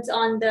comments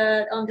on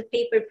the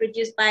paper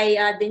produced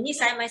by Denis.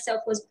 I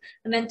myself was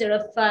a mentor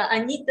of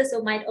Anita,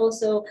 so might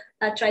also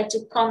try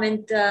to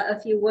comment a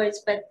few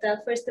words. But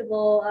first of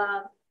all,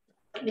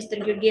 Mr.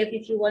 Georgiev,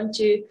 if you want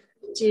to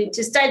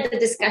start the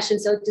discussion,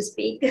 so to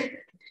speak.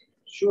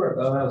 Sure.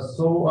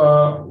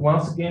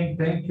 Once again,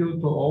 thank you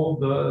to all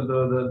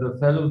the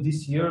fellows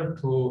this year,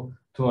 to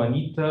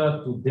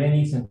Anita, to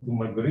Denis, and to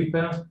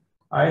Margarita.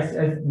 As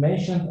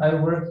mentioned, I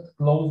worked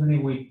closely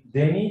with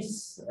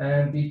Denis,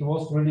 and it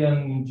was really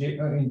an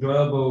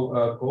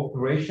enjoyable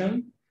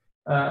cooperation.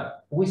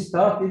 We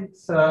started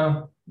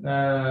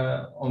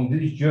on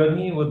this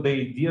journey with the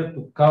idea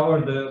to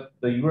cover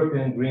the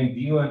European Green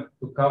Deal and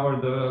to cover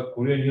the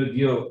Korean New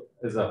Deal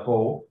as a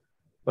whole.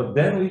 But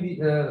then we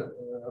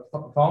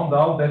found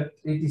out that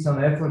it is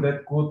an effort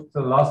that could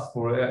last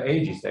for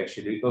ages,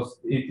 actually, because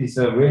it is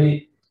a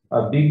really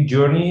a big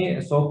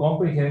journey, so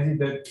comprehensive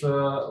that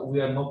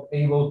we are not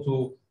able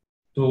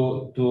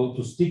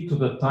to stick to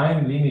the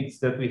time limits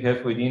that we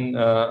have within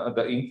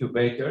the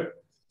incubator.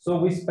 So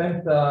we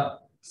spent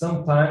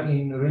some time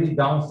in really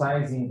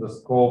downsizing the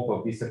scope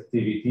of this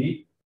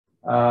activity.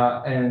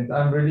 And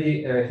I'm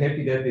really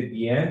happy that at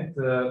the end,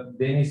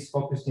 Denis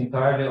focused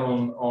entirely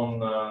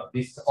on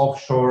this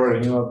offshore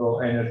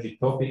renewable energy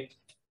topic,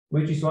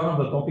 which is one of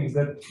the topics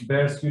that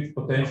bears huge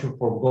potential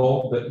for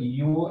both the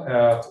EU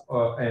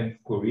and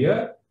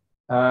Korea.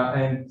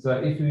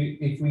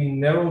 If we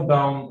narrow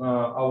down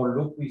our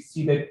look, we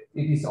see that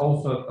it is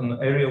also an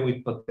area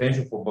with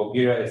potential for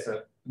Bulgaria as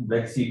a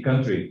Black Sea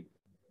country.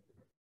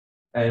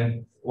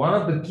 And one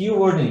of the key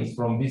wordings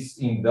from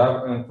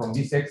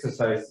this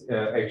exercise,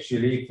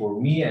 actually,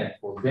 for me and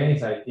for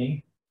Denis, I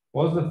think,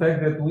 was the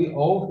fact that we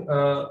all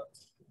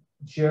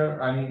share,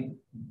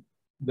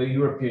 the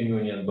European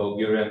Union,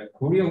 Bulgaria, and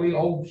Korea, we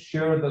all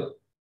share the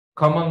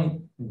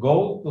common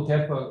goal to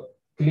have a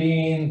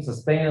clean,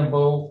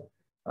 sustainable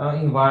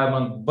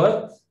environment.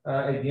 But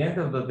at the end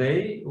of the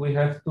day, we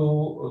have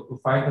to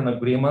find an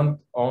agreement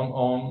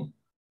on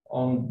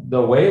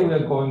the way we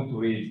are going to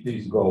reach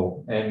this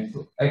goal. And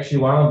actually,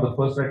 one of the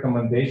first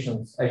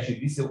recommendations, actually,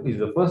 this is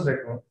the first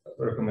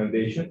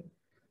recommendation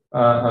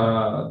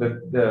that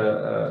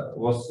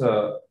was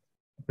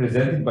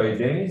presented by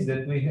Denis,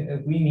 that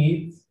we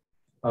need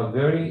a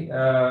very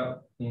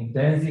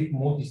intensive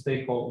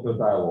multi-stakeholder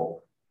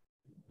dialogue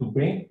to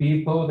bring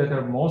people that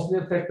are mostly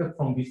affected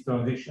from this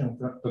transition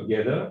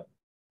together,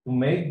 to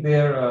make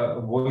their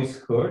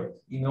voice heard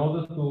in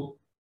order to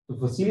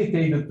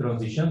facilitate the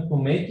transition, to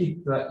make it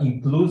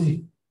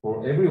inclusive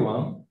for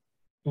everyone,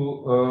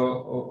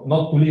 to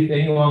not to leave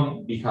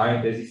anyone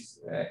behind,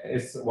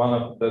 as one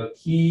of the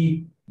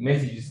key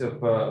messages of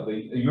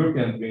the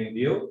European Green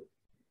Deal,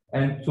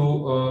 and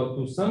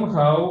to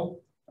somehow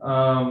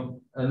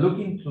look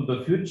into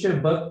the future,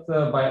 but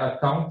by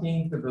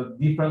accounting the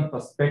different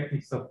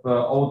perspectives of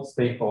all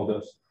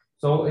stakeholders.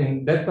 So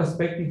in that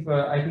perspective,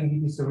 I think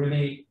it is a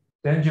really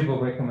tangible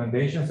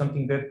recommendation,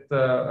 something that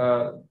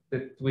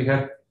that we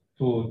have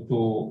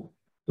to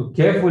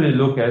carefully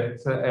look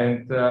at,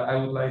 and I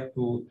would like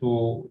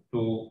to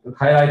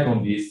highlight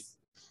on this,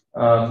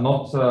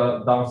 not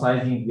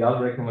downsizing the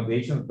other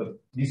recommendations, but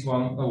this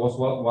one was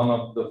one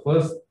of the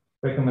first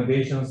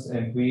recommendations,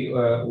 and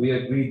we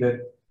agree that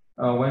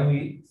when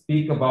we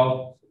speak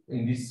about,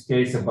 in this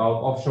case, about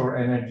offshore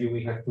energy,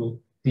 we have to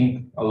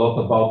think a lot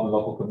about the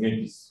local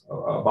communities,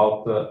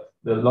 about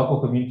the local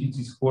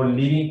communities who are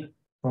living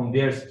from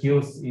their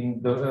skills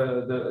in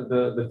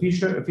the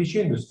fish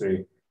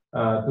industry,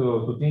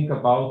 to think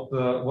about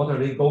what are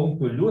they going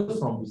to lose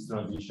from this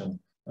transition.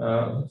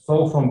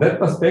 So from that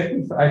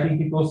perspective, I think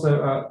it was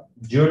a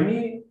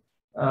journey,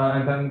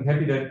 and I'm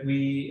happy that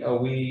we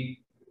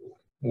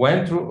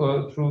went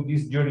through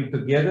this journey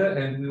together,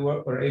 and we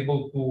were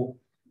able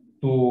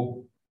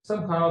to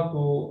somehow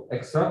to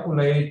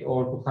extrapolate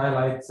or to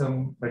highlight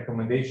some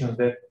recommendations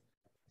that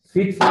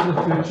fit for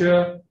the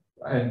future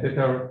and that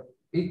are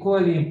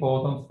equally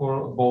important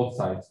for both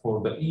sides,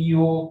 for the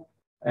EU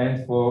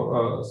and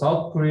for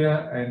South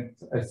Korea, and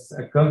as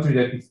a country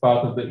that is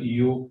part of the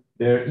EU,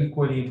 they're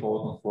equally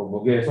important for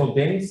Bulgaria. So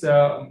Denis,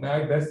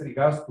 my best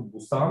regards to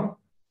Busan.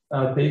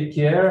 Take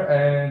care,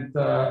 and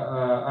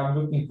I'm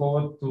looking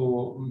forward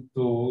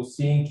to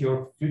seeing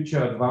your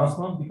future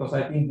advancement, because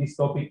I think this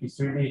topic is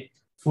really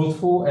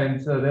fruitful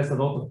and there's a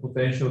lot of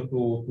potential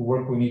to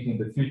work on it in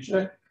the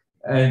future.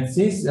 And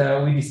since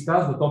we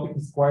discussed the topic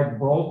is quite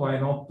broad, why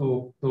not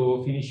to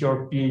finish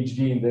your PhD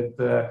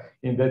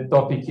in that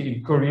topic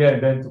in Korea,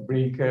 and then to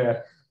bring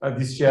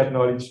this shared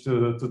knowledge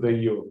to the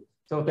EU.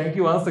 So thank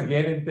you once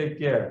again, and take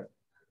care.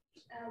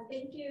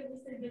 Thank you,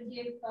 Mr.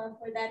 Georgiev,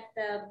 for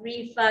that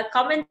brief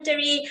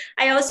commentary.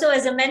 I also,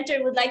 as a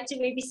mentor, would like to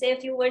maybe say a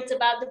few words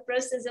about the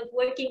process of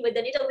working with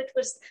Anita, which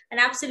was an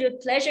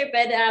absolute pleasure.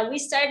 But we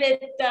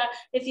started,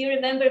 if you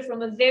remember,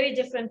 from a very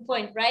different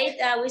point, right?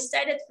 We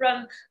started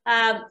from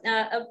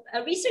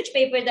a research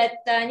paper that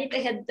Anita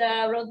had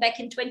wrote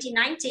back in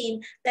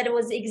 2019 that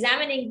was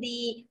examining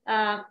the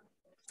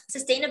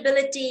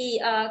sustainability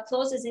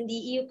clauses in the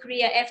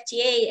EU-Korea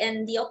FTA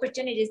and the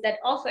opportunities that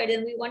offered,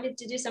 and we wanted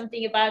to do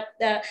something about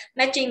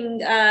matching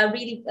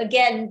really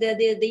again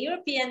the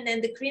European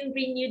and the Korean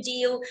Green New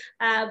Deal,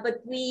 but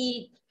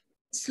we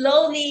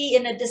slowly,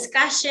 in a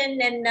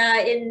discussion and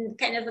in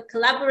kind of a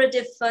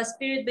collaborative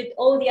spirit with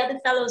all the other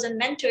fellows and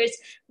mentors,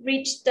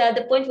 reached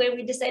the point where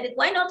we decided,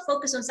 why not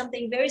focus on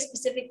something very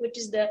specific, which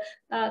is the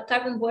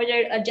carbon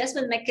border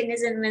adjustment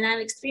mechanism. And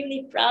I'm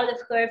extremely proud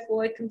of her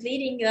for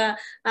completing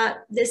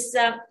this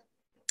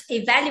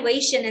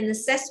evaluation and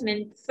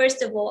assessment,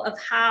 first of all, of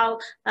how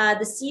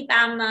the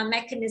CBAM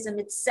mechanism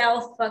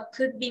itself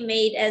could be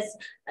made as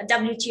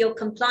WTO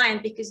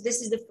compliant, because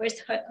this is the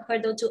first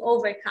hurdle to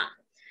overcome.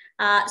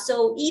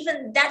 So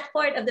even that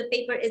part of the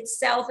paper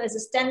itself as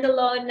a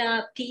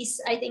standalone piece,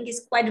 I think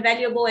is quite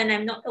valuable, and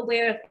I'm not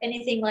aware of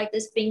anything like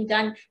this being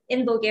done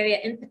in Bulgaria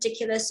in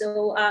particular.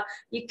 So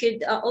you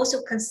could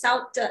also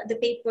consult the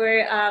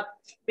paper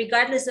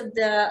regardless of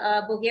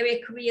the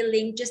Bulgaria-Korea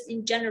link, just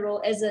in general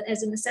as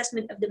an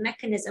assessment of the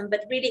mechanism.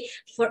 But really,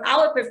 for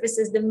our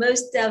purposes, the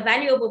most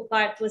valuable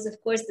part was,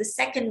 of course, the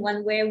second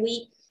one, where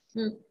we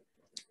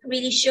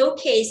really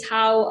showcase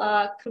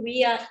how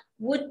Korea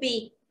would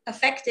be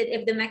affected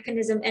if the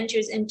mechanism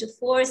enters into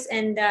force.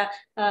 And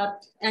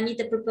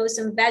Anita proposed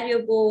some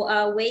valuable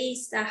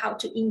ways how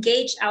to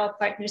engage our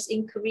partners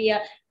in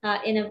Korea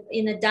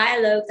in a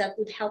dialogue that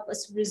would help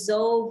us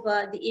resolve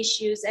the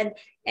issues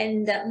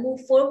and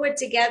move forward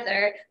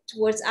together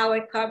towards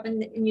our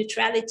carbon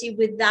neutrality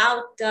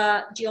without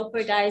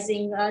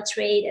jeopardizing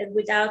trade and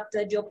without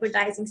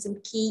jeopardizing some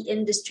key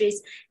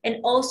industries. And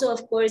also,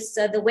 of course,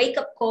 the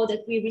wake-up call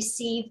that we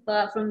receive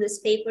from this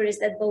paper is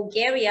that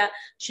Bulgaria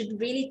should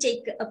really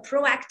take a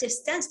proactive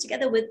stance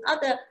together with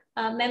other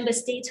member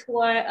states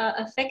who are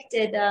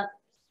affected,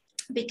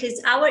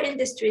 because our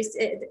industries,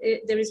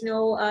 there is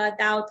no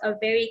doubt, are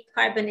very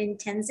carbon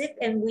intensive,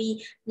 and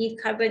we need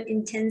carbon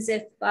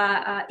intensive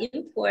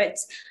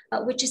imports,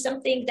 which is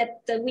something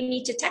that we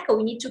need to tackle.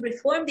 We need to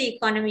reform the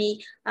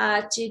economy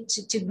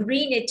to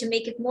green it, to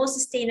make it more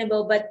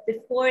sustainable. But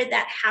before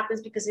that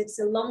happens, because it's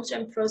a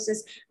long-term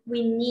process,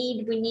 we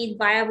need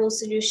viable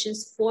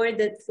solutions for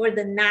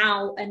the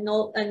now, and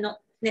not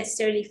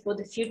necessarily for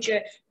the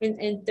future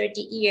in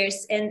 30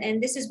 years.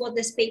 And this is what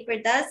this paper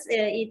does.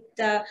 It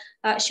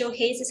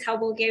showcases how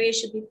Bulgaria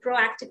should be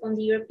proactive on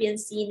the European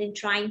scene in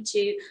trying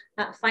to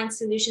find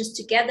solutions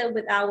together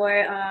with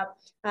our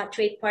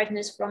trade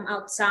partners from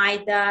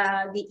outside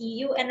the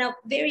EU. And a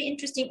very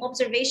interesting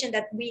observation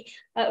that we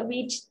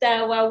reached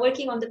while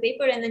working on the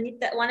paper, and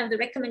one of the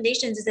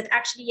recommendations is that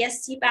actually,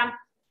 yes, CBAM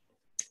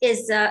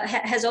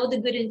has all the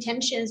good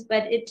intentions,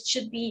 but it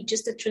should be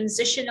just a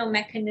transitional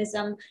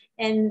mechanism.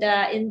 And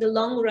in the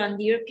long run,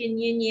 the European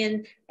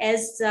Union,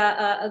 as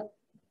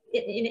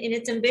in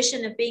its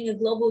ambition of being a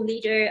global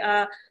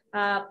leader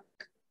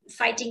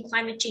fighting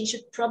climate change,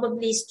 should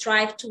probably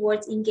strive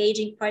towards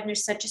engaging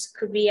partners such as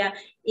Korea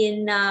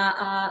in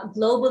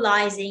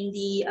globalizing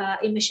the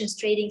emissions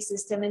trading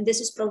system. And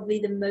this is probably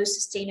the most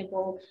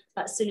sustainable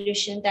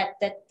solution that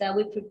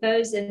we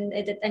propose, and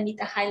that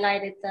Anita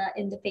highlighted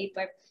in the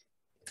paper.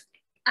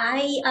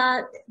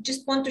 I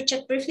just want to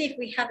check briefly if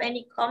we have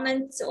any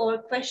comments or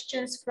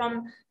questions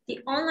from the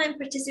online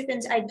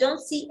participants. I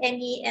don't see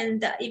any,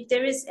 and if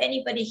there is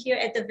anybody here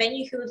at the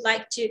venue who would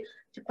like to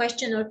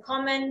question or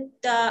comment,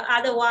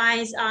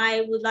 otherwise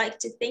I would like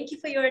to thank you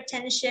for your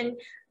attention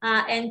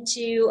and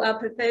to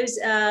propose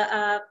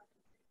a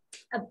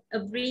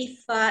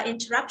brief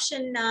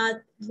interruption.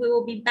 We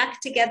will be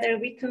back together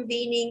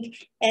reconvening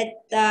at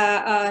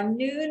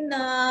noon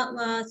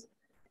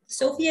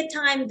Sofia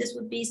time. This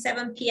would be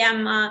 7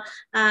 p.m.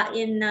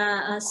 In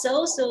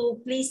Seoul. So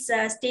please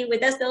stay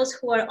with us. Those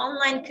who are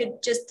online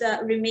could just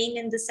remain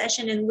in the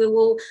session, and we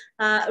will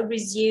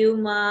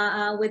resume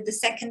with the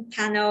second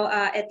panel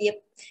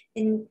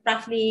in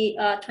roughly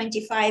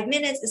 25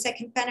 minutes. The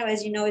second panel,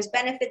 as you know, is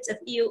benefits of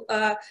EU,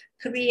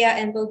 Korea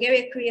and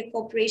Bulgaria-Korea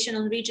cooperation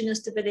on regional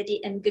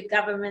stability and good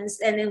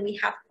governance. And then we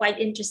have quite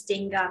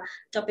interesting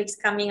topics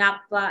coming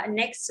up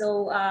next.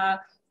 So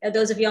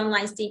those of you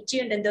online, stay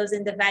tuned, and those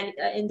in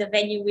the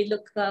venue, we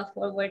look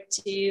forward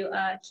to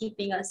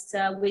keeping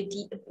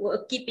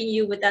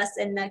you with us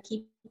and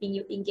keeping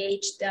you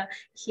engaged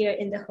here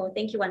in the hall.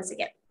 Thank you once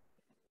again.